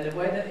 And the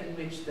way that in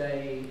which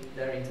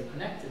they're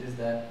interconnected is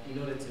that in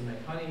order to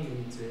make honey, you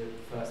need to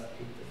first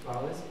pick the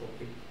flowers or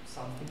pick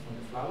something from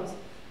the flowers,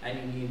 and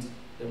you need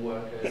the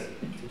workers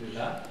to do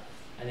that.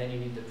 And then you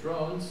need the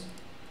drones,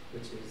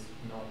 which is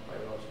not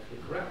biologically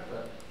correct,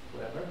 but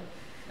whatever.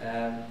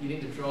 You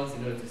need the drones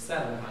in order to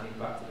sell the honey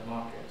back to the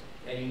market.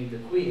 And you need the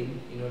queen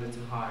in order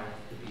to hire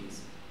the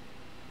bees.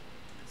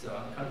 So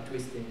I'm kind of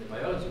twisting the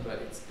biology,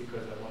 but it's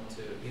because I want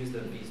to use the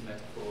bees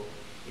metaphor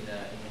in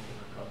a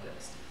different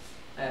context.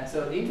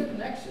 So the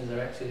interconnections are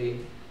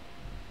actually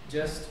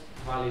just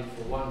valid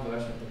for one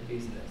version of the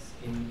business.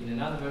 In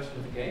another version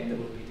of the game, they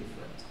will be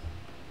different.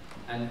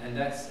 And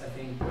that's, I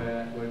think,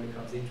 where it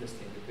becomes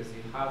interesting, because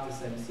you have the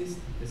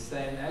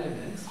same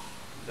elements,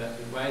 but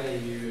the way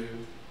that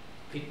you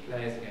pit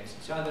players against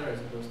each other as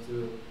opposed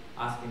to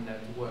asking them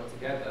to work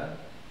together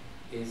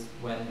is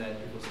when then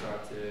people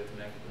start to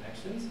make the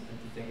connections and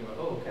to think about,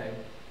 oh, okay,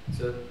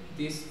 so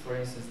this, for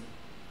instance,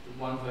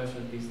 one version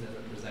of business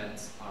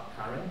represents our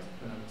current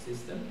economic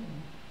system,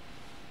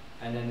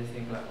 and then they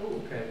think like,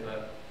 oh, okay,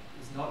 but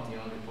it's not the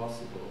only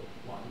possible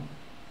one.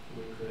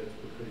 We could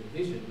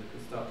envision, we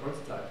could start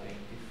prototyping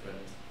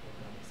different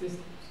economic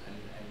systems, and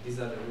these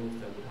are the rules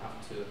that we have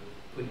to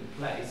put in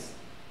place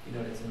in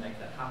order to make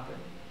that happen.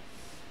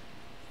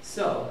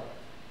 So,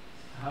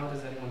 how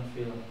does anyone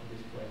feel at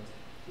this point?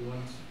 Do you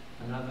want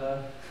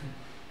another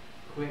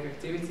quick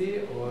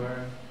activity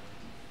or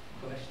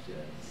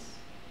questions?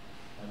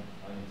 I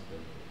need to go.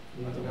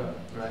 You want to go?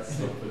 Right.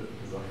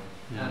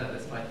 No,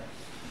 that's fine.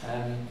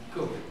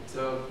 Cool.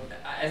 So,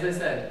 as I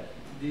said,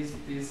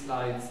 these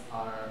slides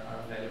are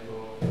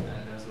available,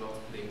 and there's lots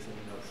of links in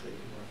the notes if you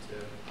want to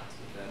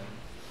access them.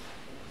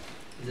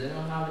 Does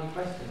anyone have any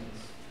questions?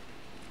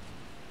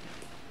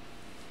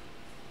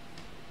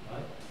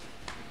 Right.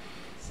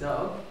 So,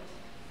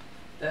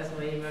 that's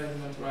my email if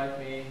you want to write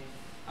me.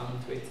 I'm on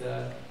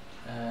Twitter.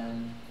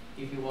 And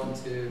if you want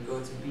to go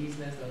to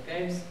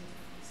business.games,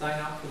 sign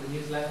up for the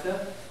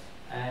newsletter.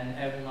 And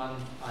every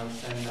month I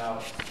send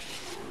out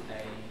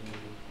a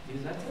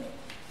newsletter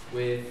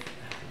with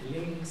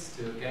links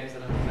to games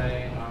that I'm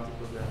playing,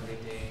 articles that I'm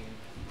reading,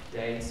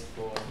 dates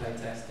for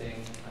playtesting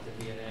at the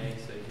V&A.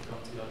 So if you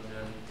come to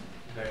London,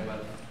 you're very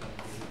welcome to come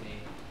visit me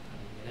at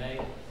the V&A.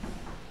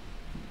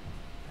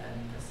 And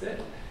that's it.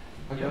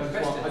 Okay,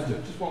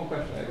 just one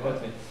question.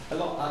 A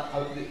lot.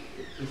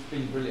 It's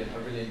been brilliant. I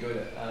really enjoyed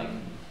it. I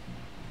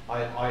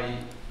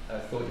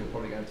thought you were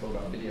probably going to talk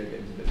about video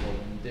games a bit more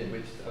than you did,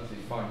 which is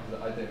absolutely fine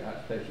because I don't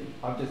actually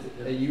play.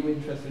 Are you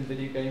interested in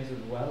video games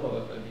as well,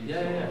 or have you?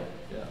 Yeah.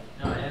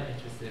 No, I am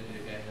interested in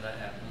video games, and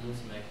I'm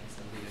also making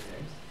some video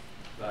games,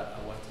 but I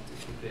wanted to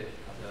keep it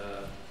at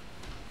the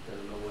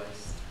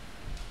lowest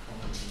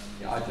common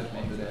denominator. Yeah, I just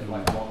wondered if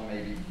like one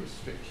maybe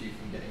restricts you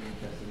from getting